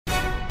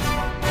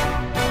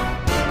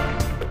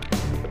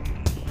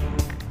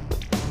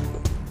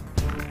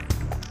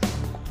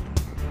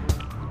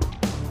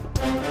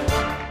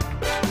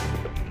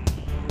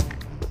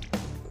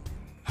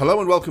Hello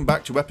and welcome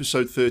back to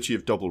episode 30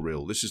 of Double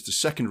Reel. This is the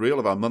second reel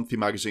of our monthly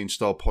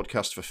magazine-style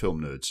podcast for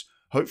film nerds.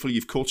 Hopefully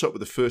you've caught up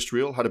with the first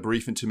reel, had a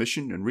brief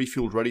intermission, and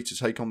refueled ready to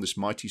take on this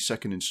mighty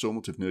second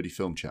instalment of Nerdy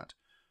Film Chat.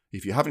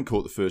 If you haven't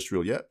caught the first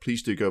reel yet,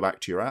 please do go back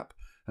to your app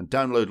and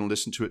download and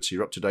listen to it so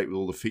you're up to date with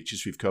all the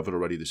features we've covered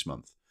already this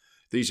month.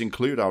 These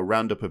include our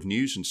roundup of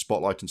news and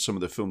spotlight on some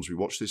of the films we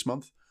watched this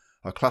month,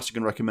 our classic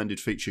and recommended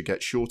feature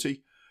Get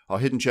Shorty, our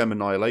hidden gem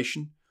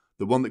Annihilation,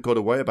 the one that got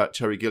away about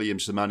Terry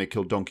Gilliam's The Man Who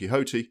Killed Don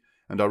Quixote,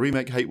 and our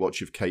remake hate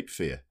watch of Cape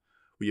Fear.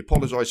 We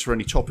apologise for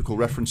any topical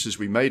references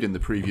we made in the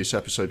previous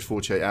episode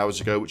 48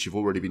 hours ago, which have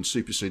already been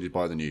superseded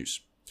by the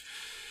news.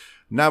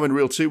 Now in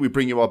Reel 2, we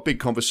bring you our big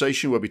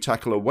conversation where we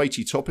tackle a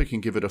weighty topic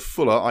and give it a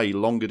fuller, i.e.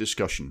 longer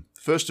discussion.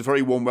 First, a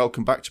very warm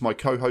welcome back to my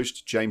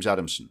co-host, James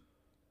Adamson.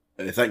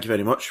 Thank you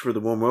very much for the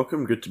warm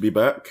welcome. Good to be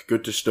back.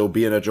 Good to still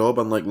be in a job,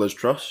 unlike Liz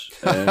Truss.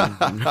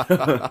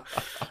 At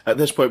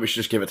this point, we should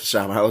just give it to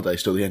Sam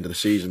Allardyce till the end of the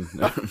season.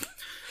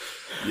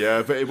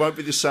 Yeah, but it won't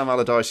be the Sam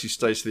Allardyce who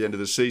stays to the end of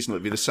the season.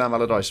 It'll be the Sam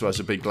Allardyce who has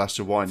a big glass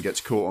of wine,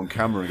 gets caught on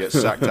camera and gets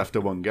sacked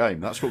after one game.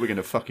 That's what we're going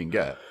to fucking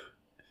get.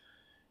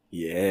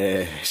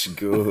 Yes,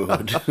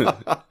 good.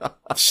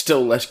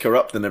 Still less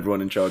corrupt than everyone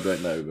in charge right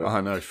now. But...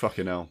 I know,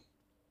 fucking hell.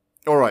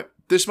 All right,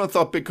 this month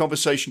our big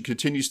conversation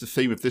continues the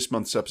theme of this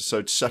month's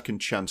episode,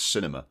 Second Chance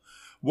Cinema.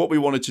 What we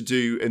wanted to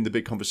do in the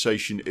big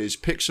conversation is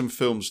pick some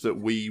films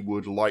that we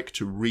would like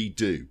to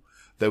redo.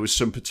 There was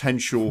some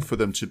potential for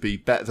them to be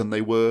better than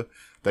they were.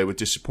 They were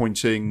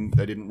disappointing.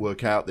 They didn't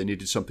work out. They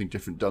needed something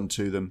different done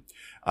to them.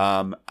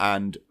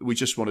 And we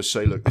just want to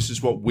say, look, this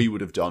is what we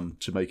would have done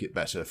to make it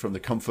better from the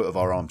comfort of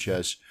our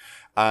armchairs.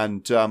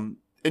 And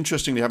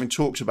interestingly, having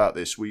talked about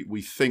this,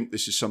 we think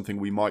this is something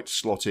we might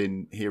slot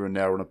in here and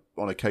there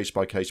on a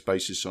case-by-case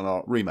basis on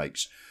our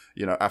remakes.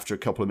 You know, after a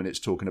couple of minutes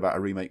talking about a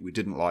remake we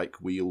didn't like,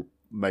 we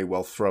may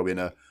well throw in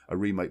a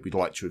remake we'd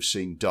like to have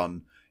seen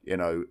done.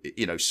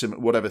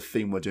 Whatever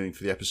theme we're doing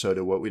for the episode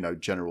or what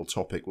general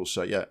topic, we'll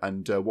say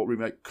and what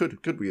remake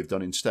could we have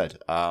done instead?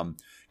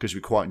 Because we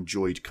quite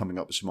enjoyed coming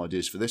up with some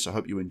ideas for this. I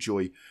hope you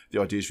enjoy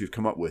the ideas we've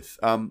come up with.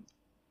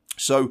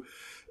 So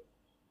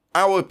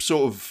our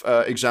sort of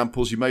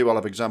examples, you may well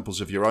have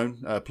examples of your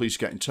own. Please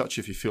get in touch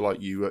if you feel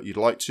like you'd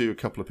like to. A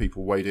couple of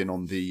people weighed in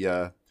on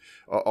the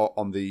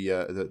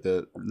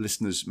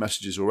listeners'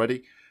 messages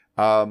already.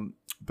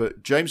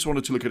 But James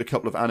wanted to look at a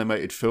couple of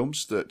animated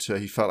films that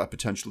he felt had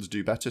potential to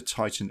do better,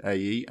 Titan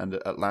AE and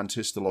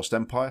Atlantis, The Lost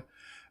Empire.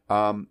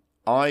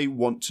 I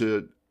want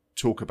to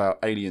talk about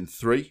Alien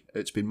 3.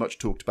 It's been much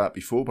talked about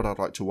before, but I'd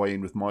like to weigh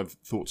in with my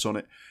thoughts on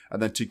it.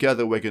 And then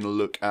together we're going to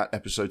look at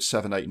episodes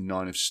 7, 8 and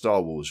 9 of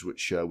Star Wars,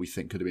 which we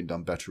think could have been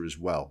done better as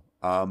well.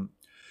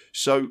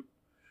 So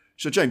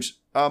James,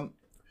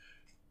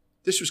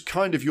 this was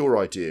kind of your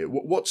idea.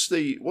 What's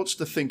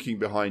the thinking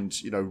behind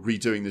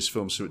redoing this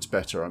film so it's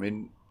better? I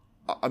mean,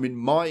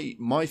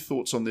 my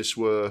thoughts on this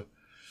were,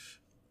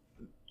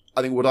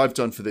 I think what I've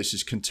done for this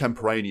is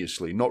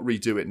contemporaneously, not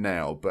redo it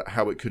now, but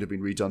how it could have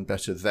been redone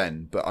better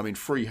then. But I mean,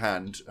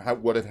 freehand,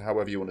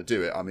 however you want to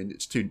do it. I mean,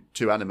 it's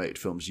two animated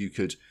films. You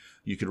could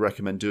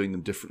recommend doing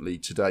them differently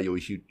today, or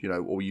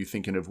or are you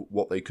thinking of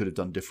what they could have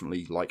done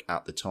differently, like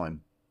at the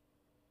time?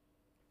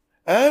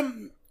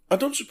 I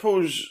don't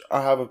suppose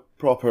I have a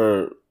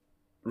proper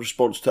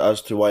response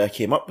as to why I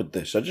came up with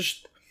this.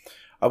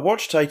 I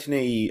watched Titan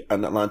AE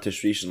and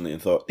Atlantis recently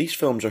and thought, these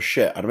films are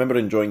shit. I remember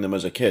enjoying them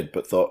as a kid,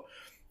 but thought,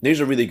 these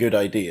are really good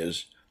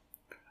ideas,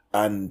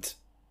 and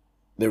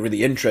they're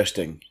really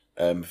interesting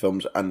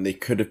films, and they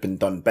could have been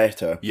done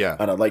better. Yeah.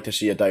 And I'd like to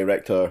see a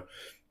director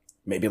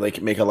maybe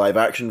make a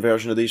live-action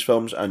version of these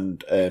films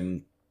and,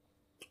 bring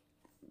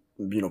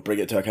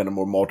it to a kind of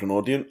more modern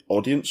audience.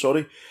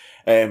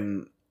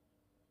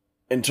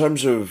 In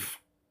terms of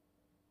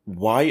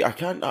why,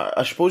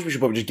 I suppose we should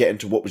probably just get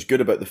into what was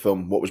good about the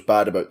film, what was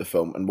bad about the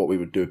film, and what we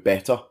would do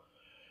better.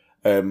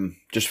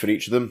 Just for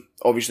each of them.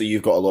 Obviously,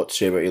 you've got a lot to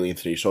say about Alien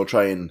 3, so I'll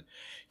try and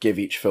give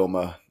each film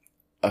a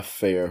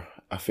fair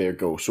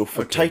go. So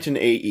for Titan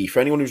AE,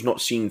 for anyone who's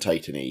not seen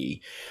Titan AE,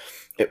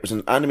 it was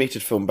an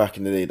animated film back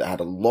in the day that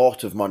had a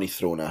lot of money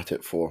thrown at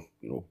it for,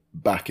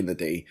 back in the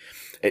day.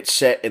 It's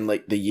set in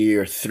the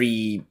year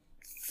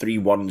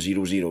 3100,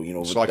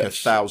 It's like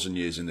 1,000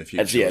 years in the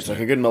future. It's like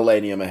a good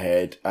millennium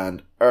ahead,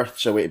 and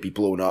Earth's a way to be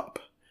blown up,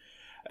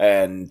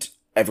 and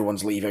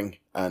everyone's leaving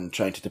and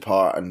trying to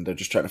depart, and they're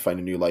just trying to find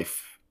a new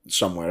life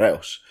somewhere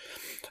else.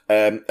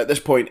 At this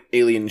point,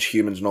 aliens,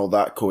 humans, and all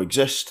that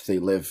coexist. They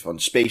live on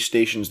space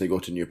stations, they go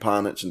to new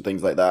planets and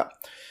things like that.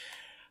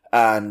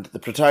 And the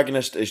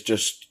protagonist is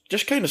just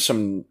kind of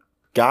some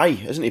guy,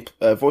 isn't he?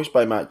 Voiced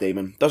by Matt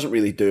Damon. Doesn't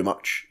really do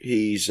much.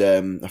 He's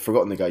I've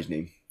forgotten the guy's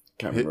name.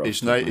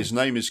 His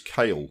name is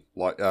Kale,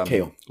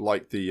 Kale,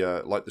 like the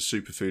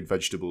superfood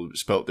vegetable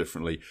spelt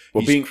differently.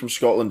 Well, being from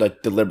Scotland, I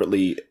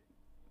deliberately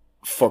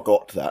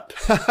forgot that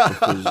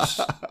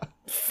because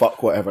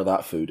fuck whatever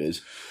that food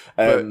is.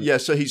 But yeah,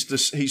 so he's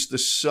the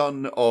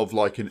son of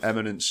like an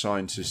eminent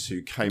scientist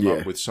who came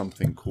up with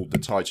something called the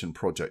Titan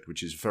Project,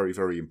 which is very,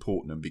 very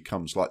important and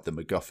becomes like the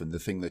MacGuffin, the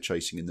thing they're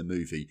chasing in the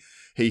movie.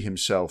 He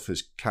himself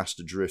has cast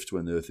adrift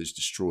when the Earth is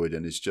destroyed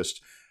and is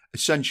just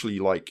essentially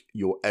like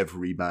your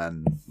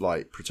everyman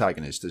like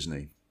protagonist, isn't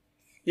he?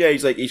 Yeah,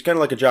 he's kind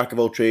of like a jack of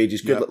all trades.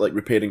 He's good at like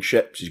repairing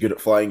ships. He's good at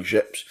flying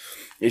ships.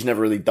 He's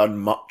never really done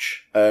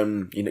much,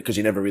 because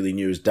he never really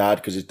knew his dad,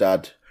 because his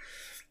dad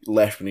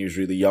left when he was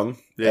really young.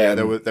 Yeah,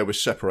 they were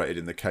separated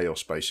in the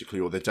chaos basically,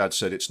 or their dad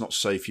said, "It's not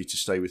safe for you to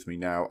stay with me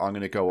now. I'm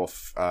going to go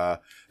off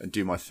and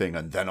do my thing,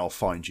 and then I'll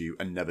find you,"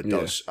 and never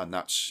does. And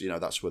that's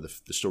that's where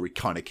the story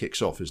kind of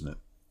kicks off, isn't it?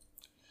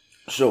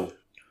 So,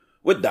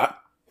 with that,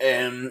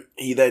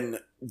 he then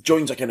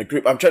joins a kind of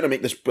group. I'm trying to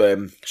make this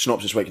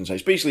synopsis quite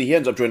concise. Basically, he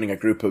ends up joining a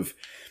group of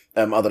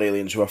other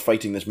aliens who are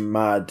fighting this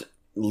mad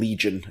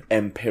legion,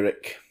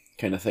 empiric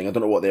kind of thing. I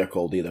don't know what they're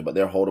called either, but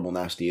they're horrible,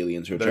 nasty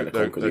aliens who are trying to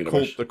conquer the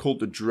universe. They're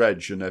called the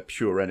Dredge, and they're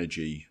pure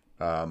energy.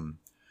 And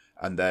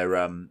they're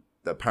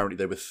apparently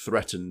they were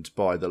threatened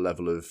by the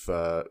level of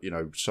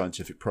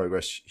scientific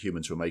progress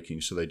humans were making,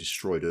 so they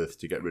destroyed Earth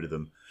to get rid of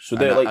them. So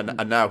they're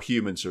and now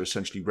humans are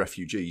essentially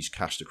refugees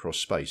cast across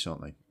space,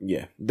 aren't they?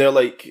 Yeah, they're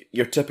like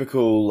your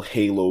typical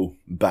Halo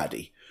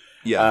baddie.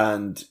 Yeah,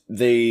 and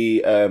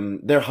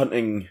they're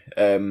hunting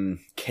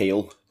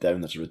Kale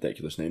down. That's a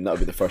ridiculous name. That would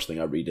be the first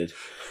thing I read.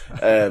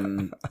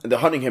 They're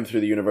hunting him through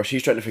the universe.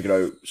 He's trying to figure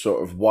out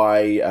sort of why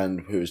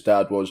and who his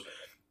dad was.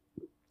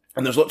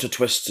 And there's lots of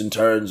twists and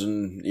turns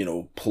and,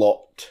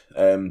 plot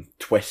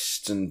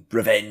twists and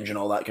revenge and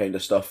all that kind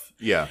of stuff.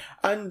 Yeah.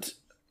 And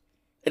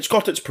it's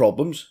got its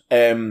problems.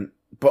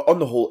 But on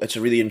the whole, it's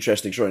a really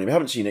interesting story. And if you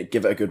haven't seen it,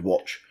 give it a good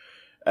watch.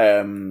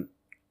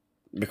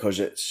 Because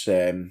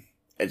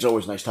it's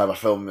always nice to have a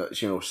film that's,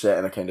 set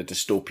in a kind of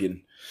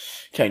dystopian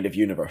kind of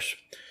universe.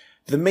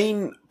 The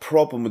main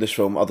problem with this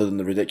film, other than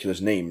the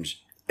ridiculous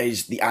names,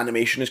 is the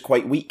animation is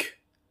quite weak.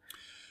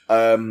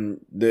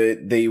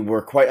 They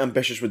were quite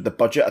ambitious with the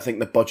budget. I think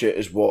the budget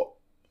is what...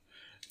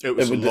 It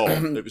was a lot.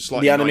 It was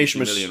like the animation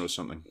 90 million or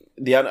something.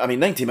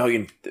 90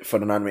 million for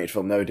an animated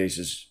film nowadays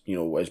is,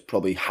 is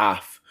probably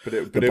half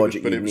the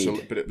budget you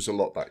need. But it was a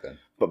lot back then.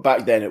 But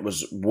back then it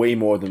was way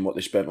more than what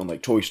they spent on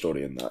like Toy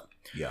Story and that.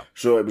 Yeah.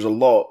 So it was a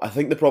lot. I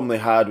think the problem they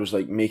had was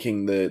like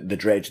making the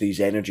Dredge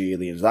these energy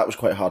aliens. That was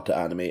quite hard to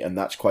animate, and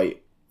that's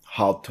quite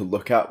hard to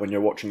look at when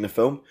you're watching the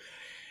film.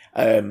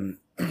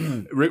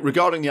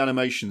 Regarding the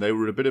animation, they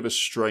were a bit of a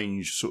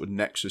strange sort of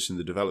nexus in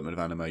the development of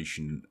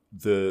animation.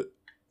 The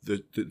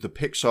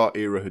Pixar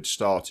era had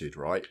started,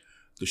 right?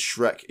 The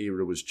Shrek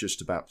era was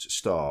just about to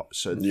start.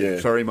 So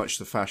very much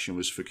the fashion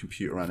was for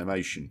computer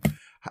animation.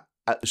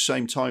 At the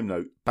same time,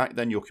 though, back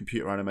then your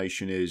computer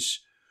animation is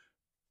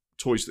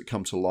toys that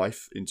come to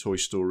life in Toy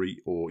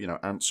Story, or,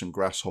 ants and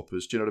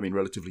grasshoppers. Do you know what I mean?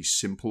 Relatively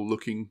simple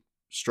looking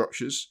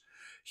structures.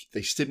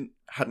 They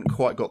hadn't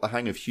quite got the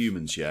hang of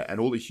humans yet, and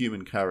all the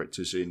human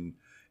characters in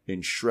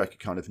Shrek are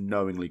kind of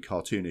knowingly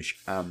cartoonish,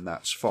 and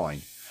that's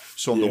fine.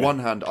 So on the one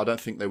hand, I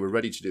don't think they were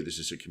ready to do this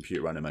as a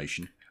computer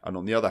animation, and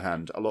on the other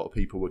hand, a lot of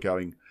people were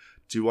going,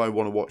 do I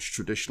want to watch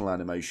traditional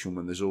animation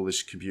when there's all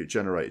this computer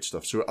generated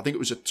stuff? So I think it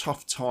was a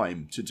tough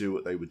time to do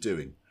what they were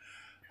doing.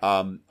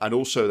 And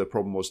also the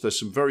problem was there's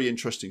some very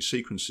interesting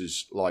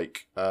sequences,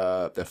 like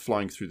they're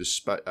flying through the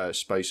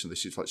space, and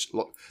this is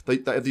like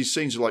they have these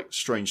scenes of like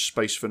strange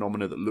space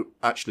phenomena that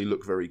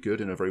look very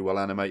good and are very well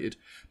animated.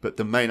 But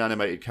the main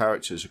animated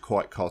characters are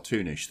quite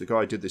cartoonish. The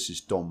guy who did this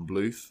is Don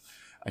Bluth,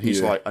 and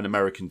he's like An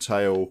American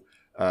Tail,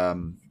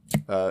 some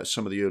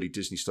of the early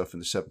Disney stuff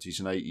in the 70s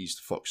and 80s,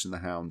 The Fox and the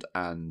Hound,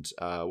 and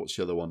what's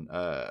the other one?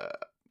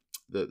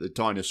 The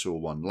dinosaur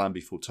one, Land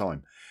Before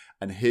Time,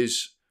 and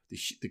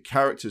the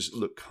characters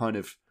look kind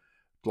of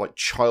like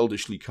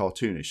childishly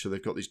cartoonish. So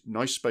they've got these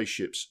nice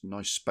spaceships,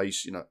 nice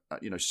space,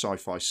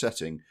 sci-fi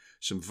setting,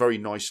 some very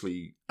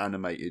nicely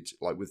animated,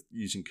 like with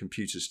using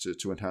computers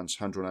to enhance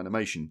hand-drawn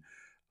animation,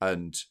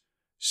 and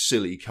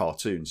silly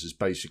cartoons as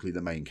basically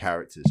the main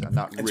characters, and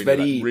that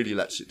really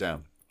lets it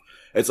down.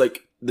 It's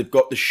like they've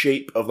got the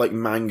shape of like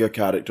manga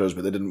characters,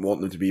 but they didn't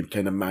want them to be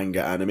kind of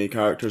manga anime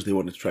characters. They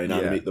wanted to try and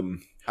animate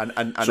them. And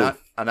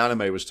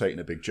anime was taking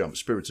a big jump.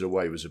 Spirited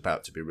Away was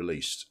about to be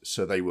released,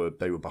 so they were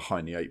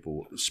behind the eight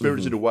ball.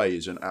 Spirited Away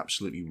is an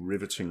absolutely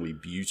rivetingly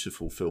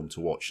beautiful film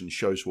to watch, and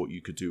shows what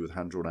you could do with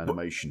hand-drawn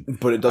animation.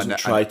 But it doesn't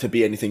try to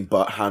be anything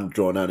but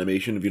hand-drawn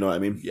animation, if you know what I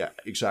mean. Yeah,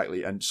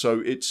 exactly. And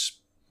so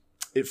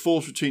it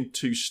falls between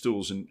two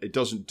stools, and it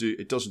doesn't do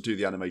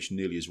the animation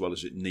nearly as well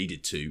as it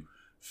needed to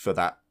for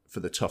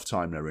the tough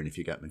time they're in, if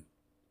you get me.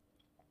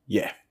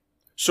 Yeah.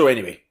 So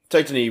anyway,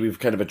 Titan E, we've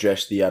kind of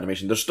addressed the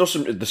animation. There's still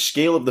the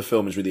scale of the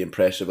film is really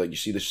impressive. Like, you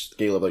see the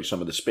scale of like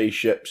some of the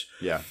spaceships,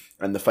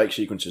 and the fight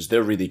sequences.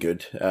 They're really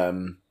good.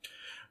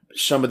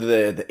 Some of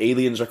the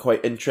aliens are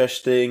quite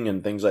interesting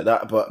and things like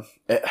that. But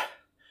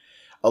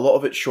a lot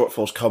of its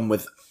shortfalls come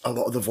with a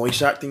lot of the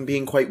voice acting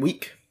being quite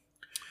weak.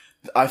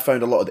 I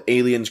found a lot of the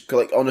aliens,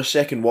 like on a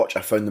second watch,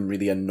 I found them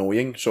really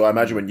annoying. So I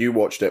imagine when you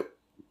watched it,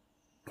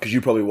 because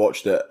you probably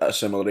watched it at a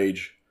similar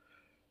age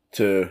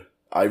to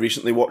I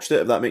recently watched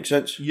it, if that makes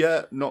sense.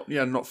 Yeah, not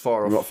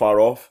far off. Not far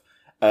off.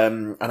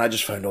 And I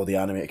just found all the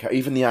animated,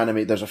 even the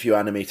anime. There's a few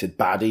animated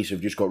baddies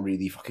who've just got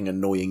really fucking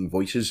annoying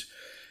voices.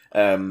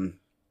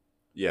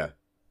 Yeah,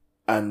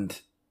 and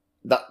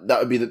that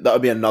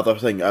would be another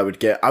thing I would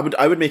get. I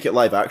would make it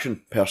live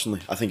action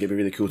personally. I think it'd be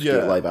really cool to do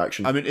it live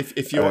action. I mean,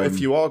 if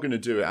you are going to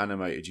do it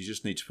animated, you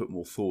just need to put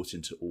more thought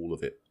into all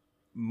of it.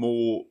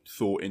 More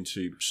thought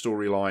into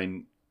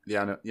storyline, the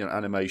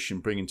animation,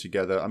 bringing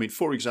together. I mean,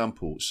 for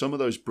example, some of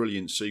those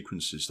brilliant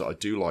sequences that I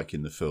do like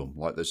in the film,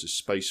 like there's a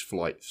space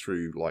flight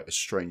through like a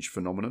strange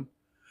phenomenon,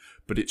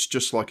 but it's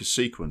just like a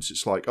sequence.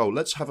 It's like, oh,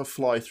 let's have a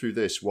fly through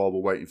this while we're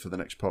waiting for the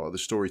next part of the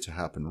story to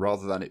happen,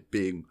 rather than it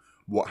being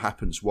what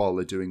happens while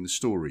they're doing the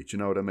story. Do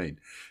you know what I mean?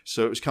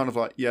 So it was kind of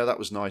like, yeah, that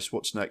was nice.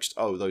 What's next?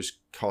 Oh, those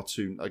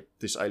cartoon, like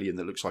this alien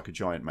that looks like a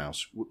giant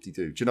mouse.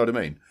 Whoop-de-doo. Do you know what I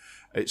mean?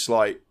 It's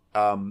like,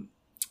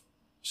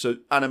 so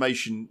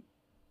animation,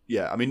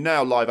 yeah. I mean,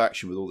 now live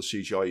action with all the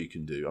CGI you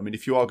can do. I mean,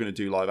 if you are going to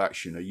do live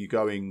action,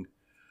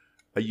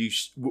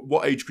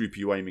 what age group are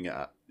you aiming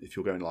at if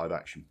you're going live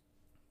action?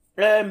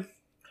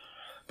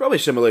 Probably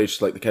similar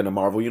to like the kind of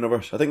Marvel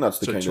universe. I think that's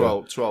the so kind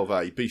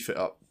 12A, beef it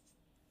up.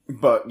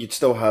 But you'd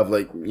still have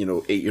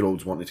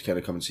 8-year-olds wanting to kind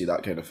of come and see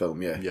that kind of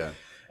film, yeah. Yeah.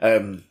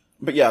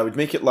 But yeah, I would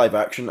make it live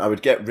action. I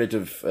would get rid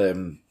of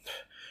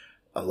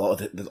a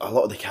lot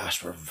of the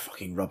cast were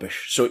fucking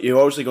rubbish. So you're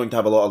obviously going to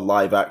have a lot of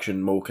live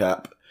action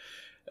mocap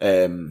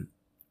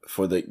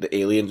for the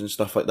aliens and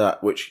stuff like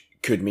that, which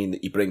could mean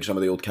that you bring some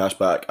of the old cast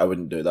back. I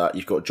wouldn't do that.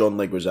 You've got John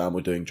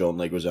Leguizamo doing John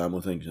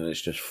Leguizamo things, and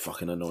it's just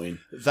fucking annoying.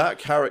 That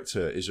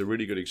character is a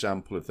really good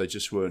example of they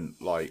just weren't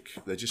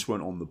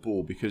on the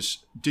ball,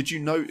 because did you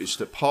notice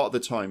that part of the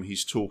time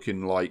he's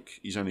talking like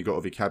he's only got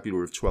a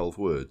vocabulary of 12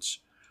 words?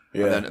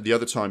 Yeah. And then at the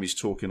other time he's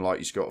talking like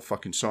he's got a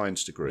fucking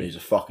science degree. He's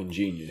a fucking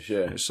genius,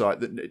 yeah. It's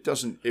like,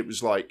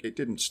 it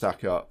didn't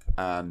stack up,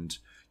 and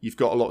you've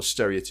got a lot of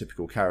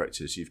stereotypical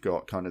characters. You've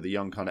got kind of the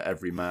young kind of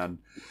everyman.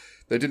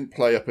 They didn't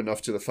play up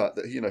enough to the fact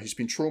that, he's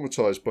been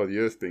traumatized by the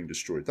Earth being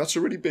destroyed. That's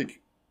a really big,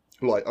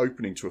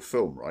 opening to a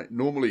film, right?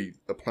 Normally,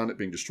 a planet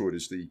being destroyed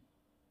is the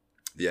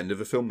end of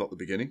a film, not the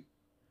beginning.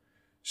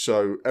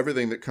 So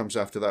everything that comes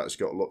after that has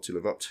got a lot to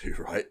live up to,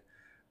 right?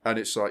 And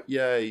it's like,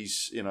 yeah,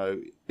 he's,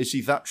 is he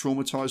that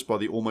traumatized by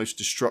the almost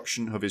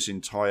destruction of his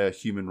entire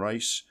human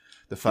race?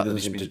 The fact that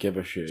he's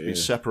been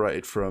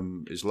separated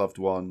from his loved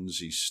ones,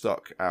 he's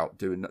stuck out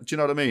doing that. Do you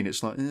know what I mean?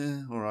 It's like,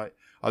 all right.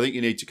 I think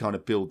you need to kind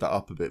of build that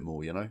up a bit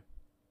more,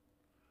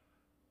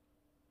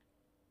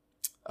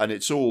 And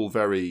it's all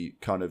very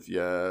kind of,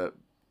 yeah,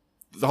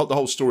 the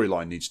whole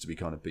storyline needs to be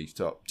kind of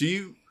beefed up.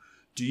 Do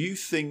you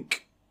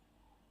think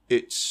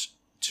it's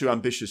too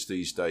ambitious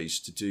these days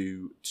to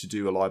do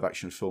a live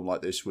action film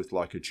like this with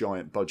like a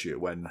giant budget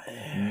when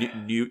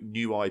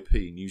new IP,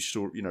 new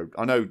story?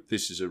 I know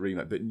this is a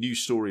remake, but new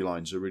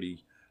storylines are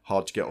really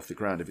hard to get off the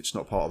ground if it's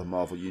not part of the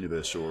Marvel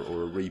universe or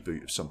a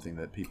reboot of something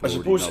that people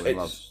already know and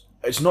love.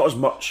 It's not as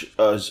much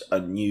as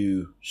a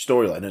new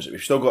storyline, is it?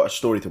 We've still got a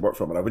story to work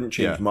from, and I wouldn't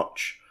change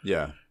much.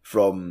 Yeah.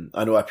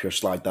 I know I pure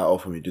slagged that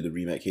off when we do the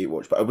remake Hate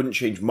Watch, but I wouldn't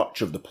change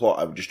much of the plot.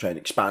 I would just try and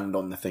expand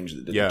on the things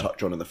that they didn't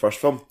touch on in the first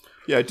film.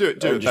 Yeah, do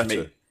it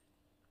better.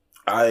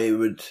 I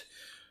would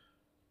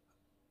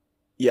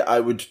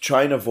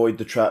try and avoid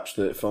the traps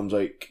that films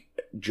like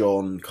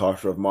John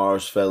Carter of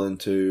Mars fell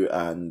into,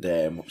 and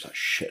what was that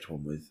shit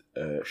one with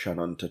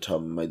Shannon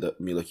Tatum,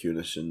 Mila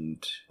Kunis,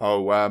 and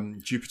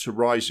Jupiter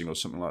Rising or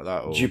something like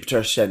that, or Jupiter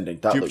Ascending.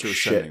 That Jupiter looks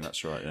Ascending, shit.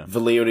 That's right. Yeah,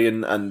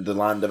 Valerian and the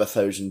Land of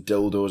 1,000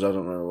 Dildos. I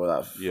don't remember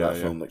what that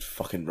film looks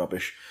fucking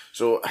rubbish.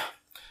 So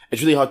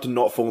it's really hard to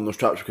not fall in those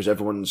traps because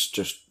everyone's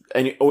just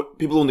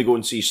people only go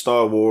and see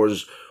Star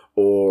Wars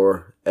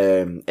or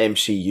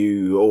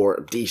MCU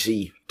or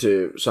DC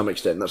to some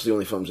extent. That's the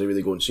only films they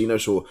really go and see now.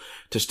 So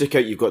to stick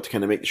out, you've got to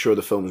kind of make sure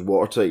the film's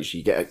watertight. So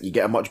you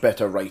get a much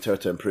better writer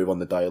to improve on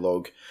the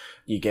dialogue.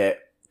 You get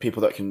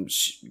people that can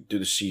do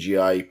the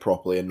CGI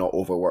properly and not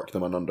overwork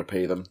them and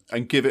underpay them,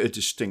 and give it a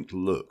distinct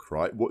look.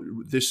 Right?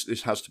 This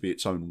has to be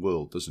its own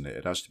world, doesn't it?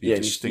 It has to be a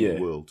distinct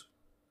world.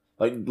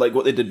 Like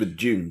what they did with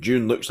Dune.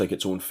 Dune looks like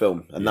its own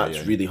film, and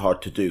that's really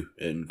hard to do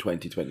in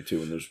 2022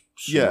 when there's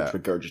so much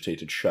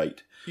regurgitated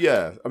shite.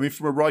 Yeah, I mean,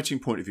 from a writing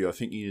point of view, I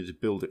think you need to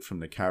build it from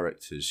the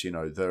characters.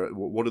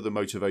 What are the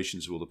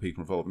motivations of all the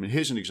people involved? I mean,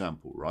 here's an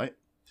example, right?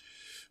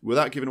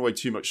 Without giving away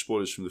too much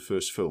spoilers from the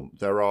first film,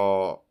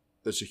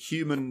 there's a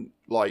human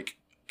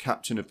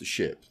captain of the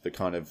ship, the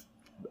kind of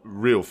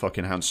real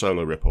fucking Han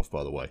Solo ripoff,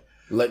 by the way.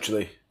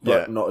 Literally,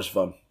 but not as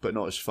fun. But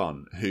not as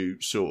fun.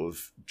 Who sort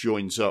of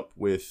joins up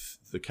with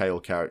the Kale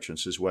character and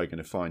says, "We're going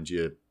to find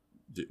your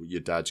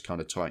dad's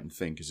kind of Titan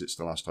thing because it's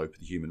the last hope of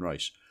the human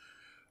race."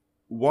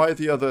 Why are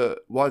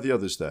the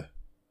others there?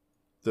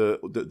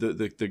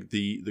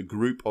 The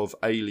group of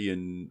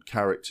alien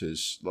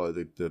characters, like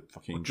the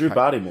fucking Drew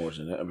Barrymore's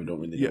in it, and we don't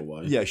really know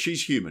why. Yeah,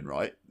 she's human,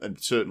 right? And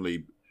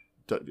certainly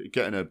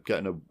getting a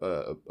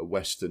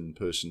Western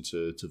person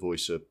to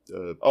voice a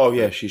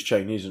she's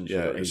Chinese and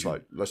it's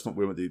like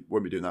we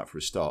won't be doing that for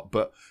a start.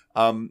 But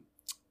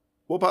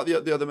What about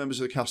the other members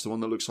of the cast? The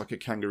one that looks like a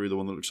kangaroo, the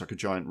one that looks like a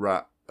giant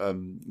rat.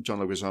 John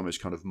Leguizamo's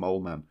kind of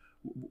mole man.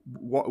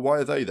 Why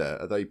are they there?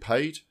 Are they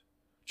paid?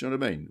 Do you know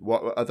what I mean?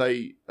 What are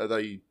they? Are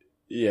they?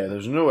 Yeah,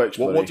 there's no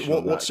explanation.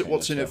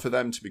 What's in it for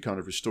them to be kind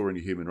of restoring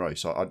the human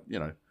race? And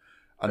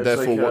It's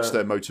therefore, like, what's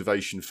their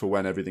motivation for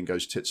when everything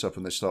goes tits up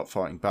and they start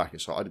fighting back?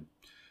 It's like,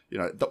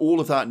 all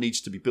of that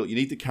needs to be built. You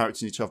need the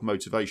characters need to have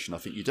motivation. I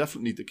think you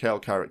definitely need the Kale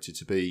character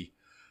to be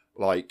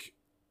like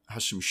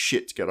has some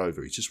shit to get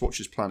over. He just watched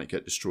his planet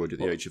get destroyed at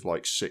the age of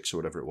like 6 or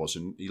whatever it was,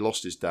 and he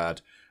lost his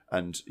dad.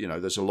 And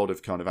there's a lot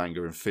of kind of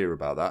anger and fear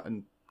about that,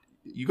 and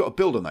you got to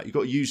build on that. You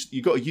got to use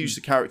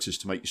the characters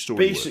to make your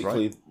story Basically,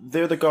 work, right?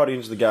 they're the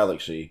Guardians of the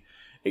Galaxy,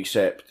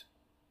 except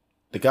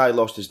the guy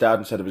lost his dad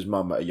instead of his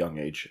mum at a young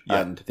age,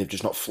 and they've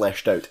just not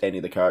fleshed out any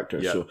of the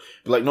characters. Yeah. So,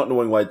 like, not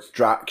knowing why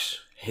Drax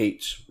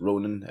hates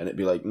Ronan, and it'd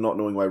be like not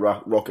knowing why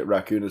Rocket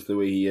Raccoon is the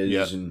way he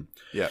is, and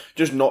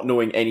just not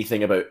knowing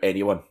anything about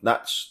anyone.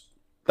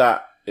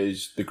 That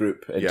is the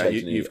group.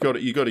 You've got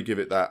to give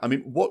it that. I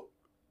mean,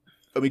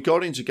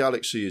 Guardians of the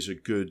Galaxy is a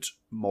good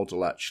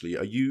model. Actually,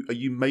 are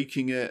you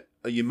making it?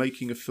 Are you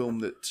making a film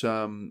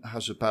that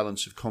has a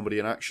balance of comedy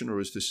and action, or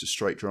is this a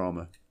straight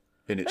drama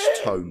in its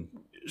tone?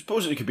 I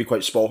suppose it could be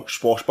quite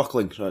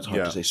swashbuckling. So it's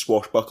hard to say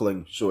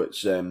swashbuckling. So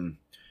it's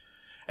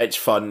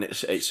fun.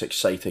 It's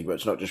exciting, but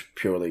it's not just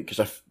purely because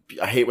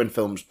I hate when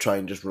films try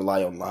and just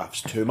rely on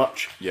laughs too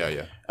much.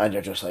 Yeah. And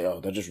you're just like, oh,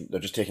 they're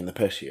just taking the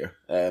piss here.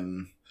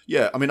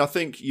 Yeah, I mean, I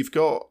think you've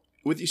got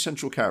with your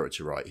central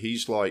character, right?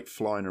 He's like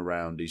flying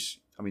around.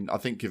 I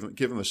think give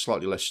him a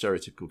slightly less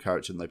stereotypical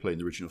character than they play in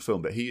the original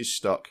film, but he is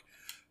stuck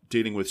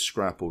dealing with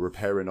scrap or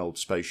repairing old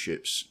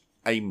spaceships,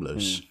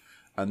 aimless.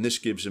 And this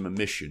gives him a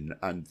mission,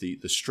 and the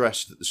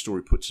stress that the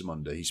story puts him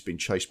under. He's been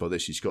chased by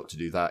this. He's got to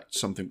do that.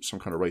 Some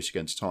kind of race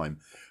against time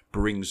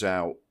brings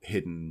out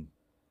hidden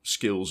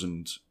skills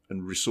and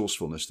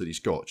resourcefulness that he's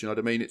got. Do you know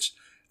what I mean?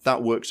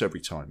 That works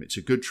every time. It's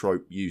a good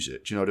trope. Use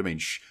it. Do you know what I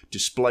mean?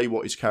 Display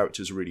what his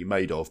character's really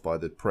made of by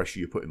the pressure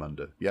you put him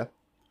under. Yeah?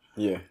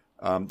 Yeah.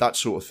 That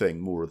sort of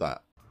thing. More of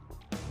that.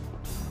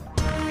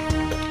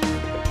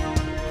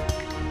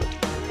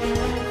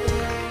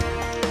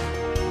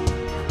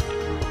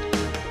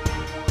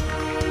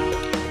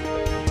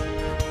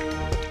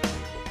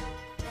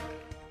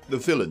 The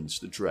villains,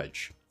 the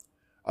Dredge.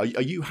 Are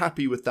you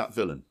happy with that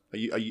villain?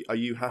 Are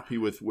you happy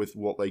with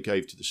what they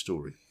gave to the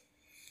story?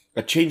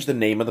 I changed the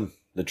name of them.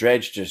 The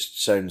Dredge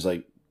just sounds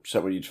like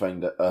somewhere you'd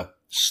find at a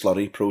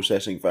slurry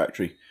processing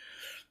factory.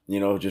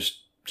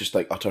 Just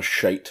like utter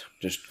shite,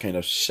 just kind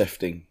of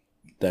sifting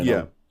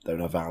down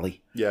a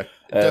valley. Yeah,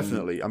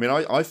 definitely. I mean,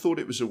 I thought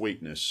it was a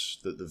weakness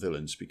that the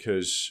villains,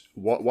 because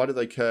why do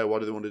they care? Why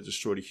do they want to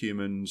destroy the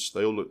humans?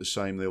 They all look the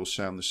same. They all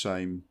sound the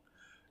same.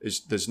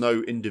 There's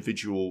no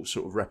individual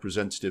sort of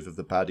representative of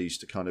the baddies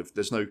to kind of.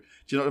 There's no. Do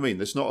you know what I mean?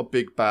 There's not a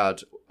big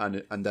bad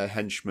and their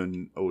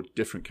henchmen or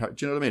different. Do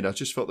you know what I mean? I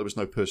just felt there was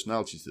no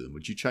personality to them.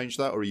 Would you change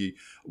that, or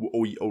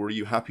are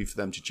you happy for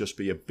them to just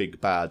be a big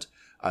bad,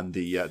 and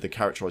the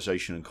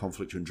characterization and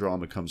conflict and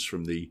drama comes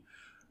from the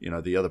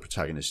other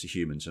protagonists, the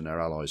humans and their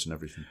allies and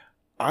everything?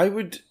 I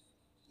would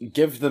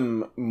give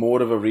them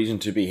more of a reason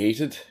to be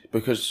hated,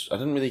 because I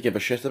didn't really give a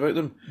shit about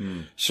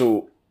them.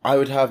 So I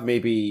would have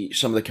maybe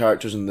some of the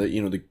characters in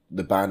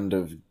the band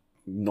of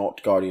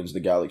not Guardians of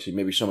the Galaxy,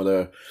 maybe some of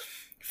their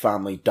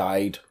family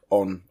died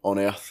on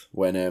Earth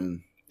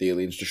when the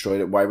aliens destroyed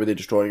it. Why were they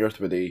destroying Earth?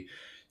 Were they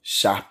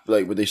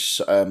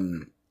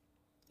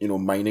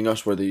mining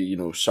us? Were they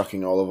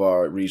sucking all of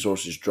our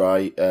resources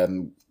dry?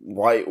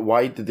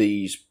 Why did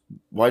they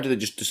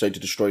just decide to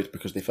destroy it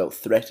because they felt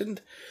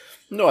threatened?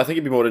 No, I think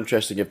it'd be more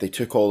interesting if they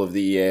took all of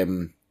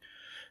the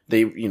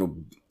they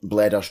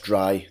bled us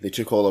dry. They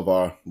took all of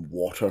our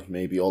water,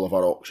 maybe all of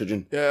our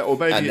oxygen. Yeah, or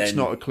maybe it's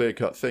not a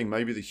clear-cut thing.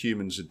 Maybe the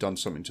humans had done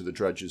something to the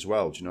Dredge as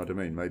well. Do you know what I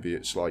mean? Maybe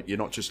it's like you're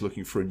not just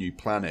looking for a new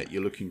planet.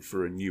 You're looking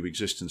for a new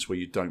existence where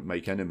you don't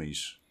make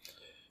enemies.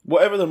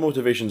 Whatever their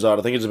motivations are,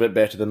 I think it's a bit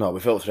better than that.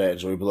 We felt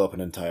threatened, so we blew up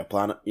an entire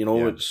planet.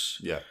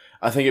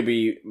 I think it'd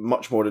be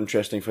much more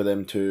interesting for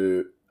them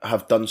to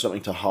have done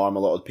something to harm a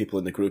lot of the people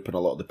in the group and a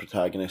lot of the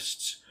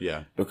protagonists.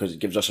 Yeah. Because it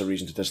gives us a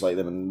reason to dislike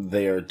them, and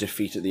their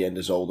defeat at the end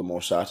is all the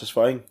more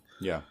satisfying.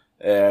 Yeah.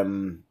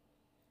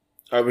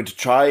 I would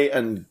try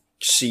and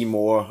see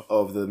more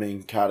of the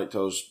main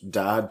character's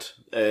dad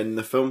in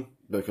the film,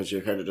 because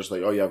you're kind of just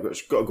like, oh yeah, I've got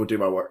to go do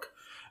my work,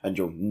 and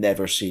you'll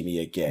never see me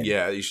again.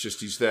 Yeah,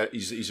 he's there.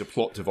 He's a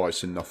plot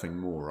device and nothing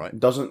more, right? He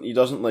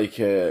doesn't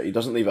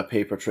leave a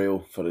paper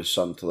trail for his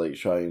son to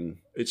try and.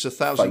 It's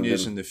 1,000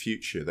 years in the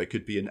future. There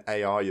could be an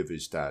AI of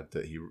his dad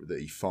that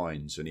he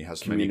finds, and he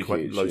has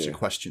loads of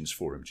questions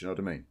for him. Do you know what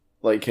I mean?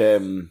 Like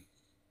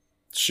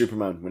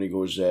Superman when he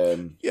goes.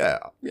 Yeah.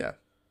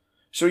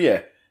 So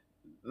yeah,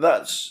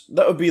 that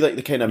would be like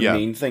the kind of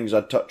main things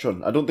I'd touch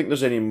on. I don't think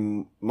there's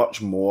any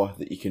much more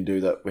that you can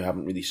do that we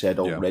haven't really said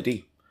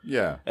already.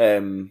 Yeah.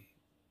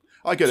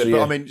 I get So, it, but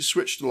yeah. I mean,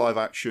 switch to live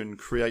action,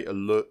 create a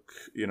look.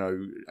 You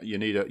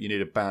need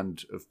a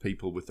band of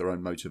people with their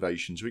own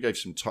motivations. We gave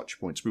some touch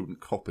points we wouldn't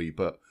copy,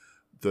 but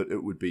that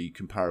it would be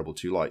comparable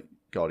to. Like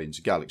Guardians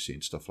of the Galaxy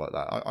and stuff like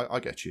that. I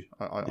get you.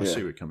 I see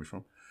where you're coming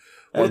from.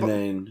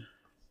 Atlantis.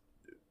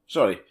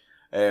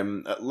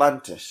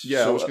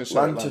 Yeah, I was going to say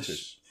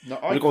Atlantis. No,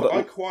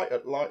 I quite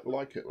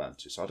like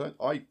Atlantis.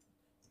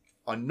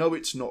 I know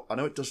it's not. I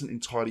know it doesn't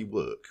entirely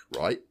work,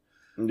 right?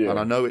 Yeah. And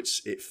I know it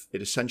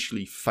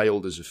essentially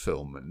failed as a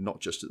film, and not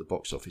just at the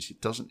box office.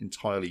 It doesn't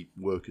entirely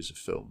work as a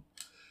film,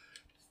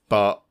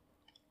 but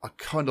I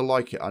kind of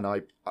like it, and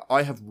I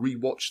have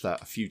rewatched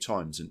that a few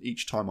times, and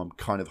each time I'm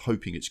kind of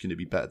hoping it's going to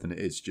be better than it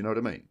is. Do you know what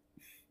I mean?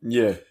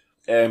 Yeah.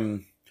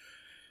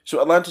 So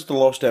Atlantis: The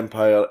Lost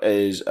Empire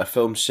is a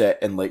film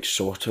set in like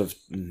sort of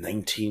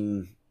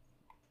 1910s.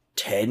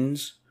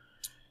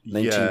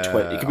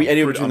 1920. It could be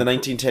anywhere between the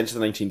 1910s to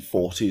the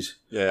 1940s.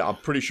 Yeah, I'm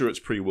pretty sure it's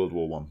pre-World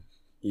War One.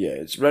 Yeah,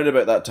 it's round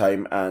about that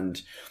time, and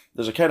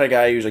there's a kind of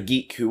guy who's a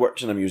geek who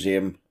works in a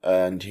museum,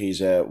 and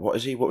he's what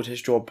is he? What would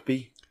his job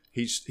be?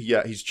 He's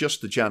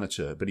just the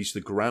janitor, but he's the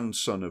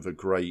grandson of a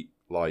great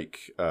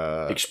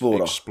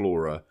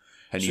explorer,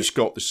 and he's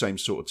got the same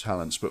sort of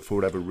talents, but for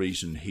whatever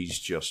reason, he's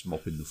just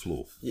mopping the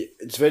floor. Yeah,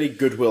 it's very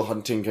Good Will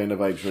Hunting kind of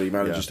vibes, where he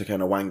manages to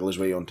kind of wangle his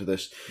way onto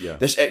this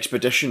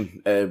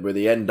expedition where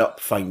they end up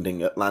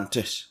finding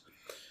Atlantis,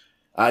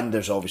 and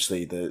there's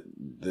obviously the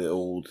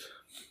old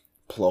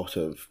plot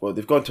of, well,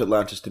 they've gone to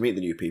Atlantis to meet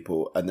the new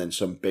people, and then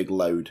some big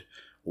loud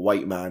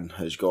white man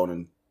has gone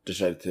and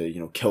decided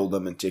to kill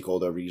them and take all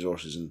their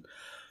resources, and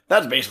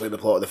that's basically the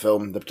plot of the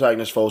film. The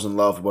protagonist falls in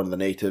love with one of the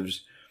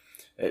natives.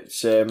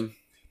 It's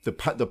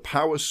the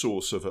power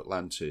source of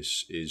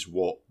Atlantis is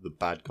what the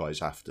bad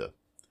guy's after.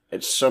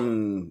 It's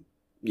some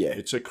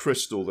it's a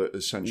crystal that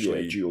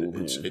essentially jewel.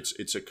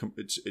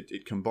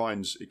 It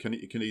combines. It can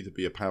either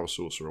be a power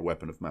source or a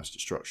weapon of mass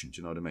destruction. Do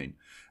you know what I mean?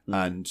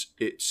 And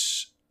it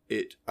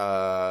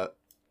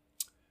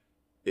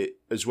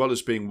as well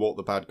as being what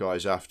the bad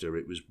guy's after,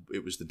 it was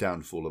the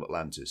downfall of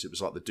Atlantis. It was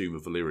like the doom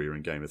of Valyria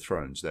in Game of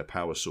Thrones. Their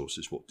power source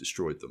is what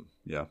destroyed them.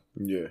 Yeah.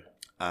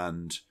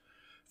 And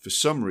for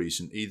some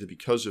reason, either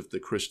because of the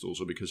crystals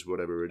or because of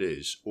whatever it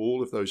is,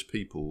 all of those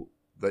people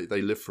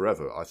they live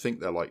forever. I think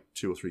they're like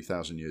 2,000 or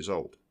 3,000 years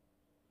old.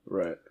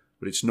 Right.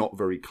 But it's not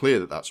very clear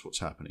that that's what's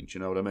happening. Do you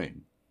know what I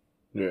mean?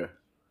 Yeah.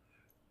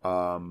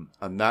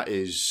 And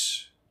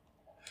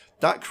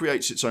that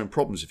creates its own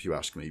problems, if you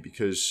ask me,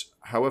 because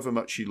however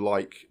much you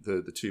like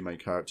the two main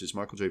characters,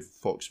 Michael J.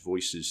 Fox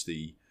voices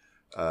the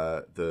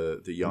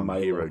young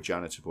Milo. hero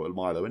janitor boy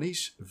Milo, and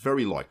he's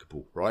very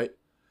likable, right?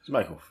 It's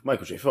Michael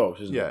J.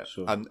 Fox, isn't it? Yeah,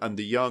 So. and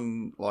the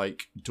young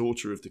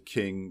daughter of the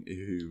king,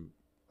 who,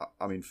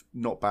 I mean,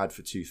 not bad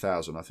for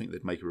 2000. I think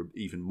they'd make her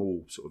even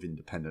more sort of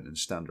independent and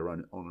stand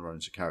on her own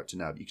as a character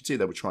now. But you can see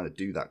they were trying to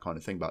do that kind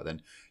of thing back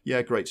then.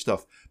 Yeah, great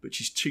stuff. But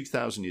she's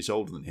 2,000 years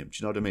older than him. Do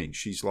you know what I mean?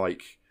 She's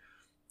like.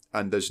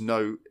 And there's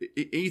no...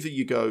 Either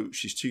you go,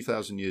 she's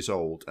 2,000 years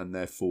old, and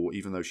therefore,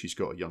 even though she's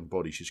got a young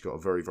body, she's got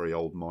a very, very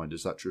old mind.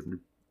 Has that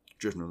driven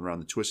them around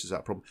the twist? Is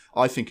that a problem?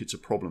 I think it's a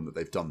problem that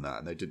they've done that,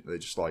 and they didn't. They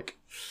just like...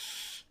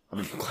 I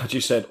mean, I'm glad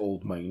you said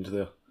old mind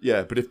there.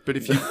 Yeah, but if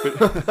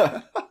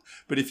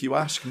you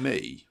ask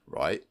me,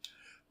 right,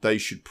 they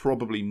should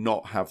probably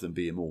not have them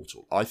be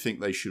immortal. I think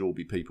they should all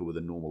be people with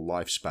a normal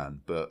lifespan,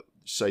 but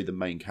say the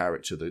main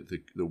character,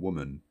 the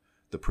woman,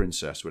 the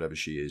princess, whatever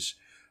she is,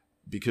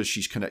 because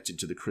she's connected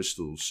to the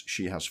crystals,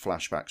 she has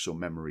flashbacks or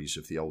memories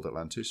of the old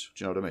Atlantis.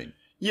 Do you know what I mean?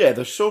 Yeah,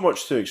 there's so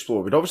much to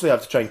explore. We'd obviously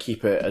have to try and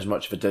keep it as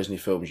much of a Disney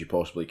film as you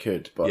possibly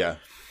could. But yeah,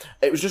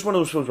 it was just one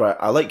of those films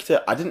where I liked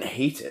it. I didn't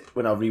hate it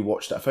when I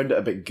rewatched it. I found it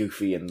a bit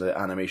goofy, and the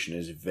animation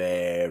is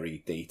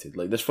very dated.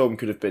 Like, this film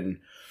could have been...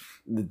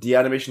 The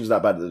animation's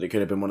that bad that it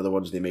could have been one of the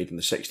ones they made in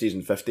the 60s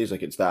and 50s.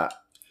 Like, it's that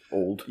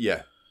old.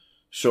 Yeah.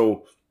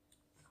 So...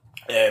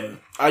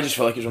 I just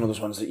feel like it's one of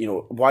those ones that,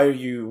 why are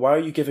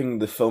you giving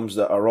the films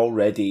that are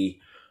already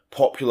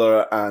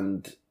popular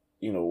and,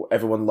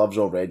 everyone loves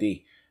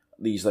already,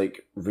 these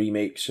like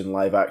remakes and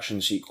live action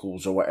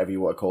sequels or whatever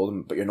you want to call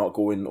them, but you're not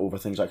going over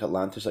things like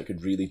Atlantis that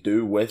could really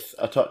do with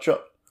a touch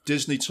up?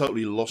 Disney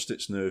totally lost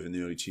its nerve in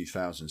the early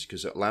 2000s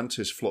because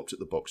Atlantis flopped at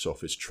the box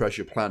office.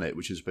 Treasure Planet,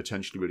 which is a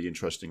potentially really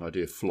interesting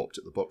idea, flopped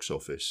at the box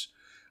office,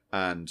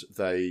 and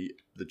they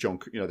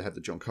had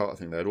the John Carter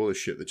thing. They had all this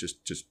shit that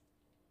just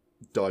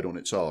died on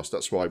its arse.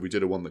 That's why we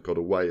did a one that got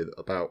away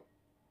about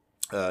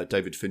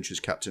David Fincher's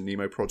Captain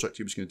Nemo project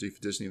he was going to do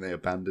for Disney, and they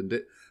abandoned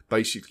it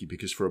basically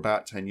because for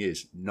about 10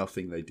 years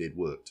nothing they did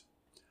worked.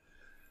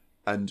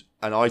 And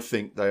I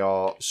think they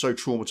are so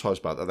traumatized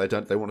about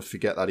that they want to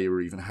forget that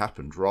era even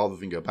happened rather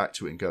than go back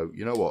to it and go,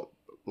 you know what,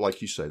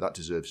 like you say, that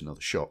deserves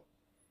another shot.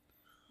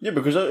 Yeah,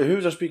 because who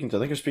was I speaking to? I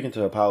think I was speaking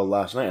to a pal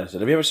last night, and I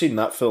said, have you ever seen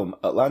that film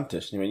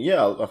Atlantis? And he went,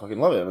 yeah, I fucking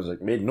love it. And I was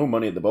like, made no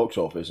money at the box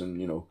office,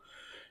 and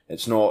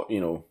it's not,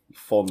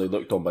 fondly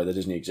looked on by the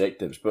Disney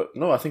executives. But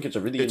no, I think it's a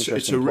really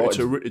interesting plot.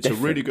 It's a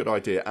really good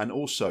idea. And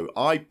also,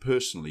 I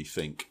personally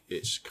think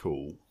it's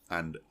cool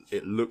and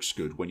it looks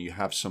good when you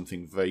have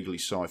something vaguely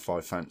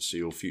sci-fi,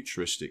 fantasy or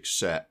futuristic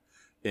set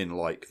in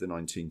like the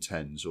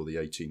 1910s or the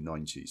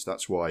 1890s.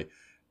 That's why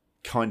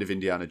kind of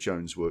Indiana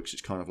Jones works.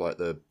 It's kind of like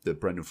the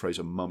Brendan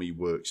Fraser Mummy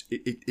works.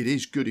 It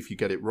is good if you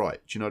get it right.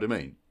 Do you know what I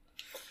mean?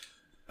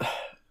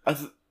 I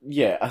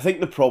think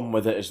the problem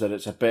with it is that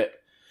it's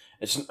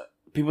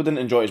people didn't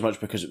enjoy it as much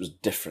because it was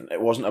different.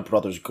 It wasn't a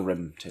Brothers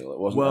Grimm tale. It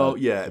wasn't. Well,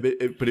 yeah,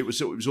 but it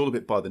was all a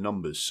bit by the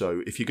numbers.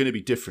 So if you're going to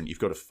be different, you've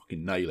got to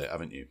fucking nail it,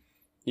 haven't you?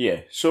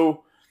 Yeah.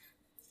 So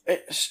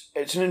it's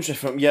an interesting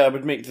film. Yeah, I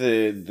would make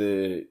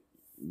the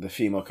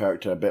female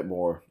character a bit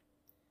more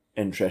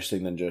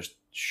interesting than just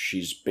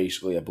she's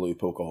basically a blue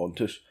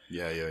Pocahontas.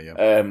 Yeah.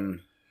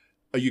 Um,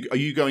 Are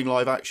you going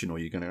live action, or are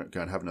you going to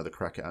go and have another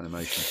crack at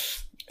animation?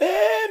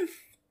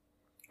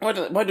 Why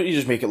don't you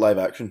just make it live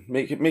action?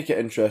 Make it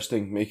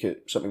interesting. Make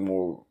it something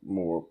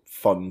more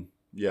fun.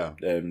 Yeah.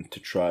 To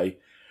try.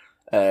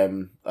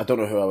 I don't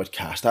know who I would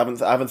cast. I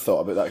haven't thought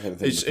about that kind of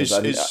thing.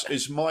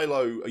 Is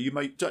Milo? Are you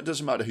made? It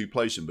doesn't matter who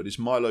plays him, but is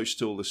Milo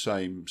still the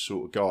same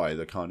sort of guy?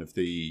 The kind of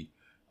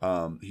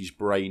he's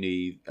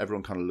brainy.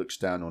 Everyone kind of looks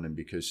down on him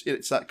because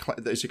it's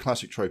a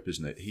classic trope,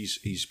 isn't it?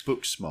 He's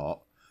book smart,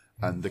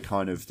 and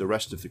the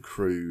rest of the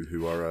crew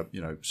who are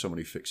someone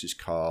who fixes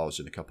cars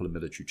and a couple of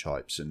military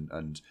types and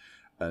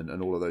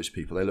all of those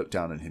people, they look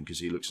down on him because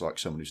he looks like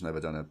someone who's never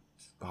done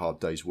a hard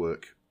day's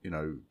work,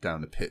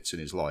 down the pits in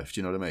his life. Do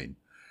you know what I mean?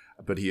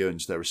 But he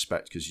earns their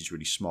respect because he's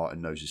really smart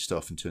and knows his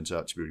stuff and turns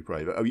out to be really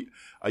brave.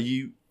 Are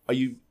you?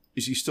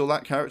 Is he still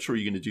that character, or are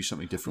you going to do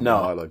something different with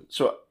Milo?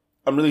 So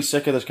I'm really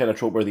sick of this kind of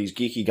trope where these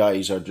geeky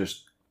guys are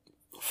just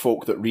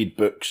folk that read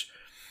books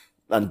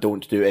and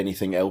don't do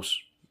anything else,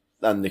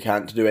 and they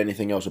can't do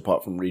anything else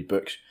apart from read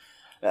books.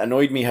 It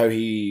annoyed me how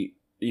he,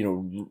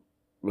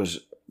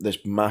 was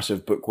this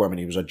massive bookworm and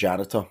he was a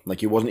janitor.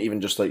 Like, he wasn't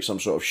even just like some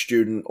sort of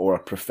student or a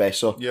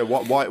professor. Yeah,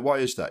 why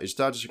is that? His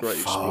dad's a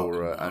great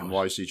explorer, and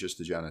why is he just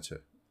a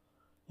janitor?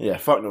 Yeah,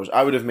 fuck knows.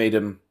 I would have made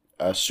him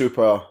a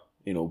super,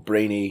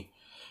 brainy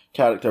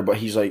character, but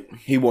he's like,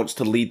 he wants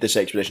to lead this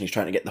expedition. He's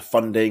trying to get the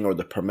funding or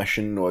the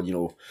permission or,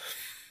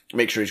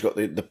 make sure he's got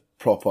the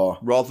proper...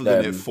 Rather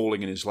than it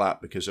falling in his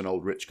lap because an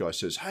old rich guy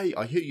says, hey,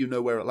 I hear you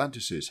know where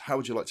Atlantis is. How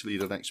would you like to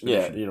lead an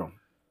expedition? Yeah,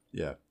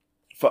 Yeah.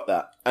 Fuck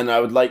that. And I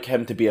would like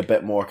him to be a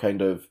bit more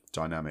kind of...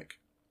 Dynamic,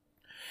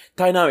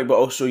 but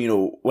also,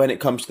 when it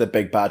comes to the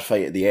big bad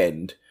fight at the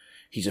end,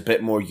 he's a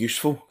bit more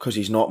useful because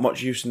he's not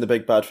much use in the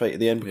big bad fight at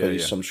the end because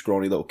he's some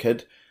scrawny little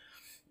kid.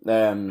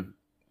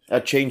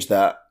 I'd change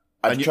that.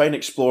 I'd try and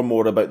explore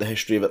more about the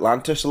history of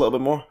Atlantis a little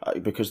bit more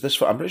because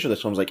I'm pretty sure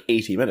this film's like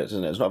 80 minutes,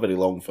 isn't it? It's not a very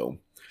long film.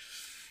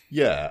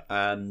 Yeah,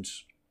 and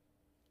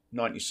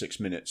 96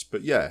 minutes.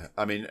 But yeah,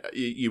 I mean,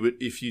 you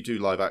would, if you do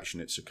live action,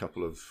 it's a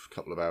couple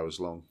of hours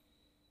long.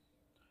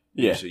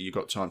 Yeah, so you've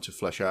got time to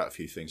flesh out a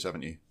few things,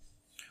 haven't you?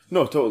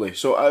 No, totally.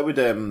 So I would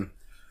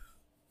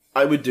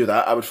do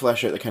that. I would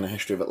flesh out the kind of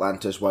history of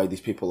Atlantis, why these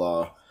people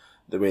are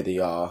the way they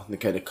are, the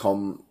kind of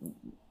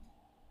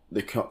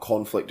the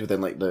conflict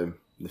within like the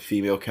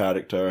female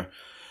character,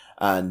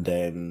 and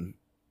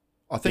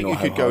I think you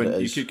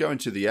could go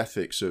into the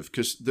ethics of,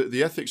 because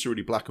the ethics are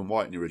really black and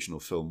white in the original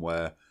film,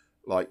 where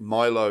like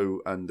Milo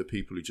and the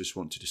people who just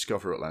want to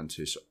discover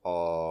Atlantis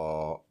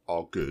are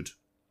good.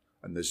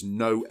 And there's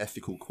no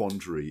ethical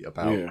quandary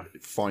about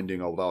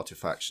finding old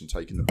artifacts and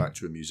taking them back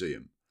to a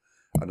museum.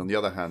 And on the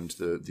other hand,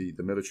 the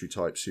military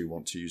types who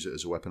want to use it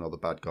as a weapon are the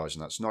bad guys,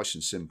 and that's nice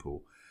and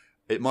simple.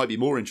 It might be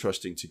more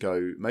interesting to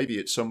go, maybe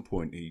at some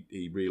point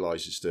he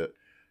realises that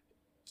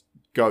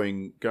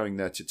going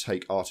there to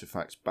take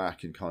artifacts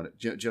back and kind of,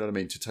 do you know what I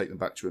mean, to take them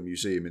back to a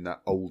museum in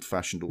that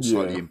old-fashioned or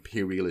slightly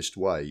imperialist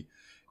way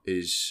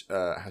has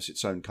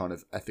its own kind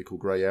of ethical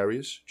grey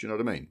areas. Do you know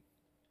what I mean?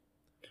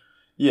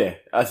 Yeah,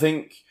 I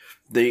think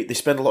they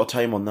spend a lot of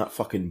time on that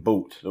fucking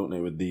boat, don't they,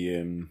 with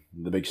the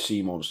big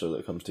sea monster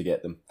that comes to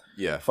get them.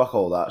 Yeah. Fuck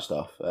all that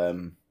stuff.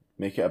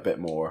 Make it a bit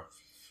more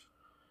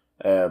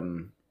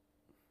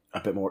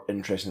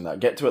interesting than that.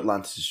 Get to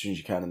Atlantis as soon as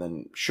you can and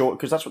then show it,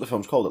 because that's what the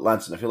film's called,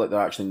 Atlantis, and I feel like they're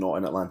actually not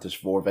in Atlantis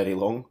for very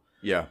long.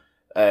 Yeah.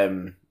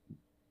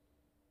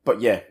 But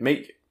yeah,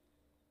 make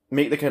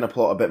the kind of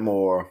plot a bit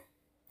more,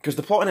 because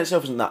the plot in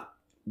itself isn't that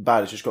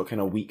bad, it's just got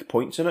kind of weak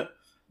points in it.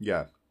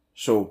 Yeah.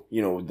 So,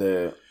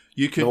 the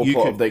whole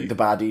plot of the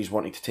baddies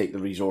wanting to take the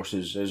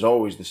resources is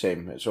always the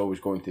same. It's always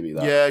going to be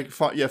that.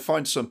 Yeah,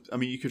 find some... I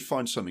mean, you could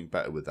find something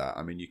better with that.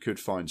 I mean, you could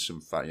find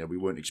some... we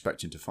weren't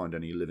expecting to find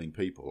any living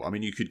people. I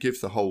mean, you could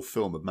give the whole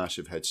film a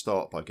massive head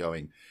start by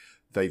going...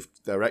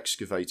 They're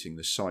excavating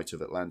the site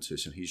of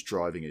Atlantis and he's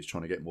driving it,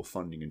 trying to get more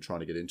funding and trying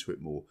to get into it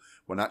more,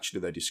 when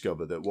actually they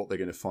discover that what they're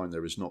going to find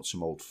there is not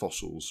some old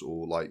fossils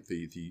or like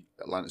the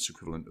Atlantis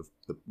equivalent of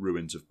the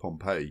ruins of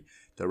Pompeii.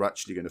 They're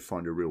actually going to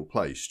find a real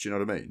place. Do you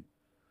know what I mean?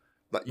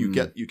 That you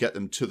get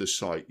them to the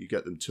site, you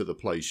get them to the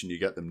place, and you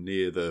get them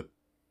near the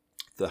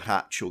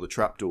hatch or the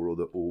trapdoor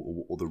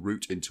or the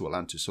route into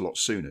Atlantis a lot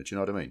sooner. Do you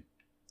know what I mean?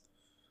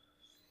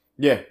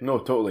 Yeah, no,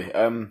 totally.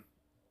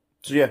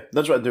 So yeah,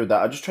 that's what I do with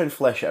that. I just try and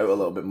flesh it out a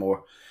little bit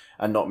more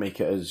and not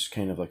make it as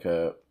kind of like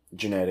a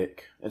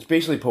generic... It's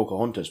basically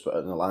Pocahontas, but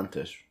in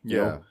Atlantis. You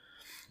know?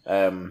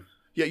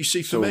 Yeah, you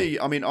see, for me,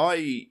 I mean,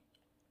 I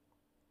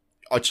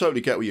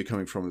totally get where you're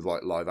coming from with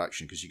like live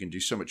action, because you can do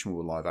so much more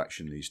with live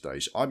action these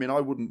days. I mean, I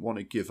wouldn't want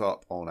to give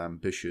up on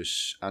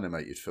ambitious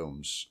animated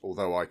films,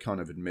 although I kind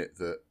of admit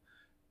that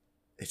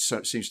it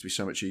seems to be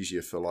so much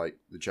easier for like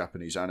the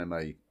Japanese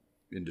anime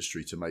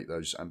industry to make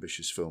those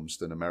ambitious films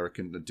than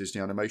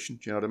Disney animation.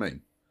 Do you know what I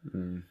mean?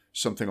 Mm.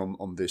 Something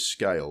on this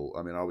scale.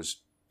 I mean,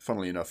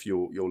 funnily enough,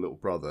 your little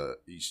brother,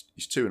 he's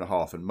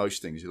 2.5, and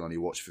most things he'll only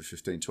watch for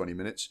 15, 20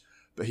 minutes.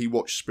 But he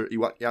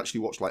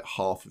actually watched like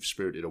half of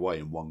Spirited Away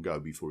in one go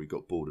before he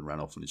got bored and ran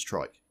off on his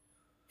trike.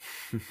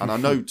 And I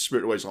know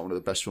Spirited Away is not one of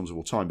the best films of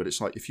all time, but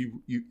it's like if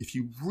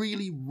you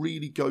really,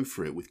 really go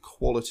for it with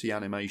quality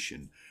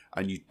animation,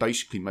 and you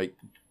basically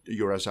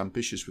you're as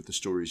ambitious with the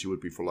story as you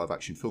would be for a live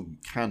action film, you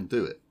can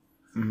do it.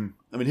 Mm-hmm.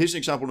 I mean, here's an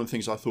example of the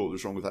things I thought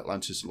was wrong with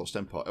Atlantis: The Lost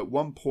Empire. At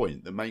one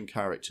point, the main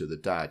character, the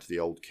dad, the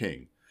old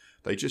king,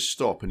 they just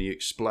stop and he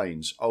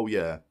explains, "Oh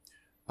yeah,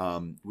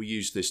 we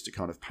used this to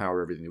kind of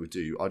power everything that we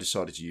do. I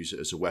decided to use it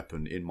as a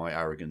weapon in my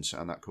arrogance,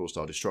 and that caused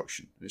our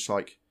destruction." And it's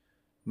like,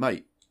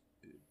 mate,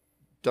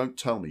 don't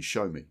tell me,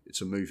 show me.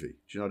 It's a movie.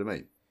 Do you know what I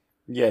mean?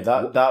 Yeah,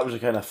 that was a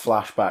kind of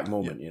flashback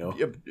moment, you know.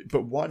 Yeah,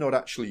 but why not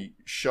actually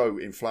show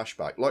in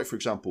flashback? Like, for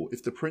example,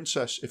 if the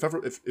princess,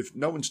 if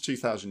no one's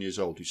 2,000 years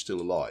old who's still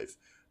alive,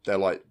 they're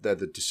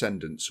the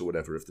descendants or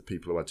whatever of the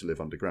people who had to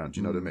live underground. Do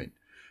you know what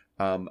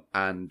I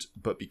mean?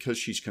 But because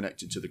she's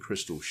connected to the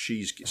crystal,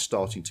 she's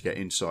starting to get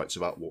insights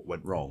about what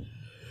went wrong.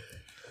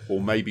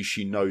 Or maybe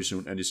she knows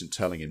and isn't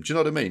telling him. Do you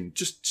know what I mean?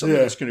 Just something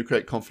that's going to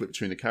create conflict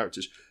between the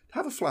characters.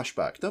 Have a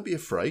flashback. Don't be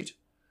afraid.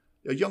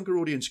 A younger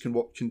audience can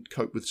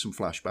cope with some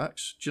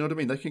flashbacks. Do you know what I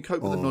mean? They can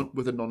cope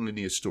with a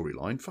non-linear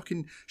storyline.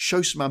 Fucking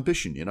show some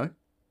ambition, you know?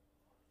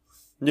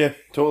 Yeah,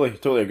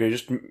 totally agree.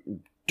 Just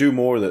do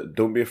more of that.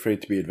 Don't be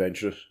afraid to be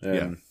adventurous.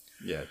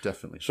 Yeah,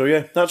 definitely. So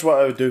yeah, that's what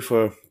I would do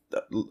for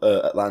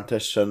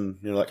Atlantis, and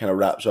you know that kind of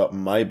wraps up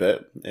my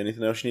bit.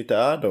 Anything else you need to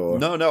add? Or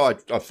no, I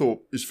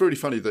thought it's really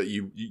funny that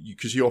you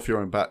because you off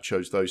your own bat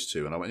chose those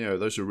two, and I went,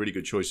 those are really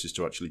good choices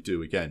to actually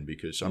do again,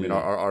 because I mean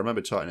I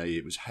remember Titan AE,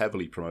 it was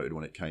heavily promoted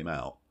when it came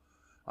out,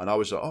 and I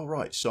was like, oh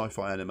right,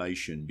 sci-fi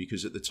animation,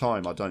 because at the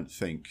time I don't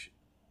think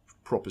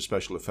proper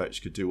special effects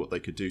could do what they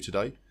could do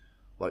today,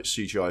 like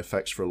CGI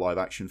effects for a live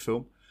action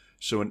film.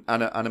 So an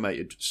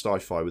animated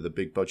sci-fi with a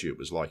big budget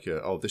was like,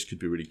 this could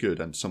be really good,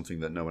 and something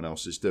that no one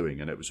else is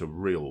doing. And it was a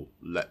real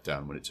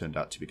letdown when it turned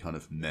out to be kind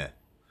of meh.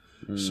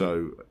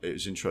 So it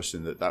was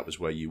interesting that was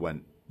where you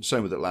went.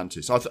 Same with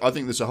Atlantis. I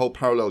think there's a whole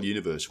parallel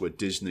universe where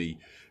Disney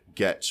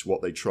gets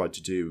what they tried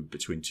to do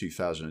between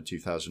 2000 and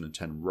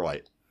 2010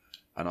 right.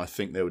 And I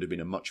think there would have been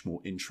a much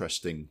more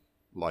interesting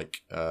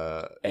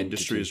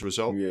industry as a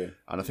result. Yeah.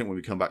 And I think when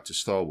we come back to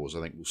Star Wars,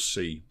 I think we'll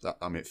see that.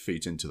 I mean, it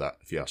feeds into that,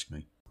 if you ask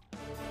me.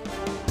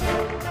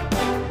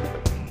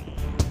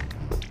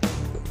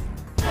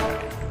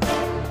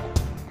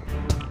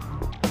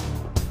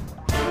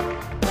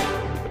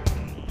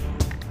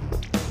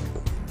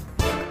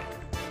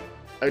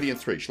 Alien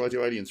 3. Shall I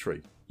do Alien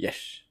 3?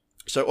 Yes.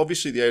 So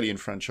obviously the Alien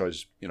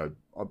franchise,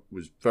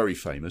 was very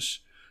famous.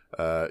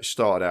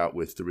 Started out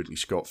with the Ridley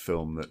Scott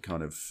film that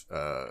kind of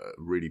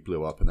really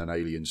blew up, and then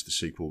Aliens, the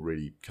sequel,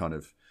 really kind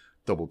of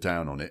doubled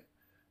down on it.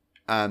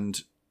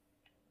 And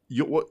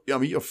you're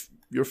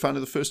a fan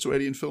of the first two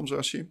Alien films, I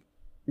assume?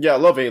 Yeah, I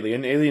love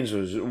Alien. Aliens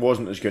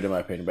wasn't as good in my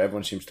opinion, but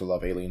everyone seems to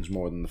love Aliens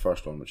more than the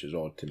first one, which is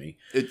odd to me.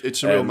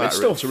 It's a real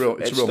matter. It's a real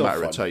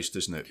matter of taste,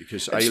 isn't it?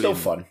 Because it's still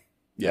fun.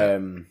 Yeah.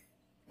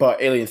 But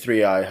Alien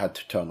 3, I had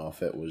to turn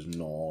off. It was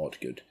not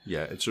good.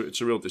 Yeah, it's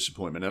a real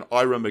disappointment. And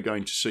I remember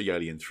going to see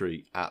Alien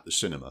 3 at the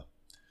cinema.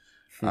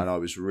 And I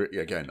was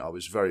I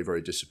was very,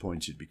 very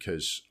disappointed,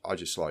 because I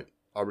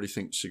really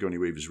think Sigourney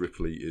Weaver's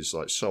Ripley is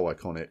like so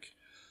iconic.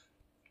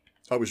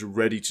 I was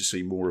ready to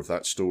see more of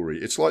that story.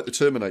 It's like the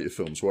Terminator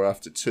films, where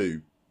after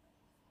 2,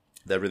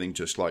 everything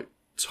just like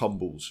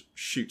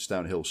shoots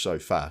downhill so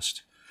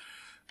fast.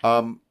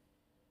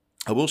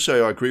 I will say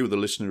I agree with the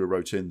listener who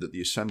wrote in that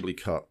the assembly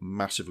cut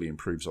massively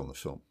improves on the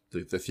film.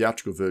 The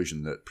theatrical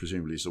version, that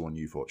presumably is the one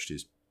you've watched,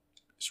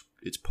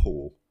 it's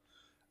poor,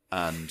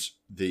 and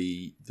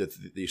the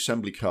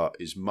assembly cut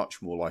is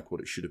much more like what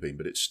it should have been,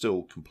 but it's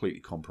still completely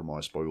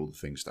compromised by all the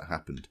things that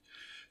happened.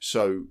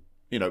 So,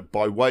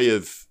 by way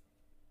of,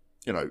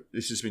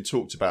 this has been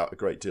talked about a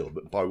great deal,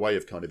 but by way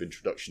of kind of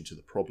introduction to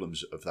the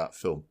problems of that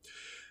film,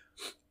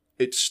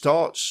 it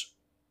starts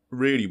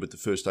really with the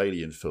first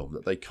Alien film,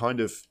 that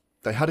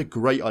they had a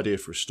great idea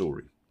for a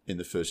story in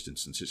the first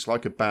instance. It's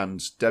like a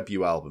band's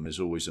debut album is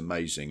always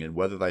amazing, and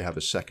whether they have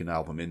a second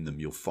album in them,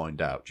 you'll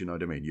find out. Do you know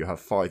what I mean? You have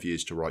 5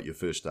 years to write your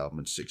first album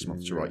and 6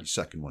 months to write your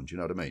second one. Do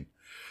you know what I mean?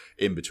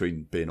 In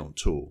between being on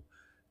tour.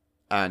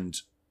 And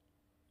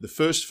the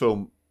first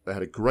film, they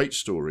had a great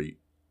story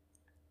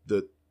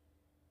that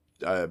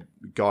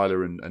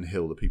Geiler and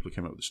Hill, the people who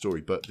came up with the story,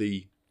 but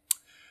the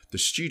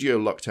studio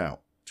lucked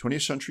out.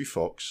 20th Century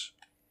Fox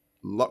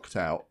lucked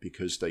out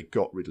because they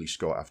got Ridley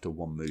Scott after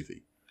one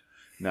movie.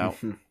 Now,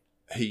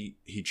 he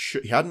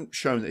hadn't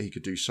shown that he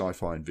could do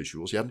sci-fi and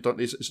visuals. He hadn't done.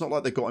 It's not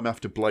like they got him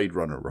after Blade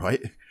Runner,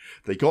 right?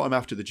 They got him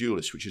after The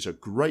Duelist, which is a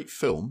great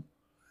film,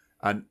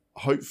 And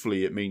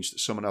hopefully it means that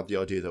someone had the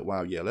idea that,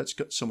 wow, yeah, let's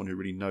get someone who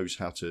really knows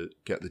how to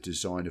get the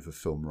design of a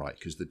film right,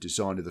 because the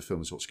design of the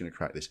film is what's going to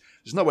crack this.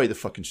 There's no way the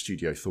fucking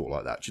studio thought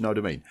like that. Do you know what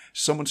I mean?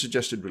 Someone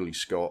suggested Ridley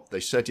Scott. They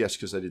said yes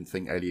because they didn't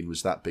think Alien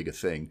was that big a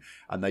thing.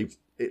 And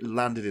it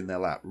landed in their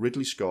lap.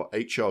 Ridley Scott,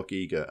 H.R.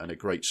 Giger, and a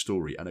great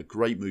story and a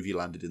great movie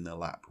landed in their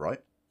lap, right?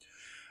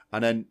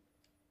 And then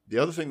the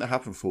other thing that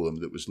happened for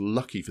them that was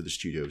lucky for the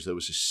studio was there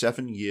was a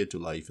 7-year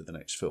delay for the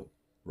next film,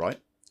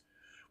 right?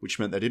 Which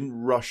meant they didn't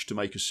rush to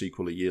make a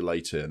sequel a year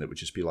later and it would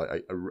just be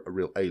like a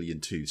real Alien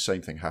 2.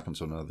 Same thing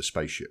happens on another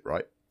spaceship,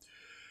 right?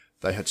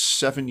 They had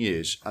 7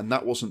 years, and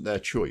that wasn't their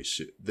choice.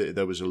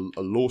 There was a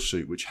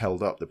lawsuit which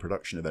held up the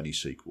production of any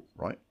sequel,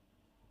 right?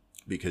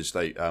 Because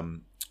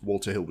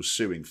Walter Hill was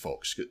suing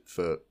Fox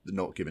for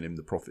not giving him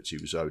the profits he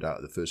was owed out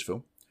of the first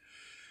film.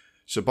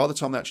 So by the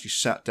time they actually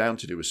sat down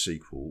to do a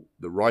sequel,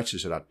 the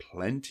writers had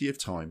plenty of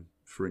time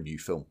for a new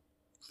film,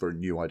 for a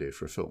new idea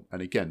for a film.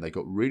 And again, they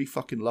got really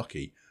fucking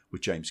lucky with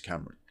James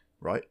Cameron,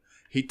 right?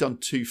 He'd done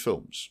 2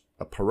 films,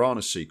 a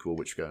Piranha sequel,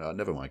 which going, oh,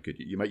 never mind, good.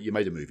 You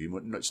made a movie.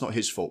 It's not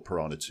his fault.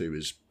 Piranha 2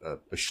 is a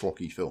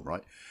schlocky film,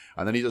 right?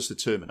 And then he does the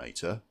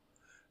Terminator,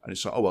 and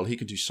it's like, oh well, he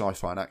can do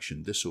sci-fi and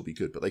action. This will be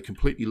good. But they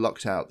completely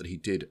lucked out that he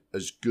did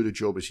as good a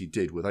job as he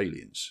did with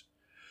Aliens.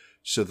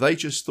 So they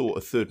just thought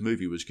a third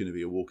movie was going to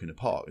be a walk in the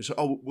park. It's like,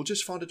 oh, we'll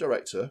just find a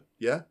director,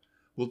 yeah?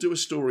 We'll do a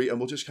story, and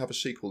we'll just have a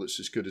sequel that's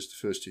as good as the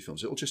first 2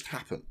 films. It'll just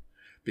happen.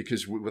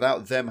 Because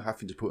without them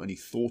having to put any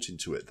thought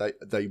into it,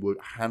 they were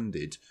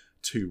handed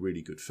 2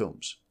 really good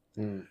films.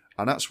 And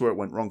that's where it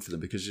went wrong for them,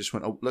 because they just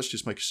went, oh, let's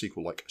just make a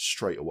sequel like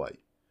straight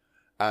away.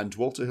 And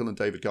Walter Hill and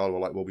David Gardner were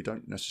like, well, we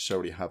don't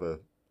necessarily have a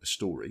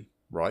story,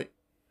 right?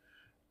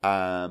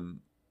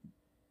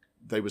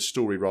 They were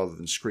story rather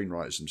than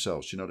screenwriters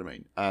themselves, do you know what I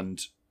mean?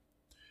 And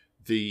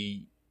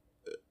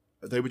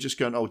they were just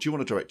going, oh, do you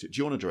want to direct it? Do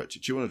you want to direct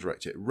it? Do you want to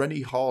direct it?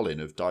 Rennie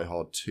Harlin of Die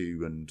Hard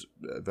 2 and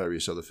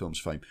various other films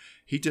fame,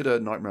 he did a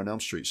Nightmare on Elm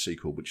Street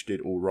sequel, which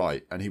did all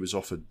right, and he was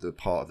offered the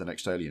part of the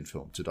next Alien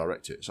film to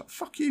direct it. It's like,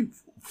 fuck you.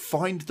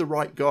 Find the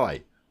right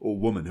guy or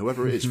woman,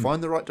 whoever it is.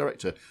 Find the right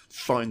director.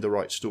 Find the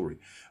right story.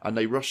 And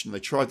they rushed and they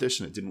tried this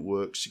and it didn't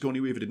work. Sigourney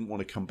Weaver didn't want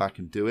to come back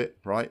and do it,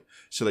 right?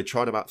 So they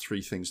tried about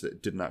 3 things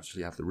that didn't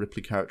actually have the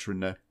Ripley character in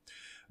there.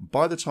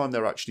 By the time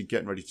they're actually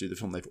getting ready to do the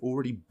film, they've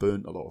already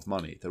burnt a lot of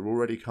money. They're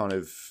already kind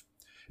of...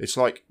 It's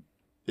like,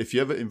 if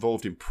you're ever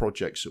involved in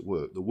projects at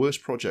work, the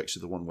worst projects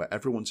are the one where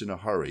everyone's in a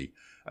hurry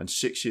and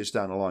 6 years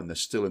down the line, they're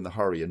still in the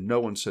hurry and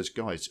no one says,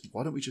 guys,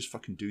 why don't we just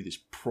fucking do this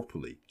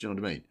properly? Do you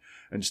know what I mean?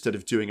 Instead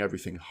of doing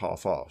everything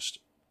half-assed.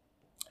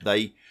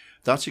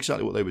 That's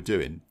exactly what they were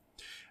doing.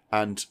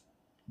 And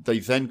they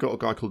then got a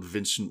guy called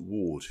Vincent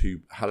Ward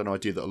who had an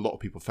idea that a lot of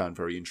people found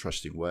very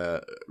interesting,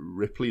 where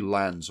Ripley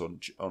lands on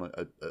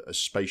a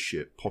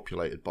spaceship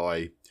populated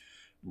by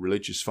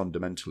religious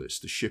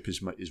fundamentalists. The ship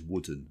is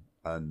wooden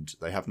and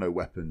they have no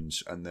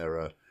weapons and they're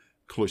a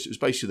cloister. It was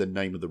basically the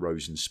name of the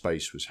rose in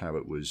space was how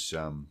it was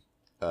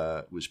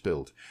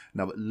billed.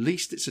 Now, at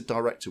least it's a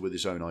director with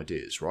his own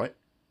ideas, right?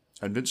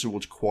 And Vincent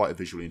Ward's quite a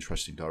visually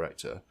interesting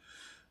director.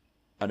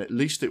 And at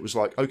least it was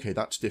like, okay,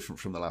 that's different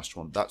from the last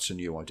one. That's a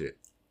new idea.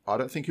 I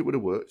don't think it would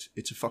have worked.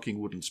 It's a fucking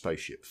wooden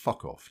spaceship.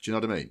 Fuck off. Do you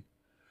know what I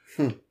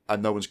mean?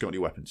 And no one's got any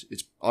weapons.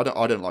 I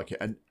don't like it.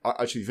 And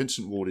actually,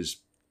 Vincent Ward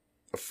is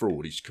a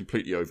fraud. He's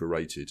completely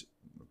overrated.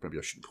 Maybe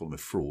I shouldn't call him a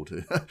fraud.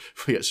 But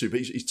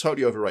he's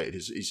totally overrated.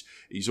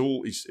 He's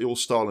all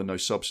style and no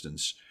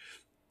substance.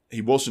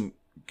 It wasn't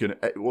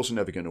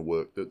ever gonna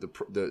work.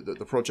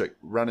 The project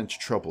ran into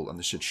trouble, and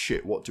they said,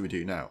 "Shit, what do we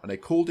do now?" And they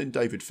called in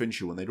David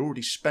Fincher when they'd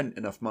already spent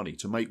enough money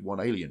to make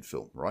one Alien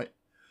film, right?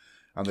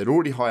 And they'd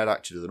already hired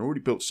actors, they'd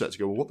already built sets to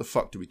go, well, what the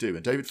fuck do we do?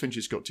 And David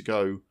Fincher's got to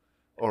go,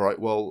 all right,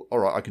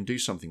 I can do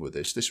something with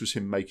this. This was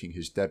him making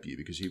his debut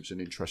because he was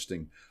an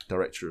interesting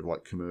director of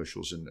like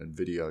commercials and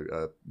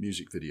video,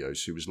 music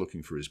videos who was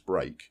looking for his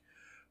break.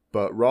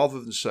 But rather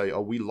than say,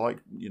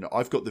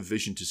 I've got the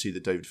vision to see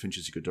that David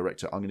Fincher's a good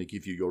director, I'm going to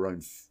give you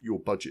your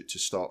budget to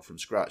start from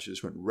scratch. They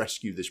just went,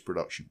 rescue this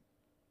production,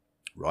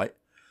 right?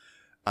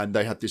 And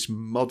they had this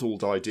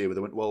muddled idea where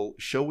they went, well,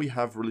 shall we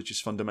have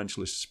religious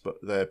fundamentalists, but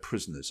they're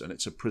prisoners, and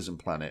it's a prison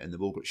planet, and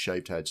they've all got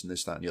shaved heads, and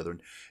this, that, and the other.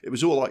 And it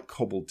was all like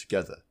cobbled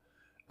together.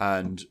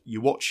 And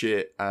you watch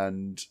it,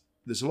 and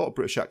there's a lot of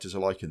British actors I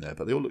like in there,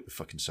 but they all look the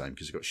fucking same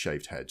because they've got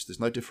shaved heads. There's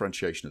no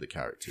differentiation of the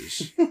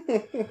characters.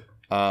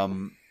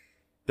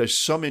 There's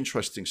some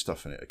interesting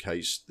stuff in it,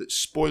 okay?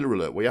 Spoiler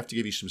alert, we have to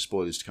give you some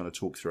spoilers to kind of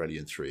talk through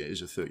Alien 3. It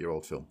is a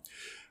 30-year-old film.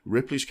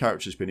 Ripley's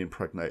character has been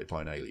impregnated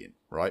by an alien,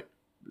 right?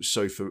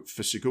 So for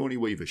Sigourney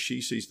Weaver, she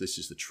sees this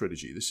as the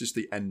trilogy. This is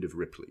the end of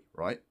Ripley,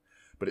 right?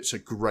 But it's a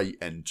great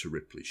end to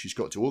Ripley. She's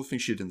got to do all the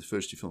things she did in the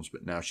first 2 films,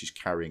 but now she's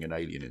carrying an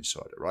alien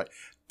inside her, right?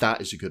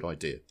 That is a good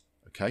idea,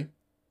 okay?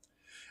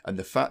 And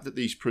the fact that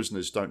these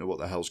prisoners don't know what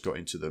the hell's got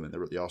into them and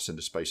they're at the arse end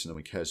of space and no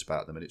one cares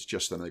about them and it's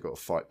just them they've got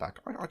to fight back,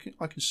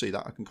 I can see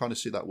that. I can kind of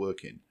see that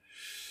working.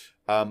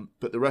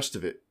 But the rest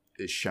of it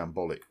is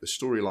shambolic. The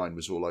storyline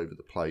was all over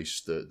the place.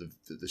 The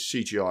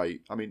CGI,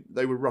 I mean,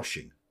 they were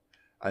rushing.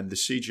 And the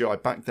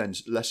CGI, back then,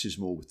 less is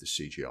more with the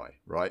CGI,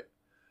 right?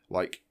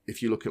 Like,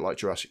 if you look at like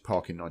Jurassic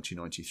Park in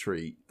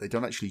 1993, they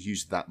don't actually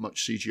use that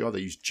much CGI. They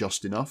use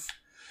just enough.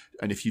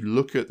 And if you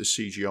look at the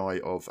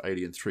CGI of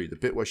Alien 3, the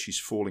bit where she's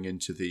falling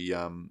into the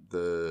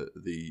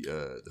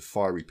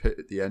fiery pit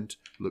at the end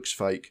looks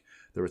fake.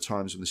 There are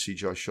times when the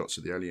CGI shots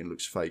of the alien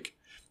looks fake.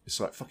 It's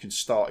like, fucking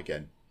start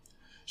again.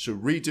 So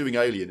redoing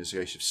Alien is a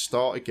case of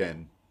start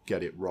again,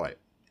 get it right.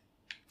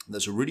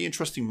 There's a really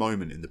interesting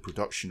moment in the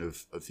production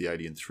of the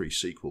Alien 3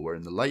 sequel where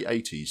in the late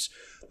 80s,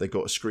 they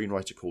got a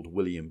screenwriter called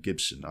William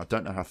Gibson. I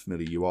don't know how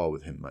familiar you are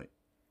with him, mate.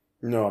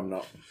 No, I'm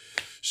not.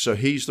 So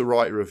he's the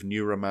writer of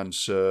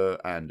Neuromancer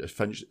and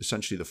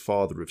essentially the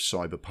father of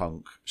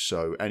cyberpunk.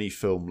 So any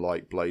film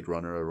like Blade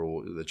Runner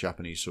or the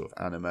Japanese sort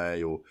of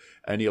anime or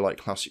any like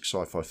classic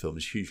sci-fi film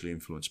is hugely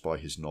influenced by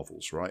his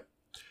novels, right?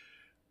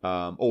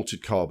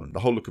 Altered Carbon. The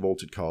whole look of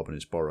Altered Carbon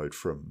is borrowed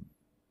from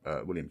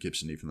William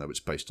Gibson, even though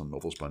it's based on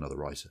novels by another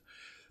writer.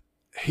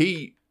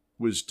 He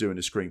was doing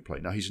a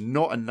screenplay. Now, he's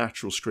not a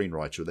natural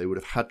screenwriter. They would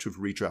have had to have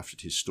redrafted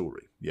his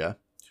story, yeah?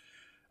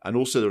 And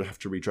also they would have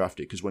to redraft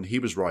it because when he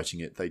was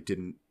writing it, they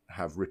didn't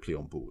have Ripley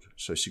on board.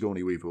 So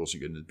Sigourney Weaver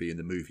wasn't going to be in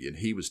the movie, and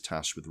he was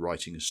tasked with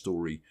writing a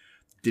story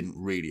that didn't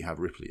really have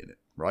Ripley in it,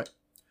 right?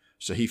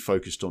 So he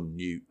focused on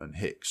Newt and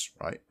Hicks,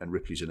 right? And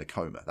Ripley's in a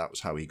coma. That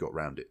was how he got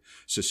around it.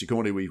 So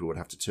Sigourney Weaver would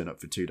have to turn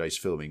up for 2 days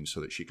filming so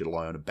that she could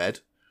lie on a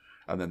bed,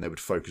 and then they would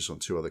focus on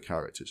 2 other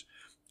characters.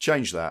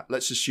 Change that.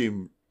 Let's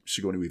assume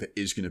Sigourney Weaver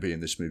is going to be in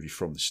this movie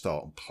from the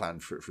start and plan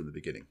for it from the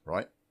beginning,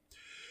 right?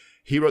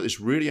 He wrote this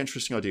really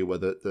interesting idea where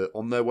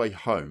on their way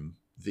home,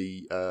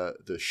 the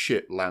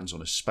ship lands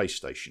on a space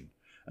station,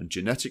 and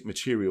genetic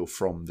material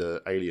from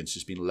the aliens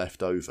has been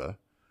left over,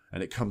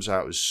 and it comes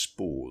out as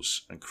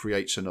spores and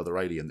creates another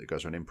alien that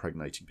goes around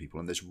impregnating people.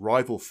 And there's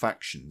rival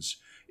factions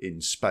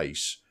in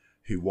space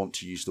who want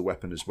to use the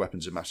weapon as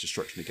weapons of mass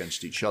destruction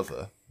against each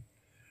other,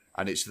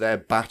 and it's their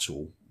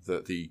battle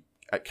that the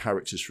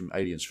characters from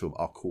Aliens film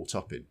are caught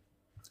up in.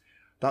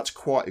 That's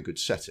quite a good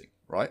setting,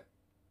 right?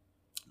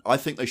 I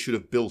think they should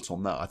have built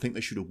on that. I think they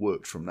should have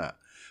worked from that.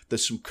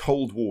 There's some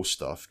Cold War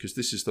stuff, because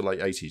this is the late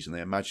 80s, and they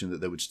imagined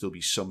that there would still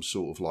be some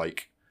sort of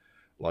like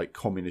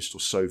communist or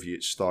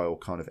Soviet style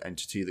kind of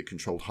entity that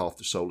controlled half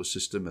the solar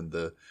system, and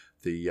the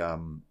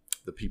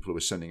people who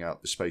were sending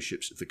out the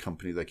spaceships of the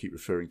company they keep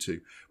referring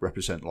to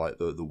represent like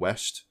the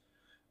West.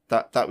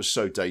 That was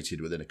so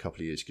dated within a couple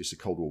of years because the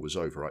Cold War was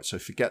over, right? So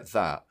forget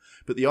that.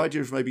 But the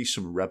idea of maybe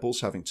some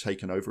rebels having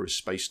taken over a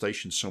space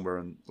station somewhere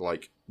and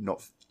like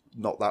not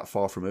that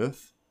far from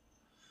Earth.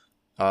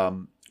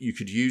 You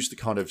could use the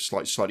kind of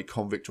slightly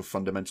convict or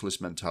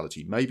fundamentalist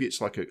mentality. Maybe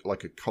it's like a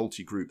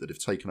culty group that have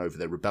taken over.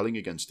 They're rebelling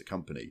against the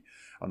company.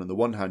 And on the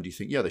one hand, you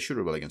think, yeah, they should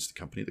rebel against the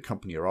company. The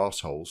company are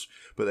assholes,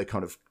 but they're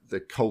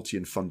culty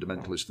and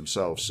fundamentalist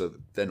themselves, so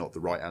they're not the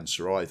right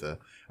answer either.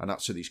 And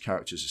that's who these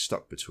characters are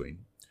stuck between.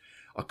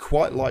 I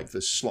quite like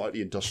the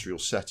slightly industrial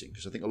setting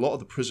because I think a lot of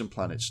the Prison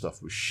Planet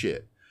stuff was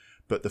shit.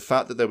 But the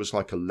fact that there was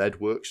like a lead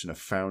works and a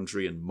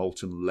foundry and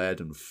molten lead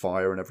and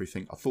fire and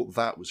everything, I thought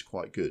that was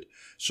quite good.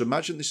 So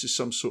imagine this is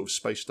some sort of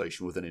space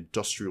station with an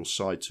industrial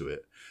side to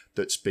it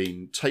that's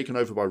been taken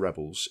over by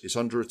rebels, is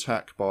under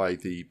attack by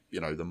the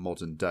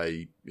modern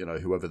day,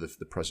 whoever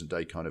the present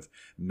day kind of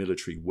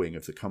military wing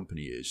of the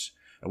company is.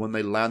 And when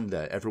they land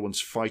there,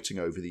 everyone's fighting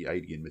over the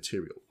alien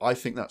material. I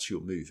think that's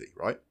your movie,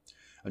 right?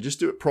 And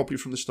just do it properly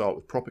from the start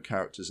with proper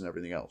characters and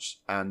everything else.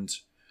 And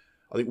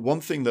I think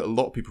one thing that a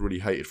lot of people really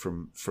hated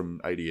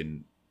from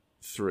Alien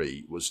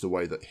 3 was the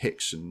way that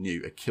Hicks and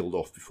Newt are killed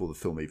off before the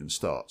film even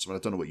starts. I mean, I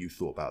don't know what you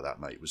thought about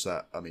that, mate. Was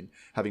that, I mean,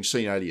 having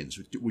seen Aliens,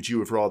 would you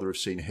have rather have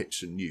seen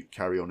Hicks and Newt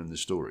carry on in the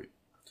story?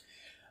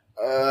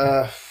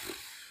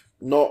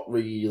 Not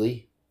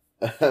really.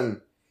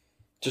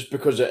 Just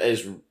because it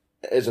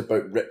is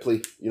about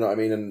Ripley, you know what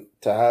I mean? And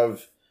to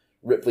have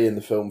Ripley in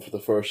the film for the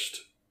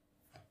first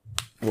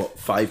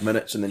 5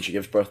 minutes, and then she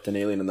gives birth to an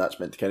alien, and that's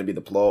meant to kind of be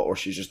the plot, or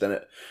she's just in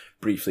it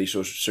briefly,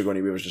 so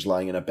Sigourney Weaver's just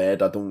lying in a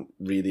bed. I don't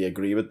really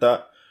agree with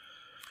that.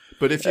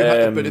 But if you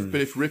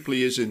if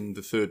Ripley is in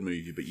the third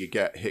movie, but you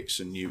get Hicks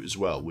and Newt as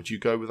well, would you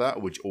go with that,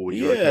 or would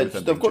you okay with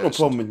them they've got no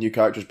problem with new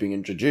characters being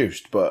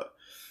introduced, but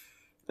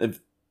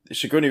if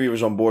Sigourney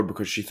Weaver's on board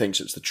because she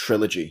thinks it's the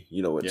trilogy,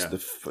 it's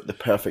the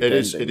perfect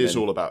ending. It is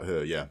all about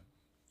her, yeah.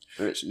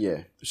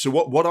 Yeah. So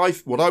what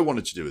I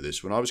wanted to do with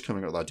this when I was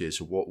coming up with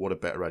ideas of what a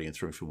better Alien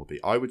 3 film would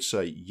be, I would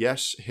say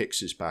yes,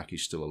 Hicks is back,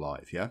 he's still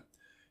alive, yeah.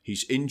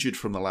 He's injured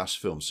from the last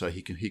film, so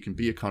he can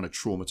be a kind of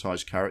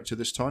traumatized character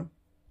this time.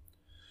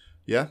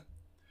 Yeah.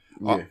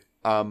 Yeah.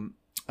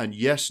 And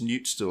yes,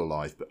 Newt's still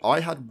alive, but I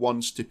had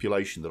one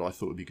stipulation that I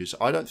thought would be because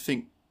I don't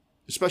think,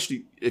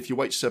 especially if you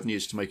wait 7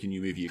 years to make a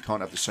new movie, you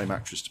can't have the same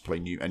actress to play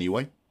Newt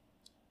anyway.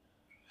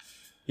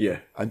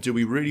 Yeah. And do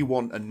we really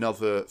want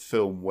another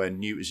film where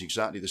Newt is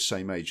exactly the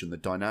same age and the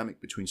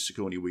dynamic between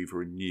Sigourney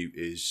Weaver and Newt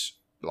is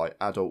like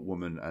adult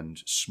woman and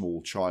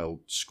small child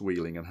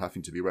squealing and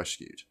having to be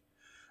rescued?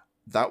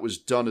 That was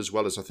done as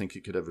well as I think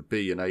it could ever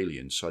be in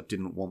Alien, so I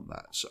didn't want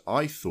that. So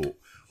I thought,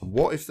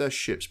 what if their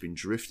ship's been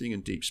drifting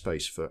in deep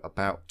space for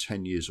about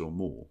 10 years or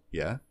more,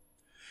 yeah?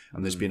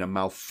 And there's been a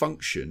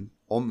malfunction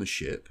on the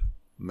ship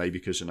maybe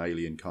because an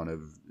alien kind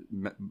of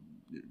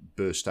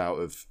burst out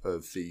of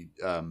the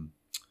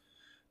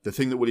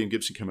thing that William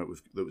Gibson came up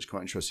with that was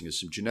quite interesting is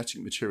some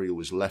genetic material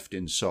was left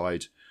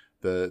inside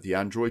the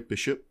android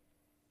Bishop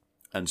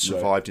and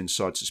survived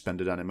inside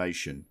suspended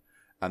animation.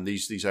 And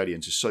these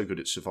aliens are so good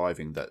at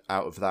surviving that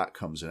out of that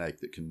comes an egg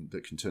that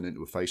can turn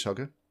into a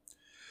facehugger.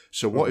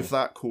 So what if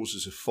that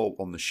causes a fault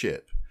on the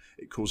ship?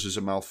 It causes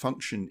a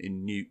malfunction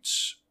in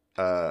Newt's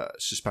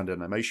suspended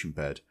animation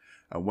bed.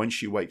 And when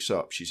she wakes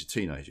up, she's a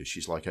teenager.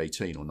 She's like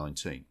 18 or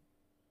 19.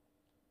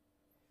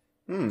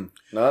 Now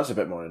that's a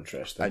bit more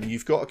interesting. And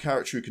you've got a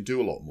character who can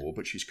do a lot more,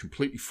 but she's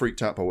completely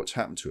freaked out by what's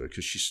happened to her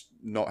because she's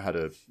not had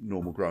a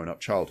normal growing up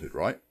childhood,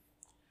 right?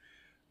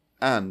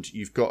 And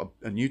you've got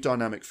a new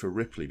dynamic for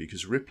Ripley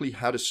because Ripley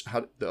had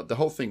the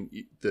whole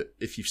thing that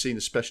if you've seen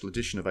the special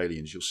edition of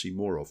Aliens, you'll see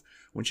more of.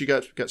 When she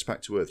gets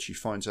back to Earth, she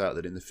finds out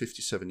that in the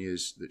 57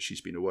 years that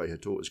she's been away, her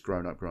daughter's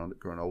grown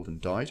old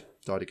and died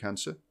of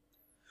cancer.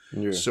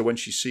 Yeah. So when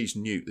she sees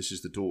Newt, this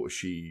is the daughter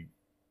she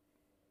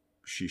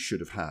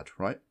should have had,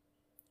 right?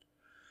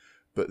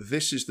 But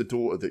this is the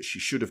daughter that she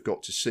should have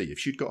got to see. If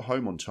she'd got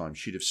home on time,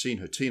 she'd have seen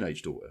her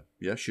teenage daughter.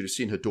 Yeah, she'd have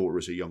seen her daughter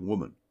as a young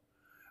woman.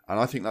 And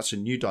I think that's a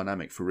new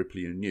dynamic for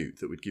Ripley and Newt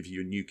that would give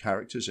you new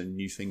characters and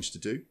new things to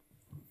do.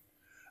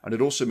 And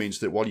it also means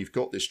that while you've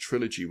got this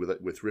trilogy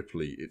with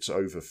Ripley, it's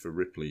over for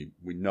Ripley.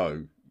 We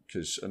know,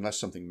 because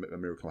unless a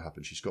miracle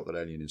happens, she's got that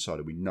alien inside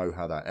her. We know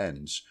how that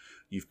ends.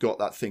 You've got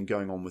that thing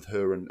going on with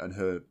her and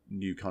her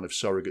new kind of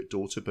surrogate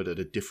daughter, but at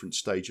a different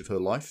stage of her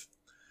life.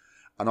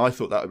 And I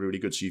thought that would be really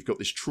good. So you've got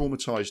this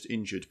traumatized,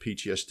 injured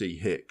PTSD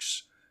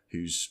Hicks,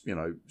 who's,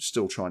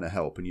 still trying to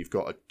help. And you've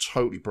got a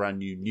totally brand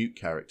new Newt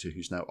character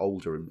who's now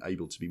older and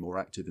able to be more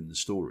active in the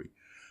story.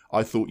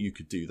 I thought you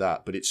could do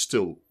that, but it's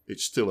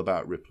still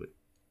about Ripley.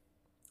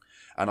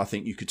 And I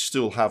think you could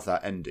still have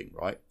that ending,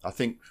 right? I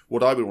think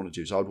what I would want to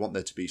do is I would want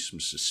there to be some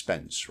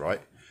suspense,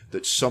 right?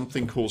 That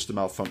something caused a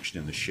malfunction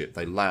in the ship.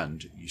 They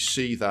land. You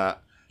see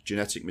that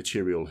genetic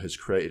material has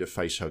created a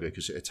facehugger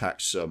because it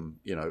attacks some,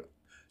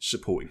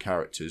 supporting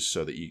characters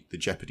so that the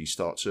jeopardy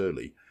starts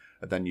early.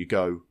 And then you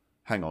go,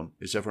 hang on,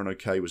 is everyone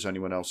okay? Was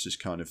anyone else's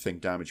kind of thing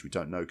damaged? We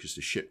don't know because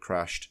the ship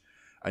crashed.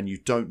 And you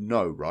don't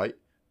know, right?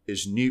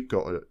 Is Newt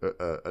got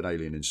an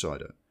alien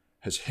inside her?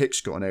 Has Hicks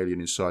got an alien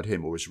inside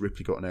him? Or has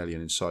Ripley got an alien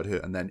inside her?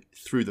 And then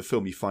through the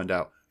film you find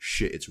out,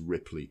 shit, it's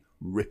Ripley.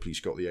 Ripley's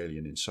got the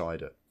alien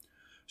inside her.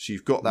 So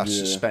you've got that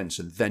suspense,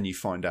 and then you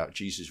find out,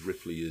 Jesus,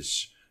 Ripley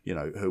is,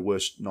 her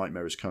worst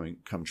nightmare has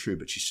come true,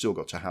 but she's still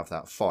got to have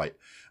that fight.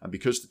 And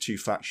because the two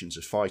factions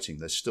are fighting,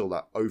 there's still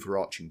that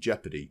overarching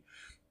jeopardy.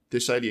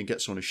 This alien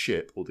gets on a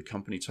ship, or the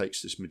company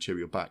takes this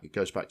material back, it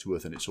goes back to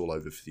Earth, and it's all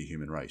over for the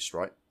human race,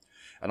 right?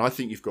 And I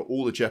think you've got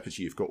all the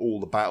jeopardy, you've got all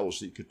the battles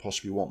that you could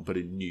possibly want, but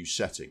in a new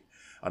setting.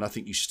 And I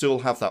think you still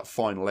have that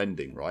final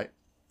ending, right?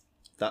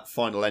 That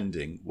final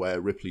ending where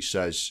Ripley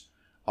says,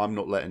 I'm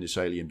not letting this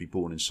alien be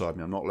born inside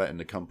me. I'm not letting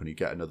the company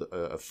get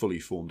a fully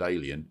formed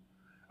alien.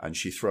 And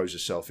she throws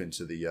herself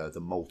into the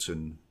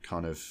molten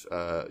kind of,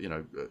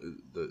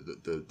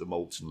 the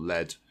molten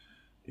lead,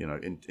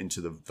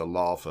 into the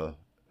lava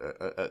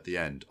at the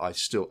end. I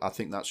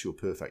think that's your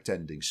perfect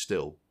ending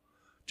still.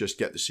 Just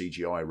get the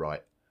CGI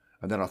right.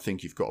 And then I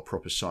think you've got a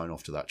proper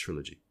sign-off to that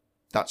trilogy.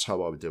 That's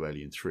how I would do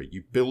Alien 3.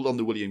 You build on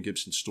the William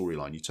Gibson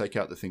storyline. You take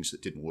out the things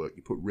that didn't work.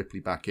 You put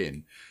Ripley back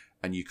in,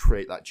 and you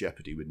create that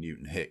jeopardy with Newt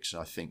and Hicks.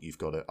 And I think you've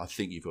got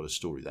a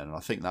story then. And I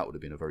think that would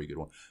have been a very good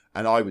one.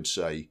 And I would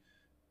say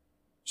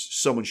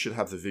someone should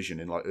have the vision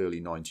in like early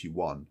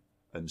 91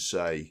 and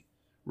say,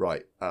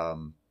 right,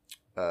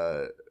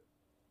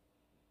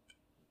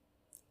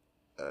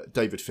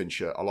 David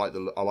Fincher, I like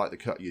the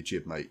cut of your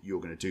jib, mate.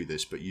 You're going to do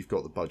this, but you've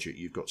got the budget.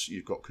 You've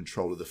got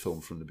control of the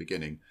film from the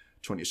beginning.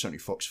 20th Century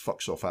Fox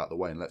fucks off out of the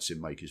way and lets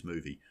him make his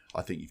movie.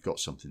 I think you've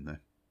got something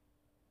there.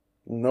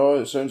 No,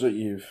 it sounds like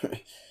you've.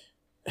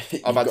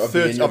 I've had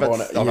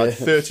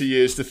 30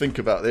 years to think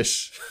about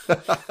this.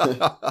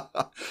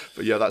 But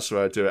yeah, that's the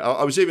way I do it.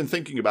 I was even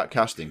thinking about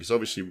casting because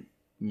obviously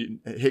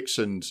Hicks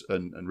and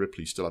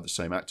Ripley still have the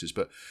same actors,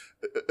 but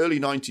early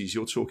 90s,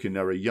 you're talking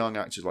there are young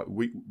actors like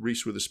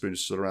Reese Witherspoon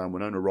is still around.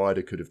 Winona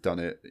Ryder could have done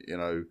it,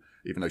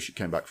 even though she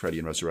came back for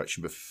Alien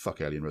Resurrection, but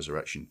fuck Alien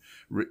Resurrection.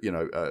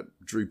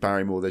 Drew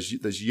Barrymore.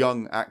 There's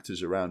young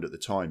actors around at the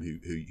time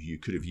who you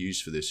could have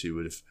used for this, who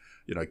would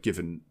have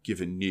given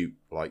Newt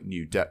like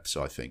new depths.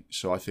 I think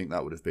so. I think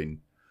that would have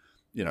been,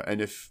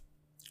 and if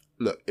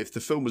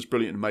the film was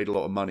brilliant and made a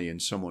lot of money,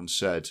 and someone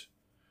said,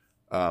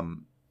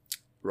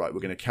 right,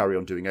 we're going to carry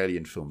on doing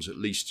Alien films, at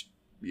least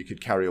you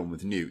could carry on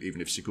with Newt, even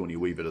if Sigourney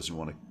Weaver doesn't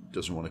want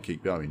to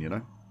keep going,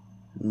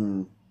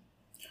 Mm.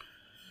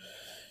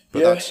 But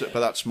yeah.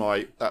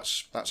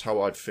 That's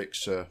how I'd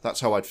fix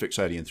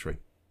Alien 3.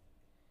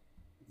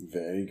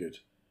 Very good.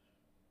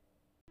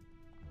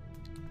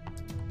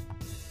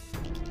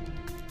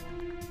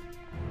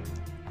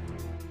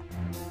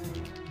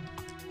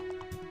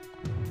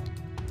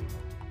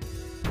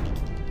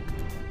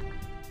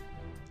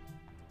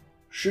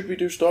 Should we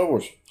do Star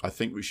Wars? I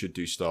think we should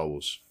do Star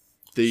Wars.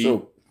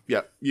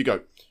 Yeah, you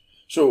go.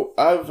 So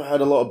I've had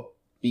a lot of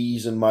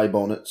bees in my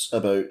bonnets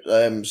about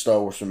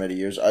Star Wars for many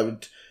years. I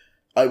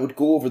would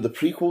go over the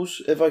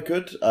prequels if I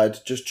could.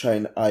 I'd just try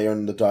and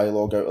iron the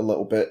dialogue out a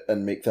little bit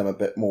and make them a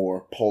bit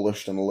more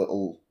polished and a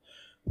little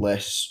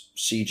less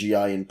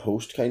CGI in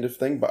post kind of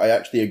thing. But I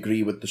actually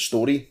agree with the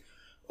story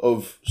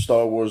of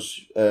Star Wars.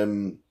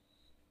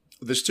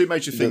 There's two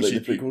major things. The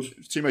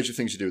prequels. Two major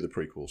things you do with the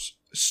prequels.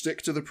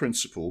 Stick to the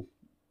principle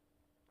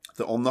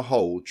that, on the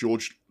whole,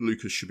 George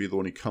Lucas should be the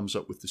one who comes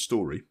up with the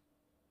story,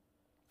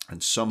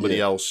 and somebody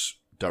else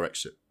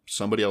directs it.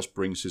 Somebody else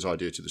brings his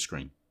idea to the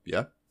screen.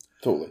 Yeah.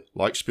 Totally.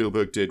 Like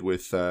Spielberg did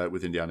with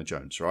Indiana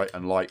Jones, right?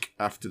 And like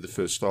after the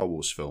first Star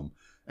Wars film,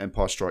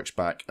 Empire Strikes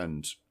Back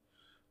and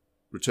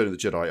Return of the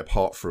Jedi,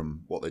 apart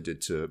from what they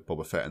did to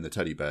Boba Fett and the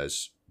teddy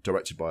bears,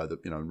 directed by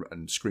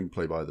and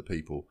screenplay by other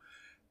people,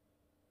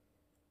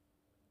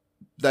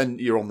 then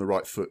you're on the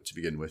right foot to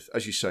begin with.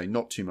 As you say,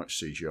 not too much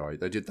CGI.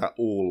 They did that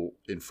all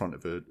in front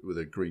of with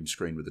a green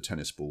screen with a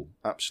tennis ball.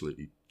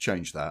 Absolutely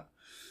changed that.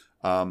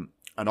 And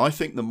I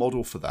think the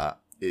model for that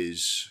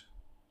is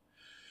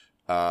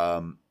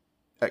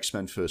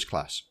X-Men First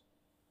Class.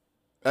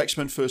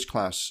 X-Men First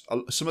Class,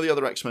 some of the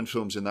other X-Men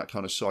films in that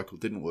kind of cycle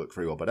didn't work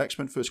very well, but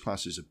X-Men First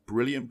Class is a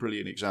brilliant,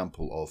 brilliant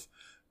example of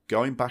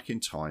going back in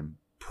time,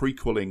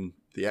 prequeling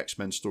the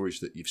X-Men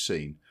stories that you've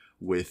seen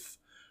with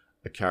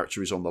a character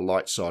who's on the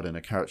light side and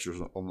a character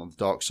who's on the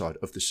dark side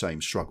of the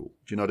same struggle.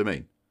 Do you know what I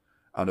mean?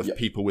 And of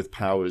people with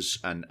powers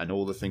and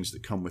all the things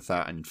that come with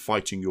that, and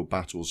fighting your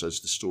battles as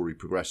the story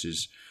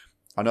progresses.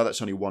 I know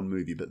that's only one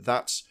movie, but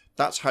that's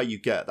how you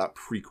get that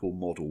prequel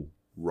model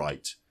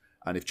right.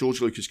 And if George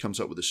Lucas comes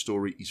up with a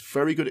story, he's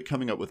very good at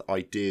coming up with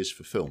ideas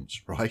for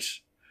films, right?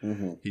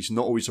 Mm-hmm. He's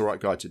not always the right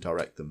guy to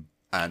direct them,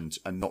 and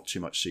not too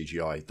much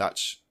CGI.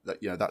 That's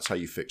how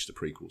you fix the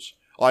prequels.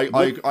 I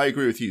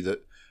agree with you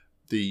that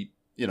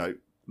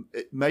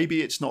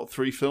maybe it's not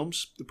 3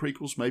 films, the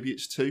prequels, maybe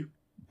it's 2,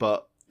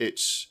 but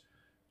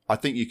I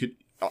think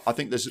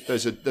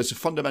there's a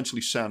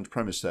fundamentally sound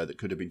premise there that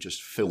could have been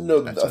just filmed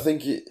better. I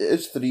think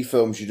it's 3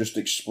 films. You just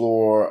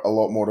explore a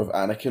lot more of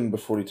Anakin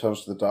before he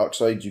turns to the dark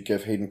side. You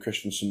give Hayden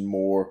Christensen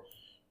more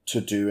to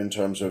do in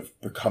terms of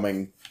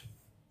becoming,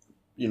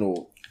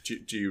 Do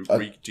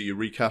you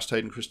recast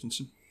Hayden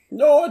Christensen?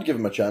 No, I'd give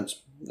him a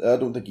chance. I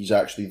don't think he's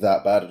actually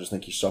that bad. I just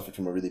think he suffered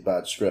from a really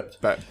bad script.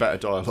 Better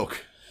dialogue.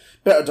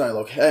 Better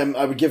dialogue.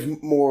 I would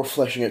give more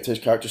fleshing out to his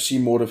character, see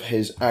more of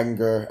his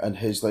anger and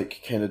his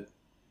kind of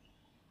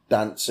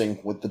dancing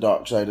with the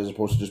dark side, as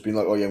opposed to just being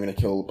like, oh yeah, I'm going to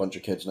kill a bunch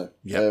of kids now.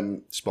 Yeah,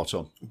 spot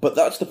on. But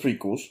that's the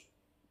prequels.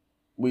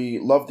 We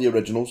love the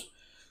originals.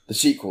 The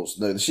sequels.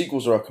 Now, the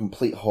sequels are a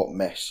complete hot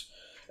mess.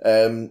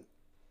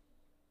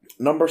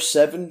 Number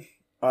 7,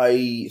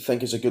 I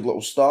think, is a good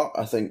little start.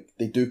 I think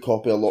they do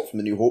copy a lot from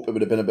The New Hope. It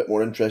would have been a bit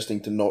more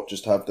interesting to not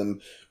just have them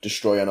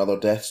destroy another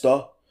Death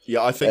Star.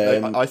 Yeah, I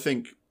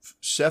think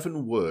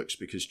 7 works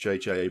because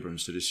J.J.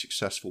 Abrams did a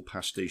successful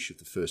pastiche of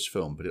the first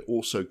film, but it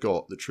also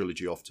got the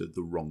trilogy off to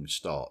the wrong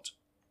start.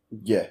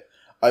 Yeah.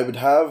 I would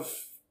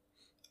have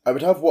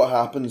what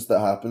happens that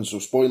happens. So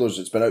spoilers,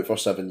 it's been out for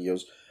 7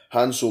 years.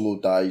 Han Solo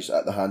dies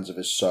at the hands of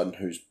his son,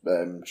 who's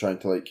trying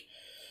to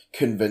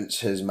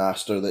convince his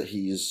master that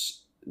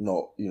he's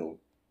not,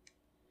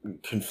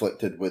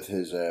 conflicted with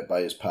his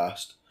by his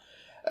past.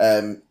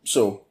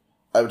 So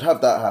I would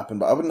have that happen,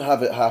 but I wouldn't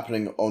have it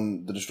happening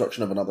on the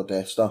destruction of another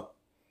Death Star.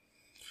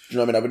 Do you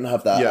know what I mean? I wouldn't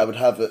have that. Yeah. I would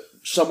have it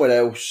somewhere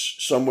else,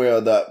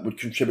 somewhere that would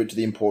contribute to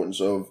the importance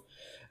of.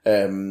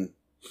 They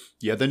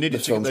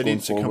needed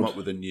to come up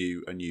with a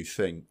new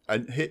thing.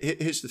 And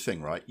here's the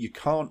thing, right? You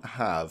can't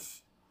have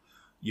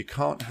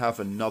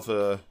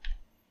another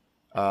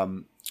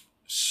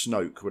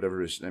Snoke,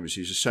 whatever his name is.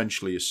 He's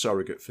essentially a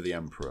surrogate for the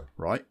Emperor,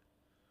 right?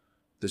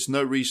 There's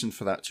no reason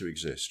for that to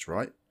exist,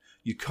 right?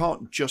 You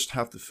can't just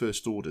have the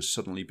First Order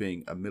suddenly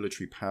being a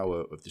military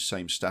power of the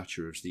same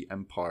stature as the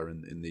Empire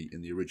in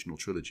the original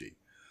trilogy,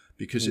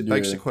 because it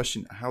begs the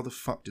question: how the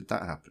fuck did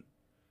that happen?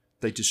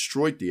 They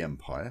destroyed the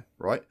Empire,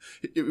 right?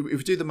 If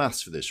we do the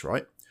maths for this,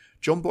 right?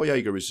 John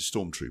Boyega is a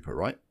stormtrooper,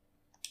 right?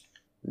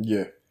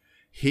 Yeah.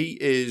 He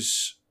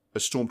is a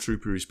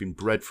stormtrooper who's been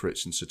bred for it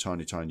since a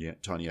tiny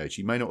age.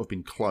 He may not have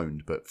been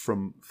cloned, but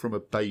from a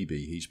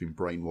baby, he's been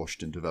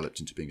brainwashed and developed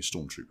into being a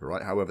stormtrooper,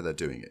 right? However they're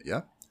doing it,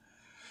 yeah?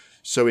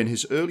 So in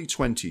his early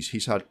 20s,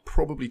 he's had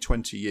probably at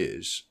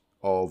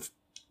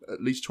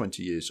least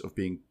 20 years of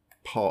being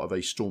part of a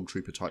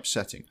stormtrooper type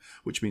setting,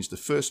 which means the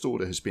First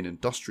Order has been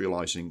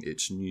industrializing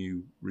its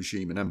new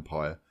regime and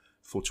empire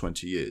for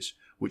 20 years,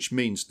 which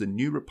means the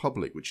New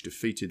Republic, which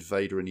defeated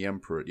Vader and the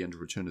Emperor at the end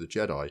of Return of the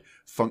Jedi,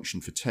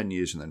 functioned for 10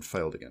 years and then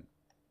failed again.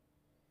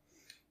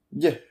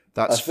 Yeah.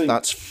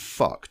 That's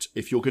fucked.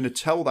 If you're going to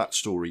tell that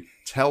story,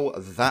 tell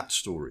that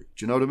story.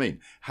 Do you know what I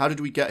mean? How did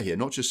we get here?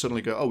 Not just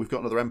suddenly go, oh, we've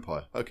got another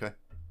empire. Okay.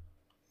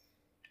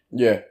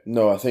 Yeah,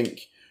 no, I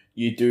think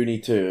you do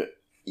need to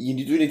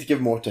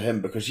give more to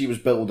him, because he was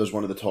billed as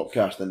one of the top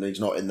cast and he's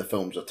not in the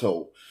films at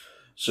all.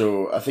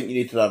 So I think you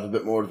need to have a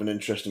bit more of an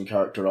interesting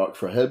character arc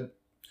for him.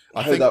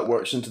 How that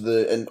works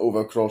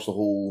across the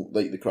whole,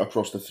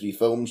 across the 3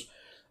 films,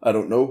 I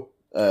don't know.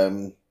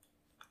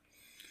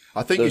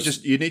 I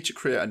think you need to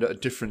create a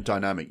different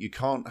dynamic. You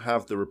can't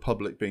have the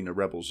Republic being the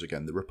rebels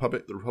again. The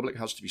Republic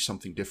has to be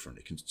something different.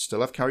 It can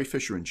still have Carrie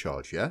Fisher in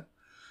charge, yeah?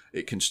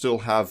 It can still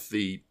have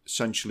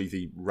essentially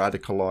the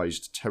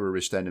radicalized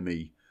terrorist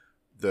enemy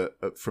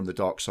that from the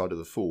dark side of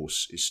the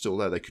Force is still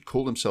there. They could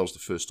call themselves the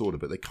First Order,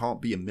 but they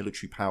can't be a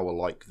military power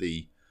like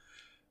the...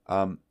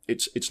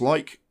 It's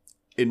like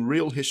in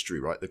real history,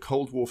 right? The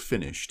Cold War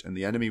finished and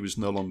the enemy was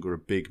no longer a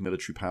big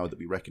military power that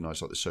we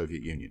recognize like the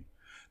Soviet Union.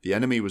 The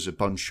enemy was a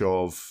bunch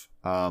of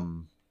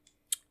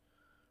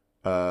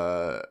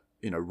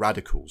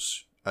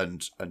radicals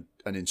and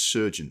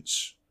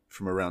insurgents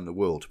from around the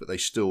world, but they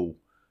still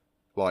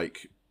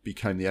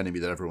became the enemy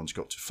that everyone's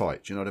got to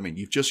fight. Do you know what I mean?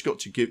 You've just got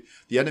to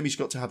the enemy's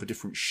got to have a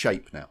different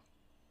shape now.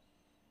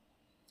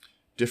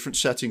 Different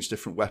settings,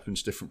 different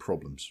weapons, different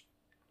problems.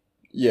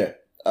 Yeah,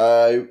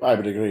 I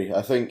would agree.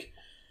 I think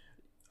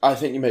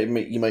you might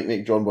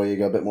make John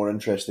Boyega a bit more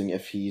interesting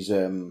if he's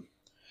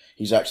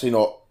actually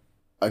not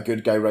a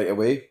good guy right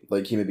away.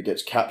 Like, he maybe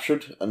gets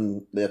captured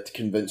and they have to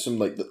convince him,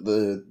 like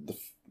the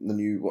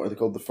new, what are they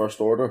called, the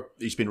First Order?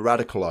 He's been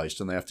radicalized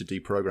and they have to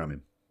deprogram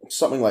him.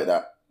 Something like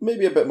that.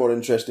 Maybe a bit more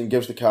interesting,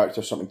 gives the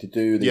character something to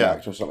do, the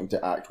actor something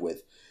to act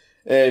with.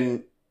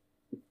 But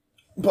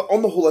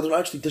on the whole, I don't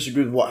actually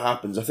disagree with what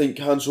happens. I think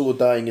Han Solo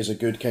dying is a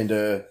good kind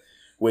of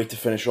way to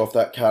finish off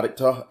that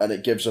character, and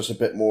it gives us a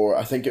bit more...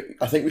 I think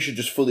we should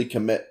just fully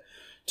commit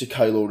to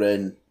Kylo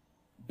Ren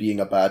being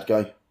a bad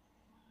guy.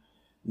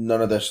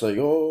 None of this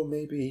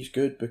maybe he's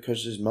good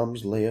because his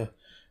mum's Leia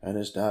and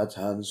his dad's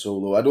Han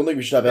Solo. I don't think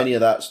we should have any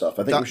of that stuff.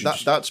 I think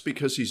that's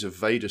because he's a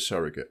Vader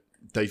surrogate.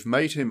 They've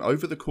made him,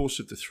 over the course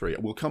of the three...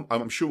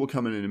 I'm sure we'll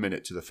come in a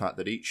minute to the fact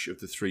that each of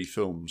the three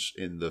films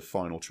in the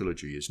final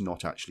trilogy is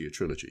not actually a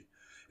trilogy.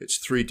 It's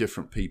three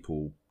different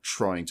people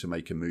trying to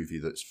make a movie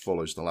that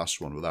follows the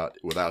last one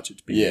without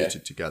it being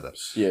knitted together.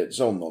 Yeah, it's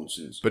all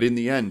nonsense. But in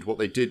the end, what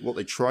they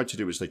tried to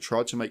do is they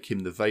tried to make him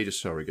the Vader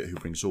surrogate who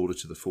brings order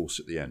to the Force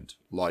at the end,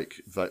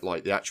 like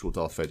the actual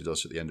Darth Vader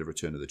does at the end of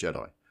Return of the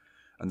Jedi.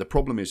 And the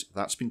problem is,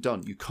 that's been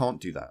done. You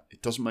can't do that.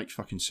 It doesn't make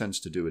fucking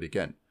sense to do it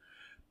again.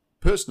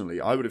 Personally,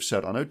 I would have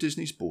said, I know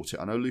Disney's bought it,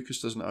 I know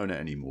Lucas doesn't own it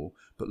anymore,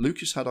 but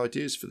Lucas had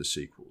ideas for the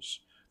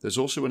sequels. There's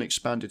also an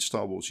expanded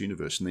Star Wars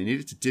universe, and they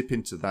needed to dip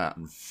into that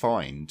and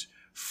find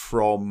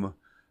from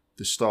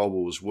the Star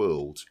Wars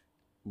world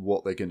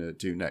what they're going to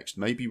do next.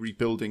 Maybe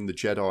rebuilding the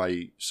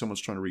Jedi, someone's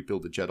trying to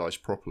rebuild the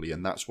Jedis properly,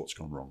 and that's what's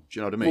gone wrong. Do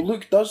you know what I mean? Well,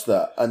 Luke does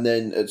that, and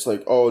then it's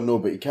like, oh no,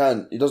 but he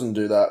can't. He doesn't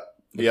do that.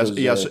 Because,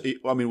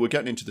 I mean, we're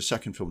getting into the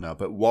second film now,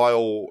 but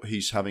while he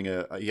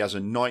has a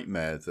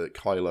nightmare that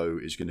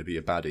Kylo is going to be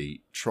a baddie,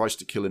 tries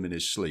to kill him in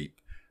his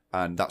sleep,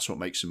 and that's what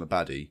makes him a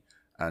baddie,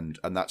 and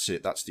that's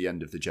it. That's the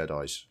end of the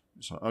Jedis.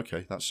 It's like,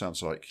 okay, that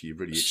sounds like you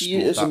really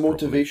explored that it's a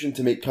motivation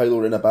to make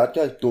Kylo Ren a bad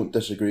guy. Don't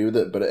disagree with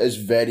it, but it is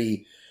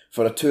very,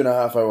 for a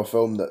 2.5 hour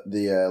film that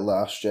the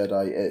Last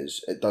Jedi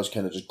is, it does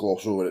kind of just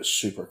gloss over it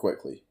super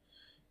quickly.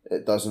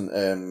 It doesn't...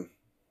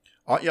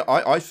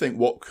 I think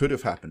what could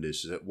have happened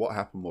is that what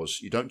happened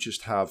was you don't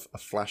just have a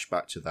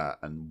flashback to that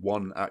and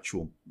one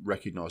actual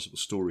recognizable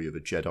story of a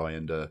Jedi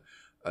and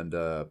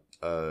a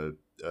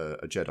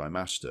Jedi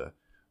Master.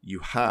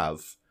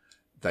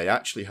 They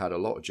actually had a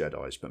lot of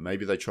Jedis, but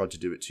maybe they tried to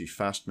do it too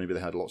fast. Maybe they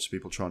had lots of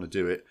people trying to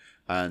do it,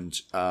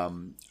 and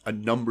a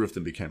number of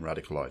them became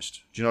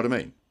radicalized. Do you know what I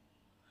mean?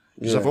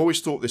 Because I've always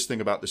thought this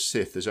thing about the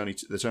Sith, there's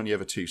only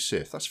ever 2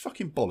 Sith. That's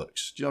fucking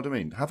bollocks. Do you know what I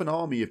mean? Have an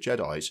army of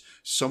Jedis,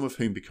 some of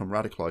whom become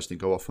radicalized and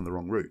go off on the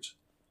wrong route.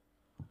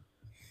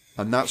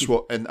 And that's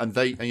what, and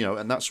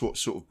that's what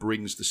sort of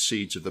brings the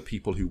seeds of the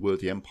people who were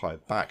the Empire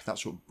back.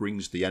 That's what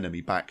brings the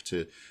enemy back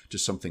to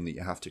something that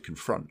you have to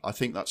confront. I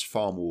think that's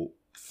far more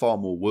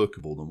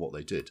workable than what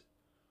they did.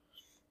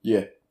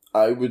 Yeah,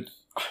 I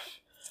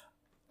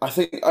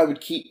think I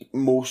would keep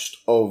most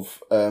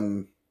of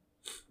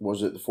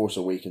The Force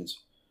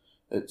Awakens.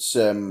 It's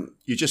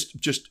you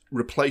just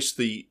replace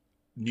the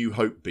New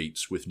Hope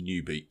beats with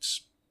new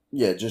beats.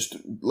 Yeah, just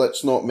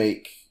let's not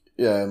make it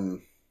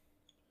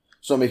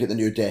the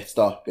new Death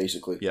Star,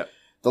 basically. Yeah.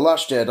 The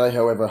Last Jedi,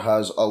 however,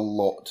 has a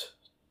lot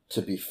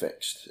to be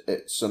fixed.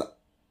 It's an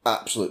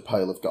absolute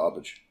pile of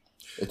garbage.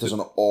 It is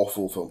an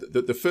awful film.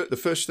 The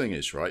first thing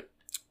is, right,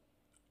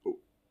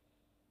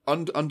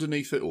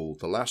 underneath it all,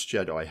 The Last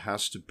Jedi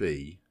has to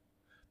be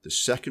the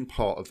second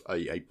part of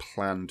a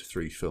planned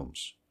 3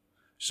 films.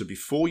 So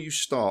before you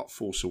start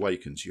Force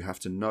Awakens, you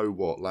have to know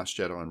what Last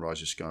Jedi and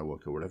Rise of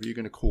Skywalker, whatever you're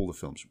going to call the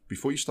films,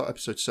 before you start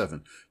Episode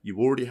 7, you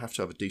already have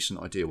to have a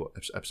decent idea what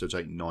Episodes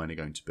 8 and 9 are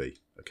going to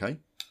be, okay?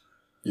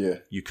 Yeah.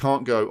 You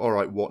can't go, all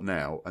right, what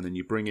now? And then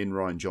you bring in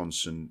Rian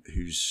Johnson,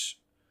 who's...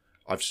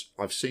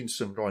 I've seen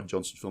some Rian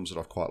Johnson films that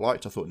I've quite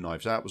liked. I thought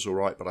Knives Out was all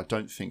right, but I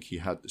don't think he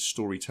had the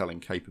storytelling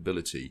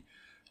capability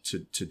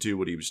to do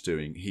what he was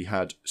doing. He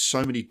had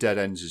so many dead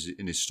ends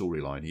in his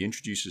storyline. He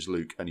introduces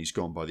Luke and he's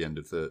gone by the end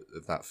of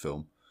that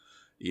film.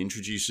 He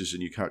introduces a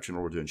new character in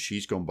Order and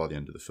she's gone by the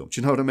end of the film. Do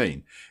you know what I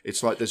mean?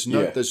 It's like there's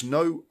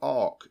no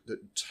arc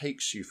that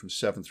takes you from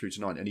 7 through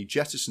to 9, and he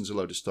jettisons a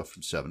load of stuff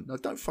from 7. No,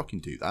 don't fucking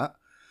do that.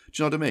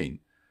 Do you know what I mean?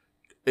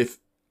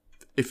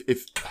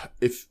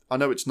 if I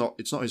know it's not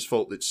his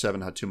fault that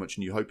Seven had too much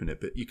New Hope in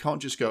it, but you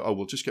can't just go, oh,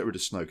 we'll just get rid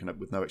of Snoke and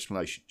with no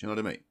explanation. Do you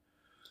know what I mean?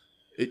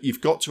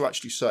 You've got to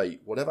actually say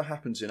whatever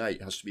happens in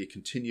 8 has to be a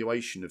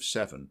continuation of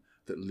 7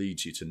 that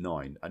leads you to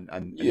 9,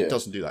 and it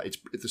doesn't do that.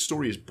 The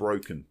story is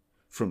broken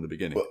from the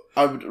beginning.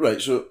 Well,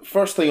 so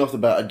first thing off the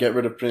bat, I'd get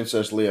rid of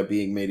Princess Leia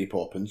being Mary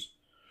Poppins.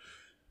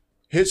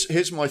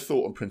 Here's my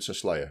thought on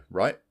Princess Leia.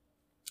 Right,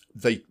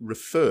 they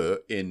refer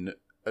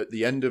at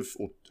the end of,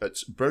 or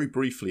very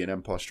briefly in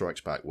Empire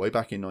Strikes Back, way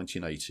back in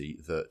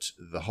 1980, that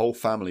the whole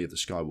family of the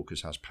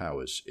Skywalkers has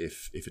powers.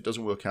 If it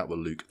doesn't work out with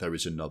Luke, there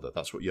is another.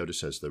 That's what Yoda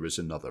says. There is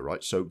another,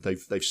 right? So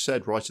they've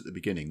said right at the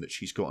beginning that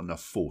she's got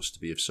enough Force to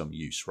be of some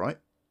use, right?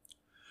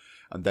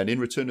 And then in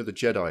Return of the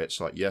Jedi, it's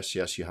like, yes,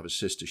 you have a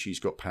sister. She's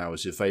got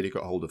powers. If Vader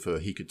got hold of her,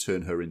 he could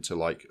turn her into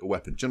like a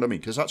weapon. Do you know what I mean?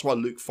 Because that's why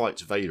Luke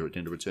fights Vader at the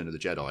end of Return of the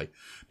Jedi.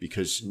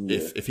 Because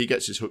if he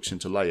gets his hooks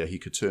into Leia, he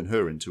could turn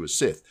her into a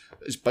Sith.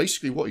 It's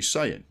basically what he's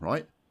saying,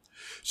 right?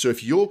 So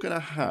if you're going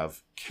to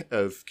have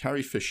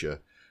Carrie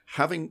Fisher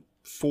having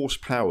Force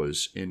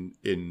powers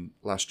in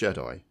Last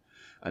Jedi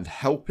and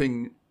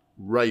helping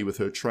Rey with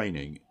her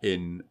training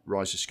in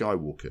Rise of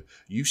Skywalker,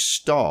 you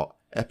start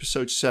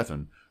Episode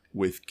 7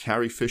 with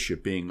Carrie Fisher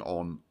being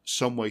on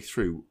some way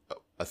through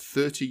a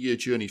 30-year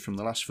journey from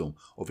the last film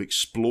of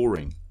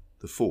exploring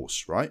the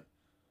Force, right?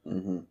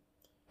 Mm-hmm.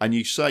 And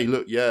you say,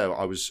 look,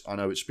 I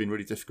know it's been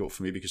really difficult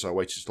for me because I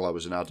waited till I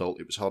was an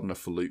adult. It was hard enough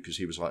for Luke because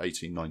he was like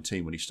 18,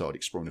 19 when he started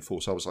exploring the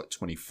Force. I was like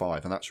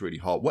 25, and that's really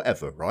hard.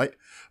 Whatever, right?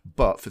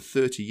 But for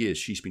 30 years,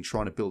 she's been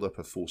trying to build up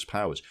her Force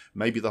powers.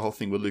 Maybe the whole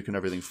thing with Luke and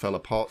everything fell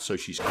apart, so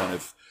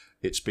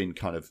it's been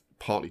kind of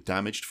partly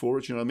damaged for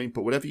her, do you know what I mean?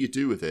 But whatever you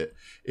do with it,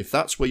 if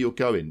that's where you're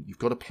going, you've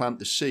got to plant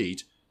the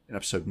seed in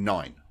Episode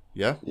 9,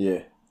 yeah?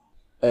 Yeah.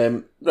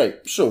 Right,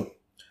 so,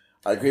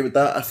 I agree with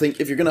that. I think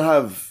if you're going to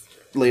have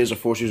layers of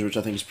Force users, which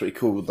I think is pretty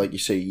cool, like you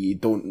say, you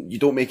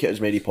don't make it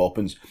as Mary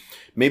Poppins.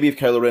 Maybe if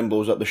Kylo Ren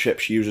blows up the ship,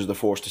 she uses the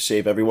Force to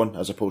save everyone,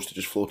 as opposed to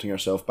just floating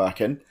herself back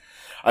in.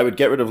 I would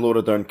get rid of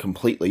Laura Dern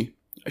completely.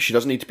 She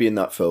doesn't need to be in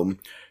that film.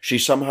 She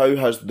somehow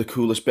has the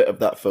coolest bit of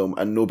that film,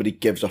 and nobody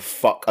gives a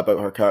fuck about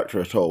her character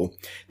at all.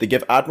 They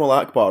give Admiral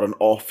Akbar an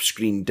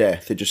off-screen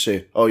death. They just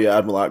say, oh yeah,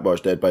 Admiral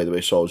Akbar's dead, by the way,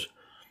 soz.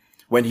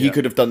 When he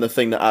could have done the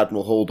thing that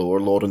Admiral Holdo or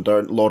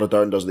Laura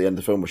Dern does at the end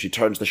of the film, where she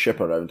turns the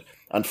ship around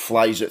and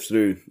flies it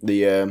through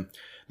the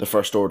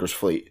First Order's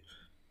fleet.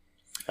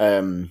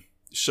 But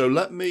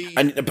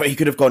he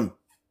could have gone,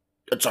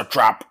 it's a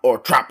trap, or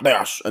trap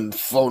this, and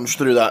flown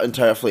through that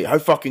entire fleet. How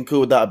fucking cool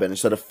would that have been,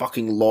 instead of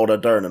fucking Laura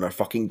Dern and her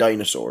fucking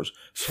dinosaurs?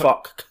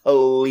 Fuck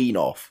clean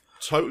off.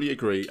 Totally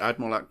agree.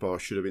 Admiral Akbar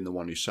should have been the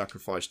one who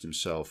sacrificed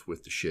himself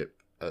with the ship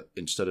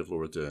instead of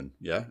Laura Dern,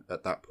 yeah?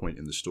 At that point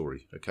in the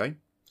story, okay?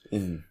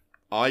 Mm-hmm.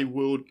 I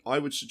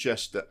would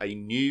suggest that a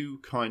new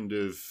kind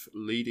of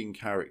leading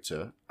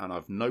character, and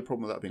I've no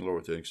problem with that being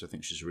Laura Dern because I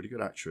think she's a really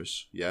good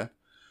actress, yeah,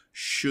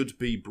 should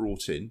be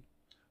brought in.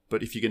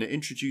 But if you're going to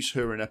introduce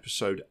her in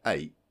Episode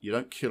 8, you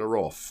don't kill her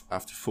off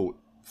after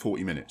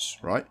 40 minutes,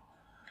 right?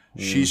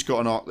 Mm. She's got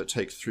an arc that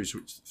takes through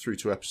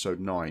to Episode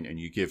 9, and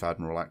you give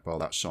Admiral Akbar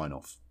that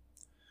sign-off.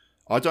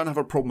 I don't have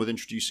a problem with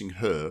introducing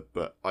her,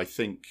 but I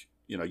think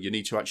you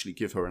need to actually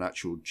give her an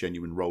actual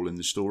genuine role in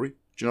the story.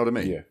 Do you know what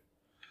I mean? Yeah.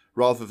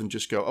 Rather than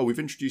just go, we've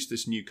introduced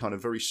this new kind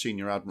of very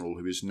senior admiral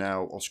who is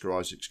now Oscar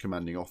Isaac's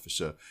commanding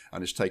officer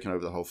and has taken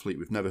over the whole fleet.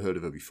 We've never heard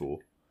of her before.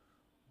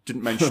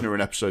 Didn't mention her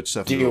in Episode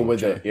 7. Deal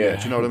with it, yeah.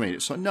 Do you know what I mean?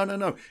 It's like,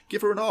 no.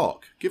 Give her an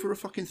arc. Give her a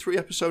fucking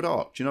 3-episode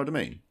arc. Do you know what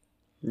I mean?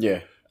 Yeah.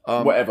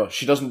 Whatever.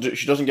 She doesn't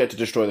get to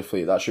destroy the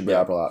fleet. That should be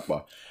Admiral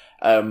Akbar.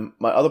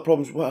 My other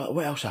problems,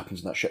 what else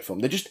happens in that shit film?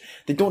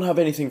 They don't have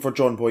anything for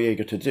John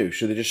Boyega to do,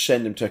 so they just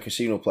send him to a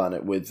casino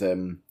planet with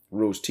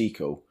Rose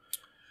Tico.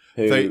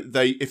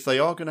 If they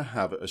are going to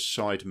have a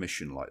side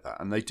mission like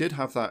that, and they did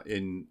have that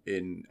in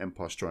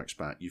Empire Strikes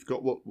Back, you've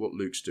got what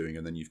Luke's doing,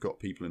 and then you've got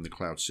people in the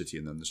Cloud City,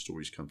 and then the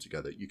stories come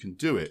together. You can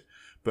do it,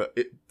 but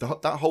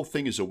that whole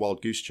thing is a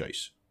wild goose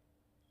chase.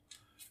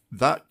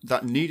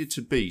 That needed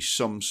to be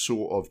some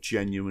sort of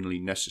genuinely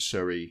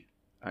necessary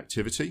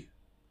activity,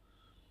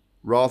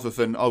 rather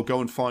than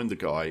go and find the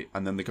guy,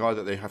 and then the guy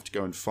that they have to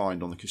go and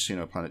find on the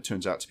casino planet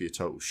turns out to be a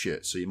total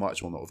shit. So you might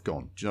as well not have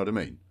gone. Do you know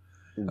what I mean?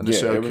 And they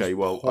say, okay,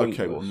 well,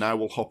 now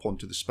we'll hop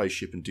onto the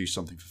spaceship and do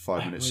something for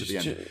 5 minutes at the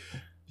end.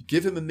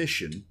 Give him a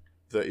mission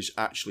that is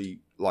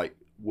actually,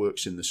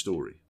 works in the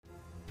story.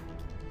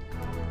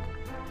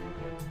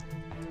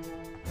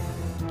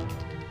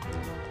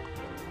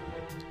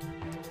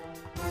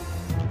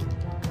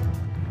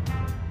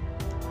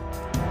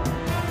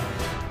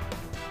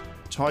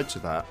 Tied to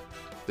that,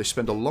 they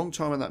spend a long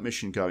time on that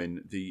mission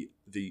going, the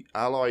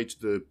Allied,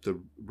 the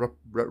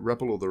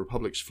Rebel or the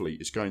Republic's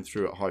fleet is going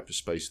through at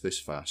hyperspace this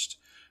fast,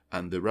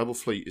 and the Rebel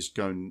fleet is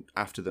going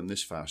after them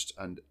this fast,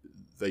 and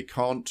they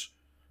can't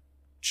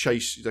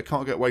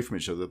get away from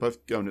each other. They're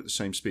both going at the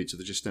same speed, so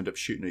they just end up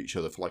shooting at each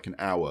other for an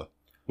hour.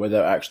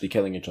 Without actually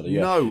killing each other,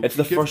 yeah. No. It's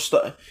the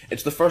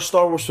first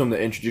Star Wars film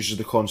that introduces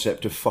the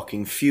concept of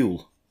fucking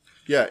fuel.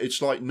 Yeah,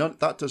 it's like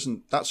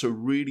that's a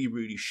really,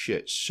 really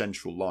shit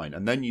central line.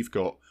 And then you've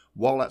got,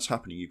 while that's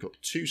happening, you've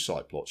got two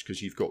side plots,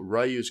 because you've got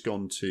Rey has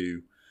gone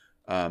to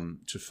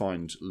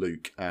find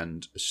Luke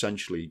and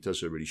essentially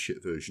does a really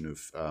shit version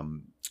of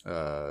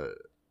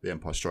The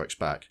Empire Strikes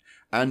Back.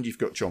 And you've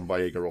got John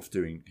Boyega off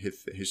doing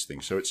his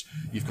thing. So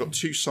you've got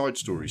two side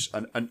stories.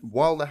 And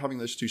while they're having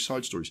those two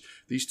side stories,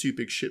 these two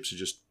big ships are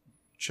just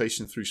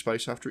chasing through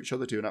space after each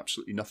other, doing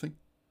absolutely nothing.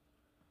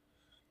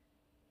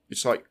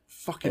 It's like,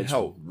 fucking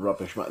hell.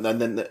 Rubbish, man.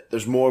 And then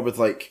there's more with,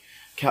 like,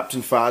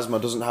 Captain Phasma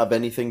doesn't have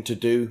anything to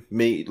do.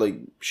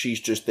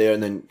 She's just there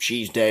and then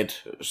she's dead.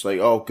 It's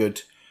like, oh,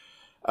 good.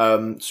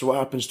 So what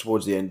happens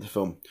towards the end of the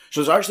film?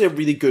 So there's actually a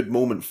really good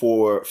moment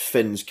for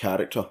Finn's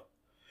character,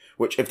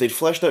 which if they'd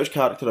fleshed out his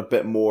character a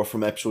bit more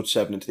from episode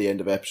 7 into the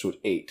end of episode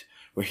 8,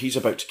 where he's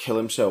about to kill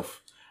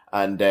himself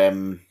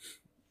and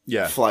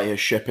fly his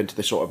ship into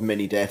the sort of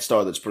mini Death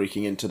Star that's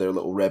breaking into their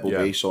little rebel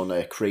base on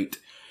Crate.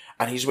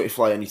 And he's about to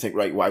fly, and you think,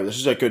 right, wow, this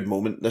is a good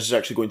moment. This is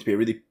actually going to be a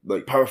really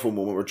powerful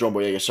moment where John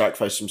Boyega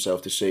sacrifices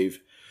himself to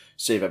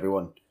save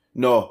everyone.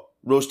 No,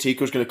 Rose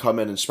Tico's going to come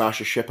in and smash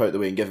his ship out of the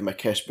way and give him a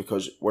kiss,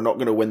 because we're not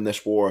going to win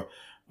this war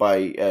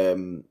by,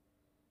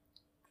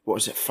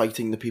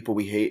 fighting the people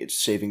we hate. It's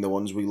saving the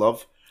ones we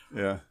love.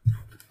 Yeah.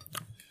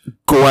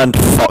 Go and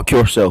fuck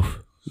yourself.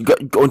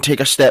 Go and take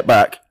a step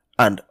back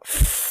and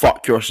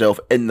fuck yourself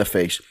in the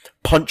face.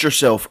 Punch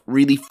yourself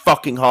really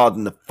fucking hard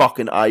in the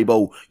fucking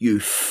eyeball,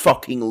 you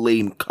fucking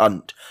lame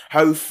cunt.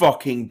 How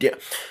fucking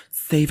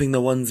saving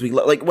the ones we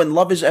love. Like, when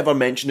love is ever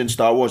mentioned in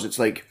Star Wars, it's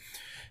like,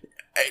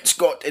 it's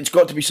got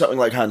to be something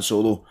like Han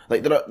Solo.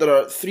 Like, there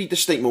are three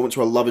distinct moments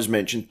where love is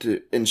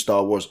mentioned in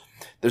Star Wars.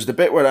 There's the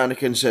bit where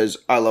Anakin says,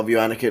 I love you,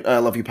 Anakin, I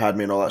love you,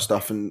 Padme, and all that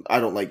stuff, and I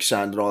don't like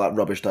sand and all that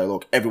rubbish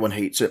dialogue. Everyone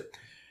hates it.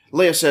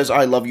 Leia says,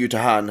 I love you to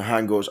Han.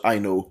 Han goes, I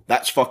know.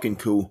 That's fucking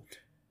cool.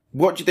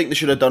 What do you think they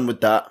should have done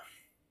with that?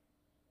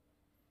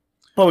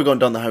 Probably gone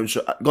down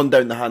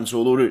the Han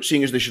Solo route,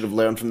 seeing as they should have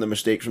learned from the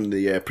mistake from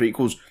the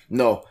prequels.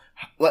 No.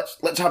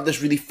 Let's have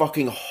this really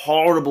fucking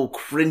horrible,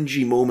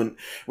 cringy moment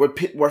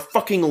where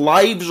fucking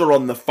lives are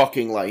on the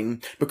fucking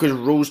line because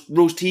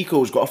Rose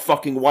Tico's got a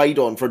fucking wide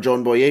on for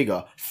John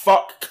Boyega.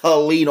 Fuck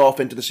Colleen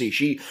off into the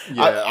sea.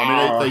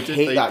 I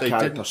hate that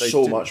character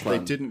so much, man.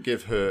 They didn't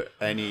give her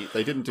any.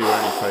 They didn't do her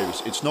any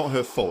favors. It's not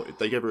her fault.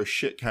 They gave her a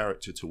shit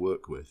character to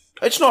work with.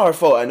 It's not her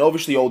fault, and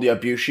obviously all the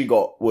abuse she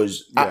got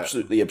was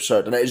absolutely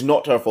absurd, and it is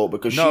not her fault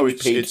because she was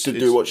paid to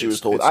do what she was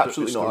told.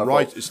 Absolutely not her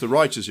fault. It's the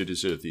writers who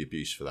deserve the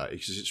abuse for that,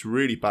 because it's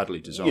really badly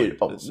designed.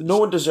 No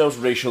one deserves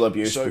racial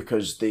abuse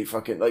because they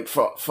fucking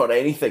for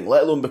anything,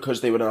 let alone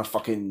because they were in a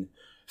fucking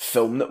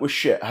film that was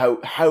shit.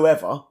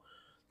 However,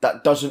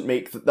 that doesn't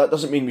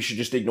mean we should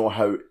just ignore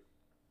how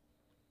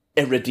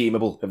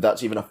irredeemable, if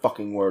that's even a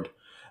fucking word,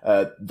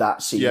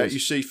 that scene is. You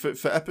see,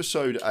 for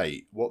episode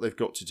 8, what they've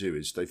got to do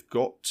is they've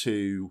got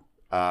to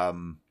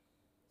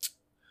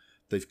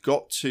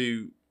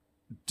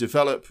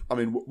develop. I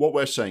mean, what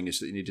we're saying is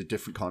that you need a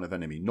different kind of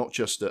enemy, not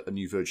just a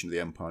new version of the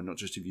Empire, not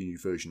just a new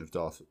version of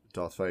Darth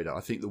Vader. I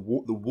think the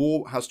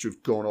war has to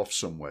have gone off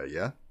somewhere,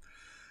 yeah,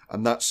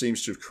 and that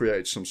seems to have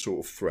created some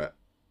sort of threat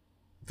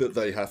that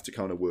they have to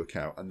kind of work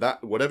out. And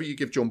that, whatever you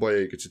give John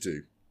Boyega to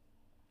do,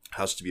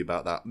 has to be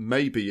about that.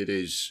 Maybe it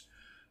is,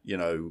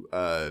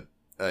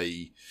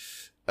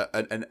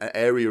 an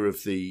area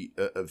of the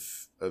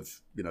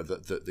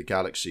the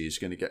galaxy is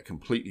going to get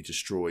completely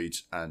destroyed,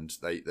 and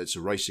there's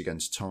a race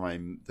against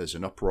time. There's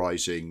an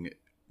uprising.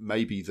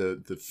 Maybe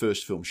the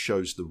first film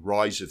shows the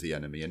rise of the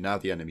enemy, and now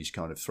the enemy's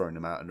kind of thrown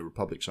them out, and the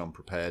Republic's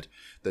unprepared.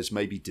 There's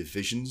maybe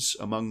divisions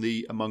among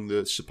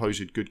the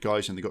supposed good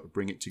guys, and they've got to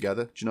bring it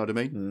together. Do you know what I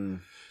mean?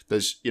 Mm.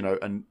 There's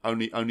and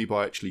only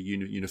by actually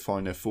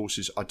unifying their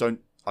forces. I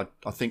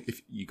think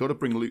if you got to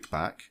bring Luke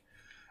back.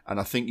 And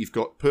I think you've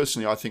got,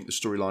 personally, I think the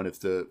storyline of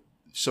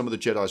some of the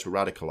Jedis were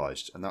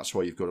radicalized, and that's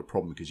why you've got a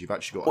problem, because you've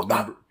actually got a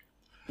number.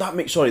 That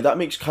makes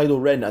Kylo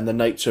Ren and the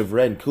Knights of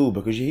Ren cool,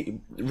 because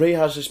Rey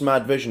has this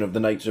mad vision of the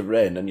Knights of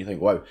Ren, and you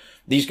think, wow,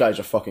 these guys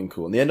are fucking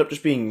cool, and they end up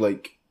just being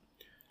like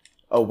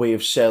a way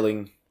of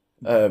selling,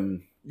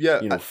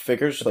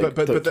 figures like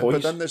toys.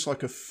 But then there's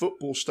like a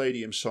football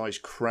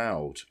stadium-sized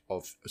crowd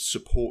of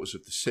supporters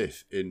of the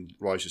Sith in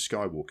Rise of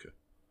Skywalker,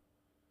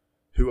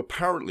 who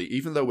apparently,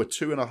 even though we're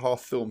 2.5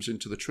 films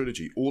into the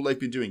trilogy, all they've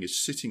been doing is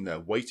sitting there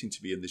waiting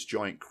to be in this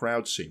giant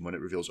crowd scene when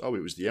it reveals, oh,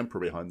 it was the Emperor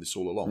behind this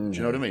all along. Mm-hmm. Do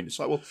you know what I mean? It's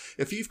like, well,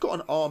 if you've got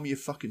an army of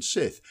fucking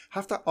Sith,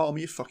 have that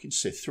army of fucking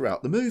Sith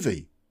throughout the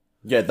movie.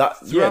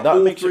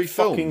 That makes it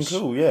fucking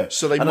cool, yeah.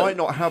 So they might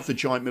not have the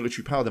giant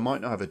military power, they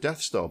might not have a Death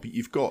Star, but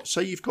you've got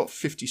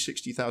 50,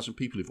 60,000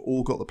 people who've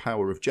all got the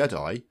power of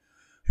Jedi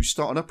who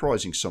start an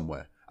uprising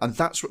somewhere. And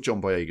that's what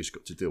John Boyega's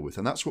got to deal with.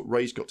 And that's what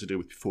Rey's got to deal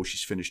with before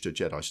she's finished her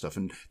Jedi stuff.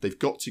 And they've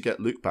got to get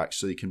Luke back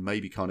so they can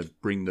maybe kind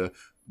of bring the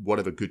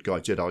whatever good guy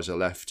Jedis are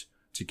left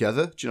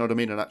together. Do you know what I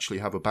mean? And actually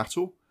have a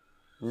battle.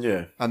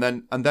 Yeah. And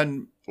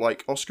then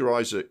like Oscar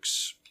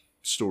Isaac's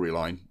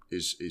storyline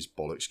is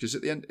bollocks. Because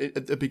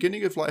at the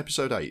beginning of like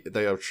episode 8,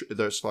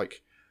 there's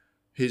like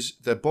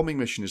their bombing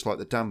mission is like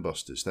the Dam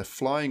Busters. They're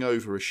flying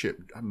over a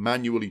ship,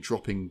 manually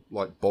dropping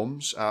like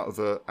bombs out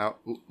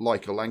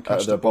like a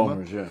Lancaster bomber.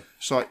 Bombers, yeah.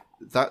 It's like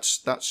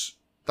that's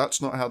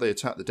not how they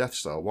attack the Death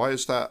Star. Why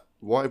is that?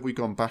 Why have we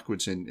gone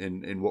backwards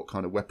in what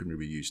kind of weaponry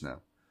we use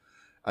now?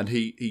 And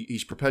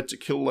he's prepared to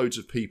kill loads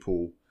of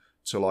people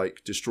to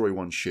like destroy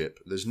one ship.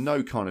 There's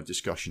no kind of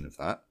discussion of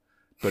that,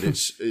 but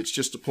it's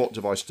just a plot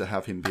device to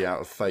have him be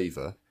out of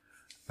favour.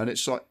 And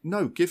it's like,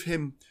 no, give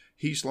him.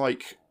 He's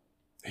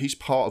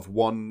part of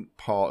one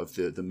part of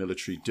the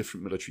military,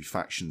 different military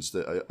factions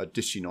that are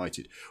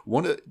disunited.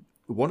 One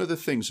of the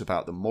things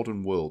about the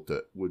modern world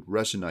that would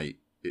resonate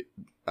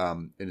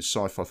in a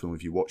sci-fi film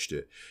if you watched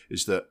it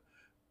is that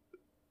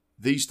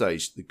these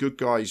days the good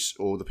guys,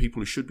 or the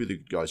people who should be the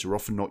good guys, are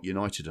often not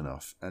united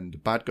enough, and the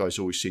bad guys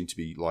always seem to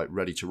be like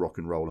ready to rock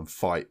and roll and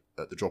fight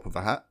at the drop of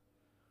a hat.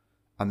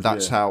 And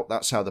that's how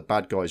the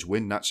bad guys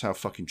win. That's how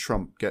fucking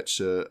Trump gets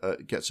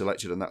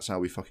elected, and that's how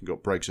we fucking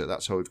got Brexit.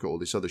 That's how we've got all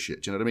this other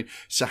shit. Do you know what I mean?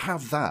 So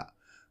have that.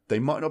 They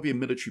might not be a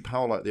military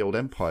power like the old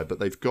empire, but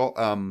they've got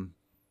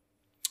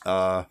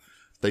all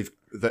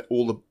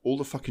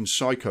the fucking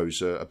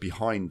psychos are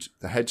behind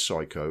the head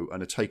psycho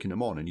and are taking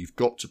them on, and you've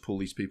got to pull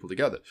these people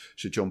together.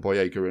 So John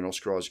Boyega and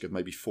Oscar Isaac have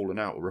maybe fallen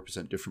out or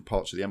represent different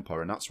parts of the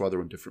empire, and that's why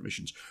they're on different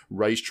missions.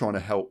 Rey's trying to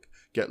help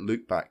get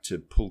Luke back to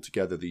pull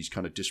together these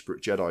kind of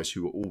disparate Jedis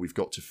who are all we've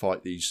got to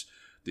fight this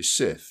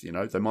Sith. You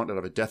know, they might not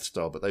have a Death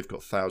Star, but they've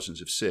got thousands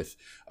of Sith,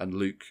 and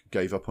Luke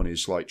gave up on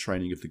his like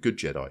training of the good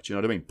Jedi. Do you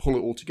know what I mean? Pull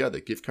it all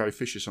together. Give Carrie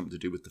Fisher something to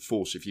do with the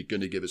Force if you're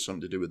going to give her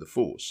something to do with the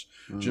Force.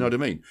 Do you know what I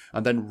mean?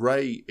 And then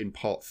Rey in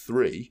Part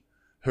 3,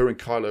 her and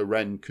Kylo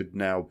Ren could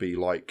now be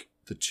like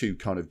the two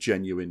kind of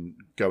genuine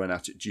going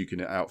at it, duking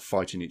it out,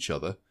 fighting each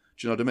other.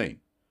 Do you know what I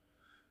mean?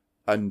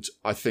 And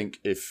I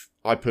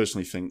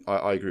personally think,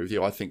 I agree with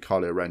you. I think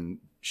Kylo Ren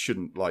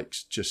shouldn't like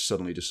just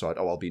suddenly decide,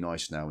 oh, I'll be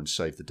nice now and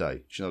save the day.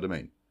 Do you know what I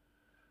mean?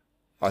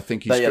 I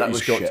think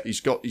he's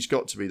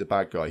got to be the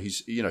bad guy.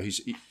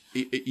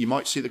 You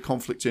might see the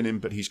conflict in him,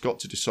 but he's got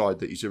to decide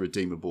that he's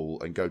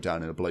irredeemable and go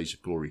down in a blaze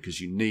of glory,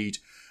 because you need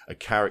a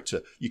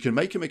character. You can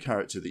make him a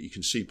character that you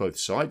can see both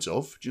sides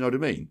of. Do you know what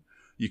I mean?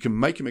 You can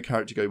make him a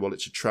character go, well,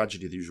 it's a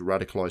tragedy that he was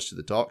radicalized to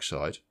the dark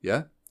side.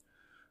 Yeah.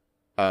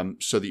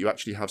 So that you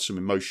actually have some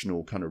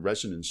emotional kind of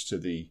resonance to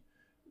the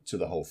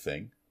whole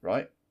thing,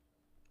 right?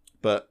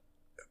 But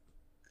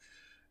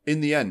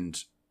in the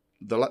end,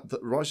 the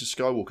Rise of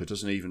Skywalker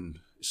doesn't even.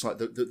 It's like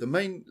the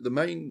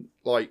main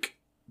like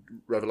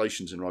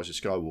revelations in Rise of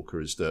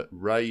Skywalker is that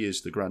Rey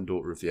is the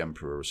granddaughter of the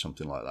Emperor or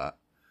something like that,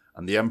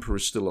 and the Emperor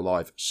is still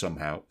alive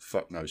somehow,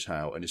 fuck knows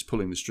how, and is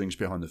pulling the strings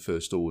behind the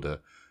First Order,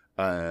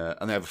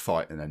 and they have a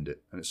fight and end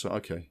it, and it's like,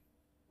 okay,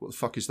 what the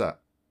fuck is that?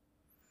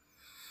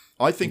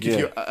 I think if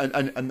you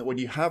and when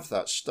you have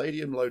that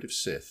stadium load of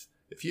Sith,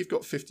 if you've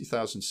got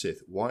 50,000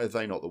 Sith, why are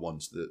they not the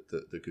ones that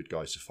the good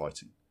guys are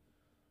fighting?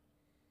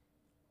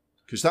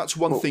 Because that's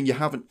one thing you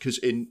haven't. Because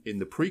in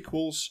the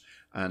prequels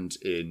and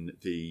in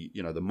the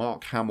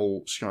Mark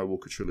Hamill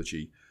Skywalker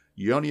trilogy,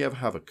 you only ever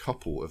have a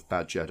couple of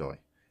bad Jedi.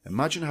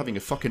 Imagine having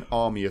a fucking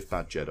army of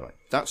bad Jedi.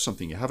 That's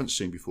something you haven't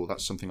seen before.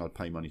 That's something I'd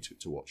pay money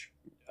to watch.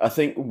 I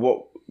think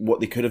what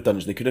they could have done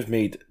is they could have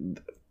made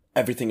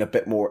everything a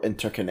bit more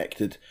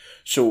interconnected.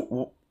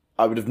 So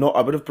I wouldn't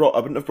have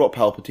brought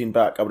Palpatine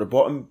back. I would have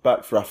brought him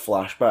back for a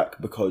flashback,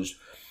 because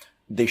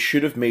they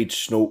should have made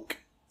Snoke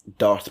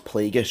Darth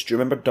Plagueis. Do you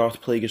remember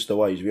Darth Plagueis the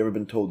Wise? Have you ever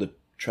been told the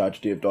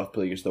tragedy of Darth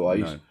Plagueis the Wise?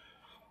 No.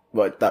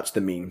 Well, that's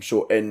the meme.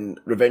 So in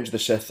Revenge of the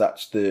Sith,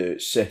 that's the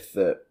Sith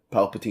that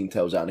Palpatine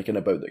tells Anakin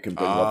about that can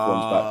bring loved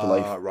ones back to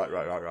life.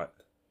 Right.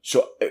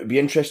 So it would be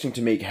interesting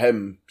to make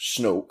him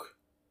Snoke.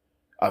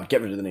 I would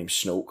get rid of the name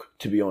Snoke,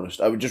 to be honest.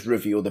 I would just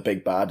reveal the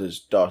big bad as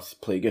Darth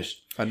Plagueis.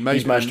 And maybe,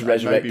 he's managed to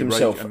resurrect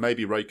himself. And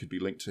maybe Rey could be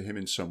linked to him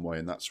in some way,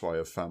 and that's why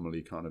her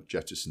family kind of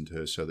jettisoned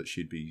her so that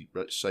she'd be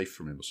safe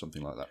from him or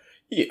something like that.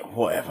 Yeah,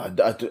 whatever.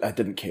 I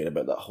didn't care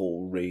about that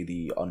whole Rey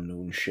the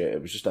Unknown shit.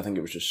 It was just, I think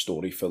it was just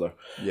story filler.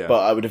 Yeah.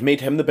 But I would have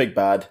made him the big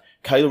bad.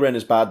 Kylo Ren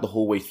is bad the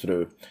whole way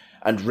through.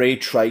 And Rey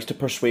tries to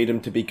persuade him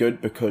to be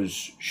good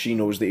because she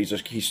knows that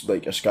he's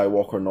like a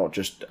Skywalker, not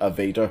just a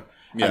Vader.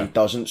 Yeah. And he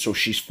doesn't, so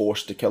she's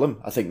forced to kill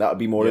him. I think that would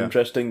be more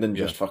interesting than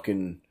just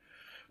fucking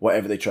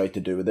whatever they tried to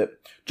do with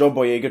it. John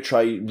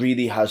Boyega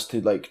really has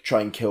to like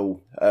try and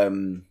kill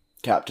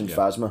Captain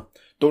Phasma.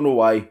 Don't know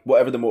why.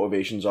 Whatever the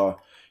motivations are,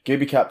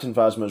 maybe Captain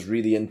Phasma's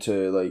really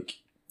into like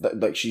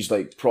she's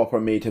like proper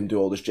made him do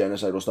all this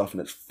genocidal stuff,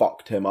 and it's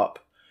fucked him up.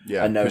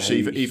 Yeah, because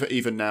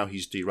even now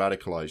he's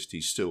de-radicalized.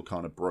 He's still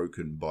kind of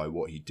broken by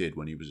what he did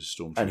when he was a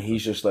stormtrooper. And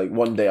he's just like,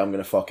 one day I'm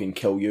going to fucking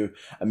kill you.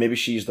 And maybe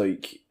she's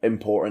like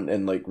important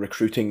in like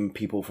recruiting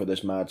people for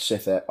this mad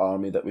Sith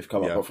army that we've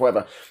come up with.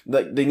 Whatever.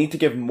 Like, they need to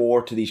give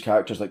more to these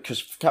characters. Like,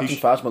 because Captain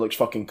Phasma looks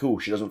fucking cool.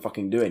 She doesn't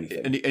fucking do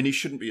anything. And he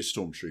shouldn't be a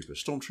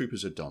stormtrooper.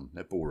 Stormtroopers are done.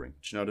 They're boring.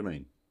 Do you know what I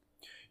mean?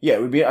 Yeah,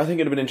 it would be. I think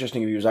it'd have been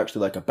interesting if he was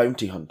actually like a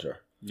bounty hunter.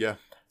 Yeah.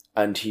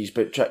 and he's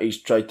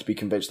tried to be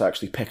convinced to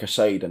actually pick a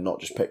side and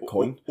not just pick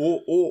coin.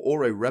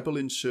 Or a rebel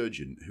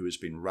insurgent who has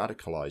been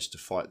radicalized to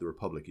fight the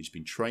Republic. He's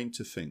been trained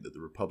to think that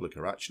the Republic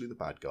are actually the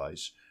bad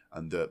guys,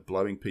 and that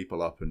blowing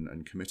people up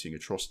and committing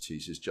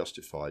atrocities is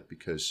justified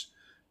because,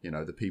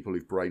 the people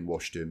who've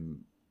brainwashed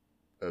him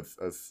have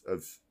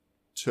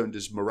turned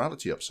his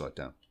morality upside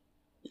down.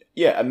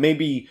 Yeah, and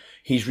maybe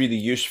he's really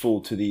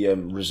useful to the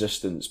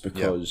resistance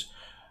because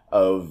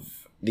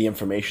of the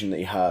information that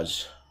he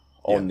has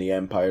on the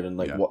Empire and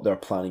what they're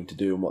planning to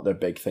do and what their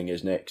big thing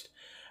is next,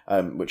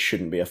 which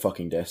shouldn't be a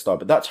fucking Death Star.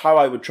 But that's how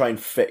I would try and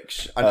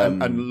fix.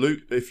 And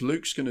Luke, if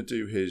Luke's going to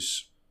do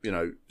his,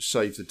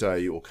 save the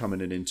day or come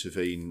in and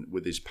intervene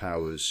with his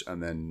powers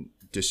and then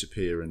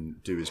disappear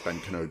and do his Ben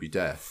Kenobi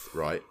death,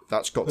 right?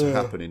 That's got to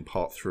happen in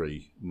Part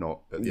 3,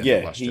 not at the end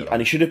of Last Jedi.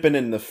 And he should have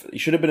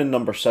been in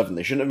number 7.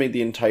 They shouldn't have made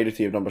the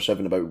entirety of number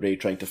 7 about Rey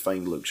trying to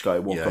find Luke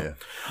Skywalker.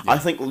 I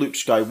think Luke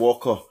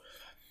Skywalker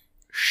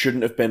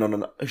shouldn't have been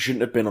on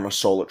a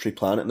solitary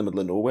planet in the middle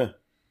of nowhere.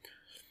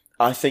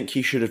 I think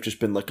he should have just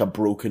been like a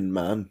broken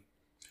man.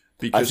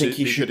 Because his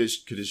new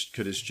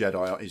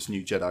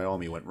Jedi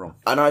army went wrong.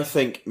 And I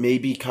think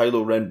maybe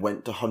Kylo Ren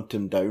went to hunt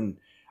him down,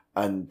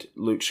 and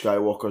Luke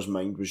Skywalker's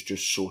mind was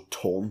just so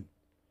torn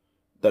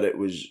that it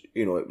was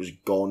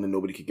gone and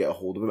nobody could get a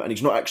hold of him. And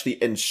he's not actually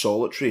in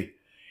solitary.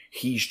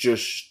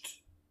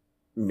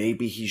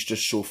 Maybe he's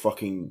just so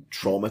fucking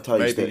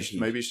traumatized.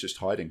 Maybe he's just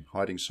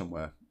hiding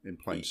somewhere in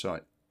plain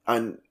sight.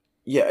 And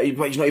yeah,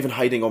 but he's not even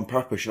hiding on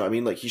purpose. You know what I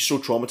mean? Like, he's so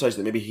traumatized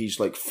that maybe he's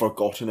like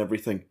forgotten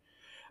everything,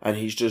 and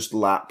he's just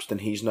lapsed.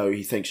 And he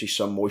thinks he's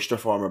some moisture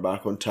farmer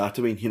back on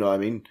Tatooine. You know what I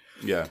mean?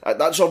 Yeah.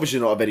 That's obviously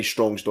not a very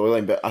strong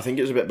storyline, but I think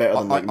it's a bit better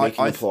than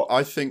making the plot.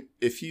 I think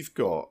if you've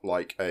got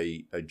like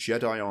a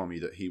Jedi army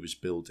that he was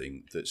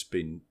building that's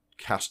been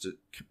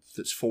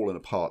that's fallen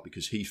apart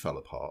because he fell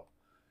apart,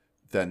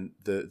 then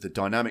the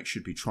dynamic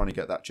should be trying to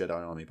get that Jedi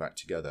army back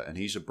together. And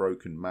he's a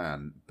broken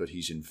man, but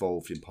he's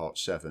involved in Part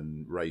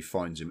 7. Rey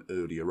finds him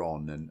earlier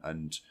on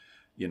and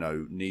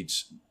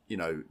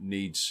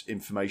needs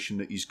information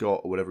that he's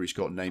got, or whatever he's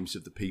got, names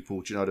of the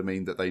people, do you know what I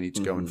mean, that they need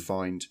to go and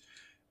find,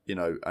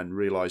 and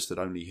realise that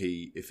only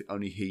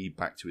he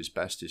back to his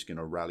best is going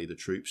to rally the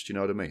troops, do you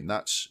know what I mean?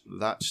 That's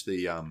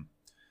the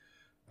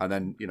and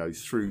then,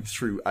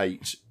 through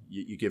 8,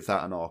 you give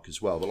that an arc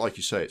as well. But like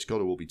you say, it's got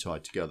to all be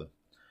tied together.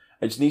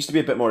 It needs to be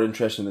a bit more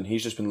interesting than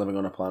he's just been living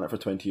on a planet for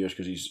 20 years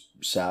because he's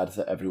sad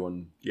that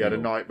everyone... He had a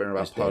nightmare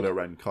about Kylo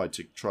Ren tried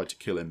to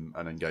kill him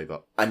and then gave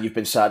up. And you've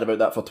been sad about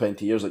that for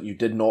 20 years. Like, you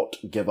did not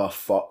give a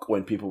fuck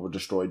when people were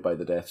destroyed by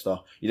the Death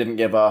Star. You didn't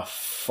give a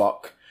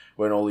fuck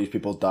when all these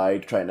people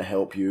died trying to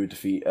help you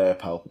defeat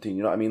Palpatine.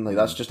 You know what I mean? Like,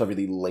 that's just a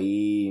really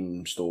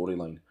lame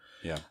storyline.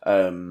 Yeah.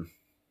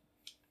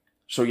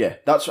 So yeah,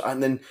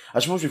 and then I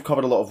suppose we've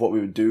covered a lot of what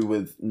we would do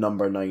with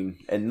number 9.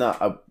 In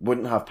that, I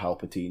wouldn't have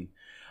Palpatine.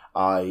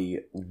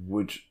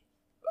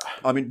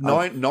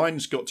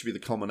 Nine's got to be the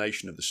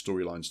culmination of the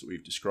storylines that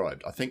we've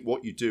described. I think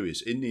what you do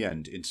is, in the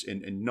end,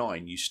 in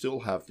 9, you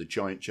still have the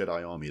giant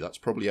Jedi army. That's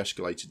probably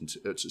escalated into...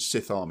 It's a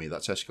Sith army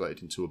that's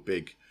escalated into a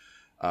big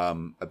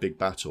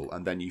battle.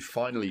 And then you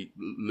finally,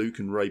 Luke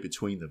and Rey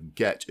between them,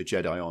 get a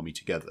Jedi army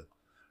together,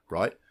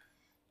 right?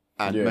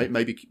 And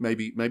maybe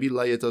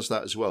Leia does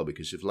that as well,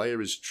 because if Leia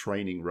is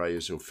training Rey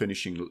or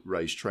finishing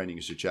Rey's training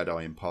as a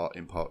Jedi in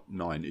part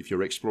 9, if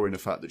you're exploring the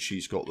fact that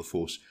she's got the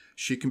Force,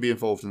 she can be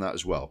involved in that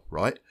as well,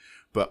 right?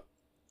 But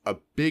a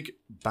big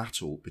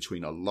battle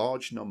between a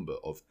large number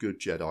of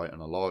good Jedi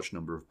and a large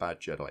number of bad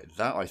Jedi,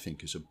 that I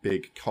think is a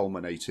big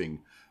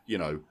culminating,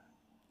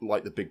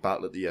 like the big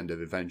battle at the end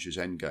of Avengers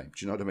Endgame.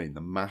 Do you know what I mean?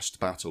 The massed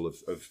battle of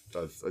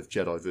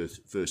Jedi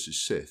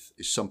versus Sith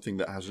is something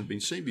that hasn't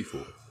been seen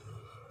before.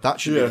 That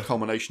should be the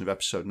culmination of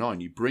Episode 9.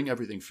 You bring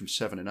everything from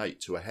 7 and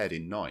 8 to a head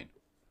in 9.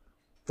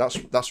 That's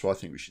what I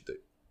think we should do.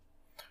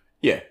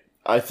 Yeah,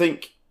 I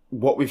think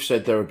what we've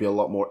said there would be a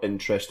lot more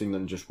interesting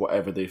than just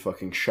whatever they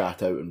fucking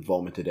shat out and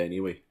vomited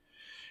anyway.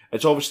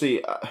 It's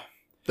obviously...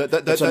 They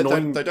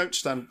don't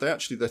stand... They're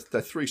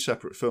 3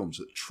 separate films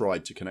that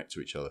tried to connect to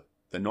each other.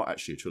 They're not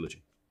actually a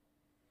trilogy.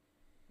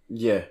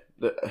 Yeah,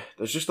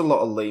 there's just a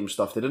lot of lame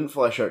stuff. They didn't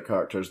flesh out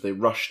characters. They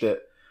rushed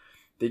it.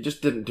 They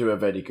just didn't do a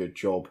very good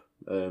job.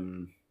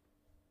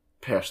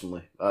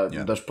 Personally,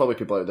 there's probably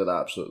people out there that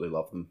absolutely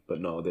love them, but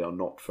no, they are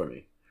not for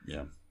me.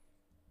 Yeah.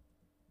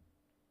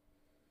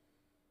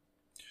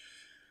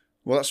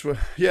 Well, that's where.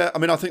 Yeah, I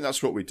mean, I think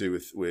that's what we do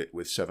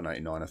with 7, 8,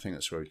 and 9. I think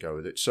that's where we go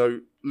with it.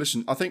 So,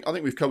 listen, I think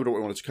we've covered what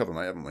we wanted to cover,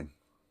 mate, haven't we?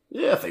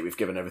 Yeah, I think we've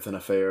given everything a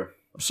fair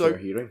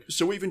hearing.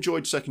 So we've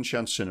enjoyed Second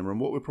Chance Cinema, and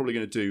what we're probably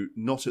going to do,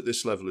 not at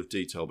this level of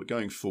detail, but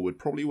going forward,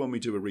 probably when we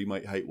do a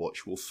remake hate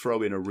watch, we'll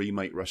throw in a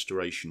remake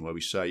restoration where we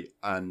say,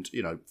 and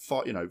in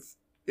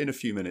a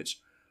few minutes,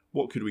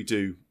 what could we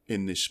do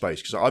in this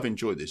space? Because I've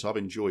enjoyed this. I've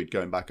enjoyed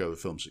going back over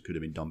films that could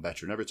have been done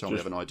better, and every time we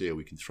have an idea,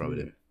 we can throw it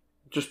in.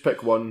 Just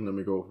pick one, and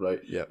we go, right,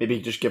 maybe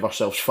just give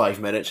ourselves 5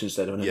 minutes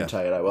instead of an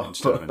entire hour.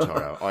 Instead of an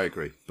entire hour, I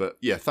agree. But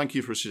yeah, thank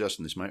you for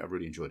suggesting this, mate. I've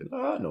really enjoyed it.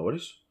 No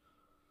worries.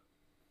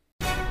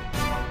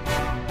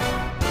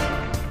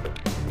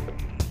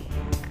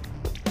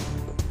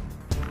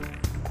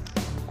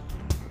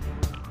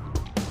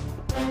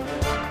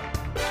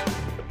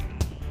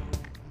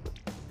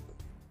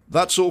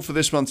 That's all for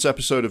this month's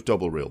episode of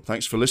Double Reel.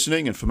 Thanks for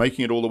listening and for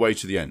making it all the way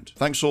to the end.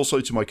 Thanks also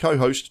to my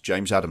co-host,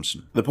 James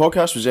Adamson. The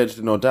podcast was edited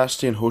in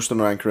Audacity and hosted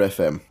on Anchor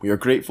FM. We are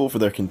grateful for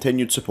their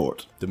continued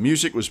support. The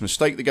music was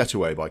Mistake the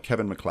Getaway by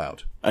Kevin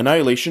MacLeod.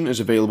 Annihilation is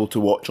available to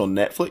watch on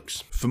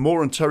Netflix. For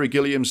more on Terry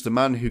Gilliam's The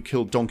Man Who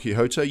Killed Don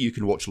Quixote, you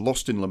can watch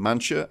Lost in La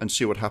Mancha and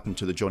see what happened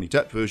to the Johnny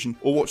Depp version,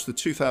 or watch the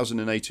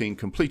 2018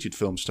 completed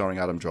film starring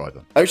Adam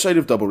Driver. Outside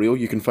of Double Reel,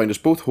 you can find us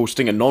both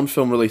hosting a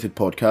non-film related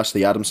podcast,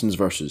 The Adamsons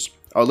Versus.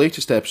 Our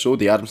latest episode,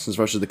 The Adamsons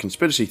vs. The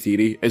Conspiracy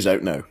Theory, is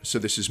out now. So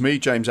this is me,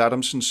 James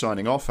Adamson,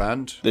 signing off,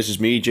 and... This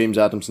is me, James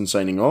Adamson,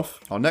 signing off.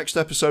 Our next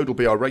episode will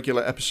be our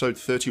regular episode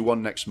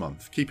 31 next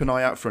month. Keep an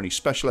eye out for any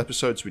special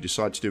episodes we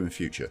decide to do in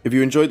future. If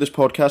you enjoyed this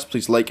podcast,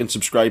 please like and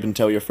subscribe and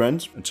tell your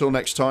friends. Until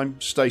next time,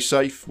 stay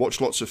safe,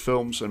 watch lots of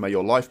films, and may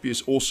your life be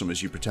as awesome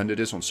as you pretend it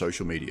is on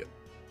social media.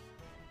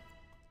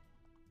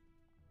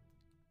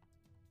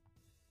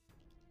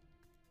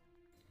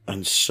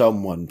 And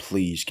someone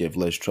please give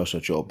Liz Truss a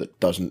job that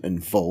doesn't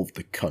involve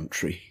the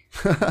country.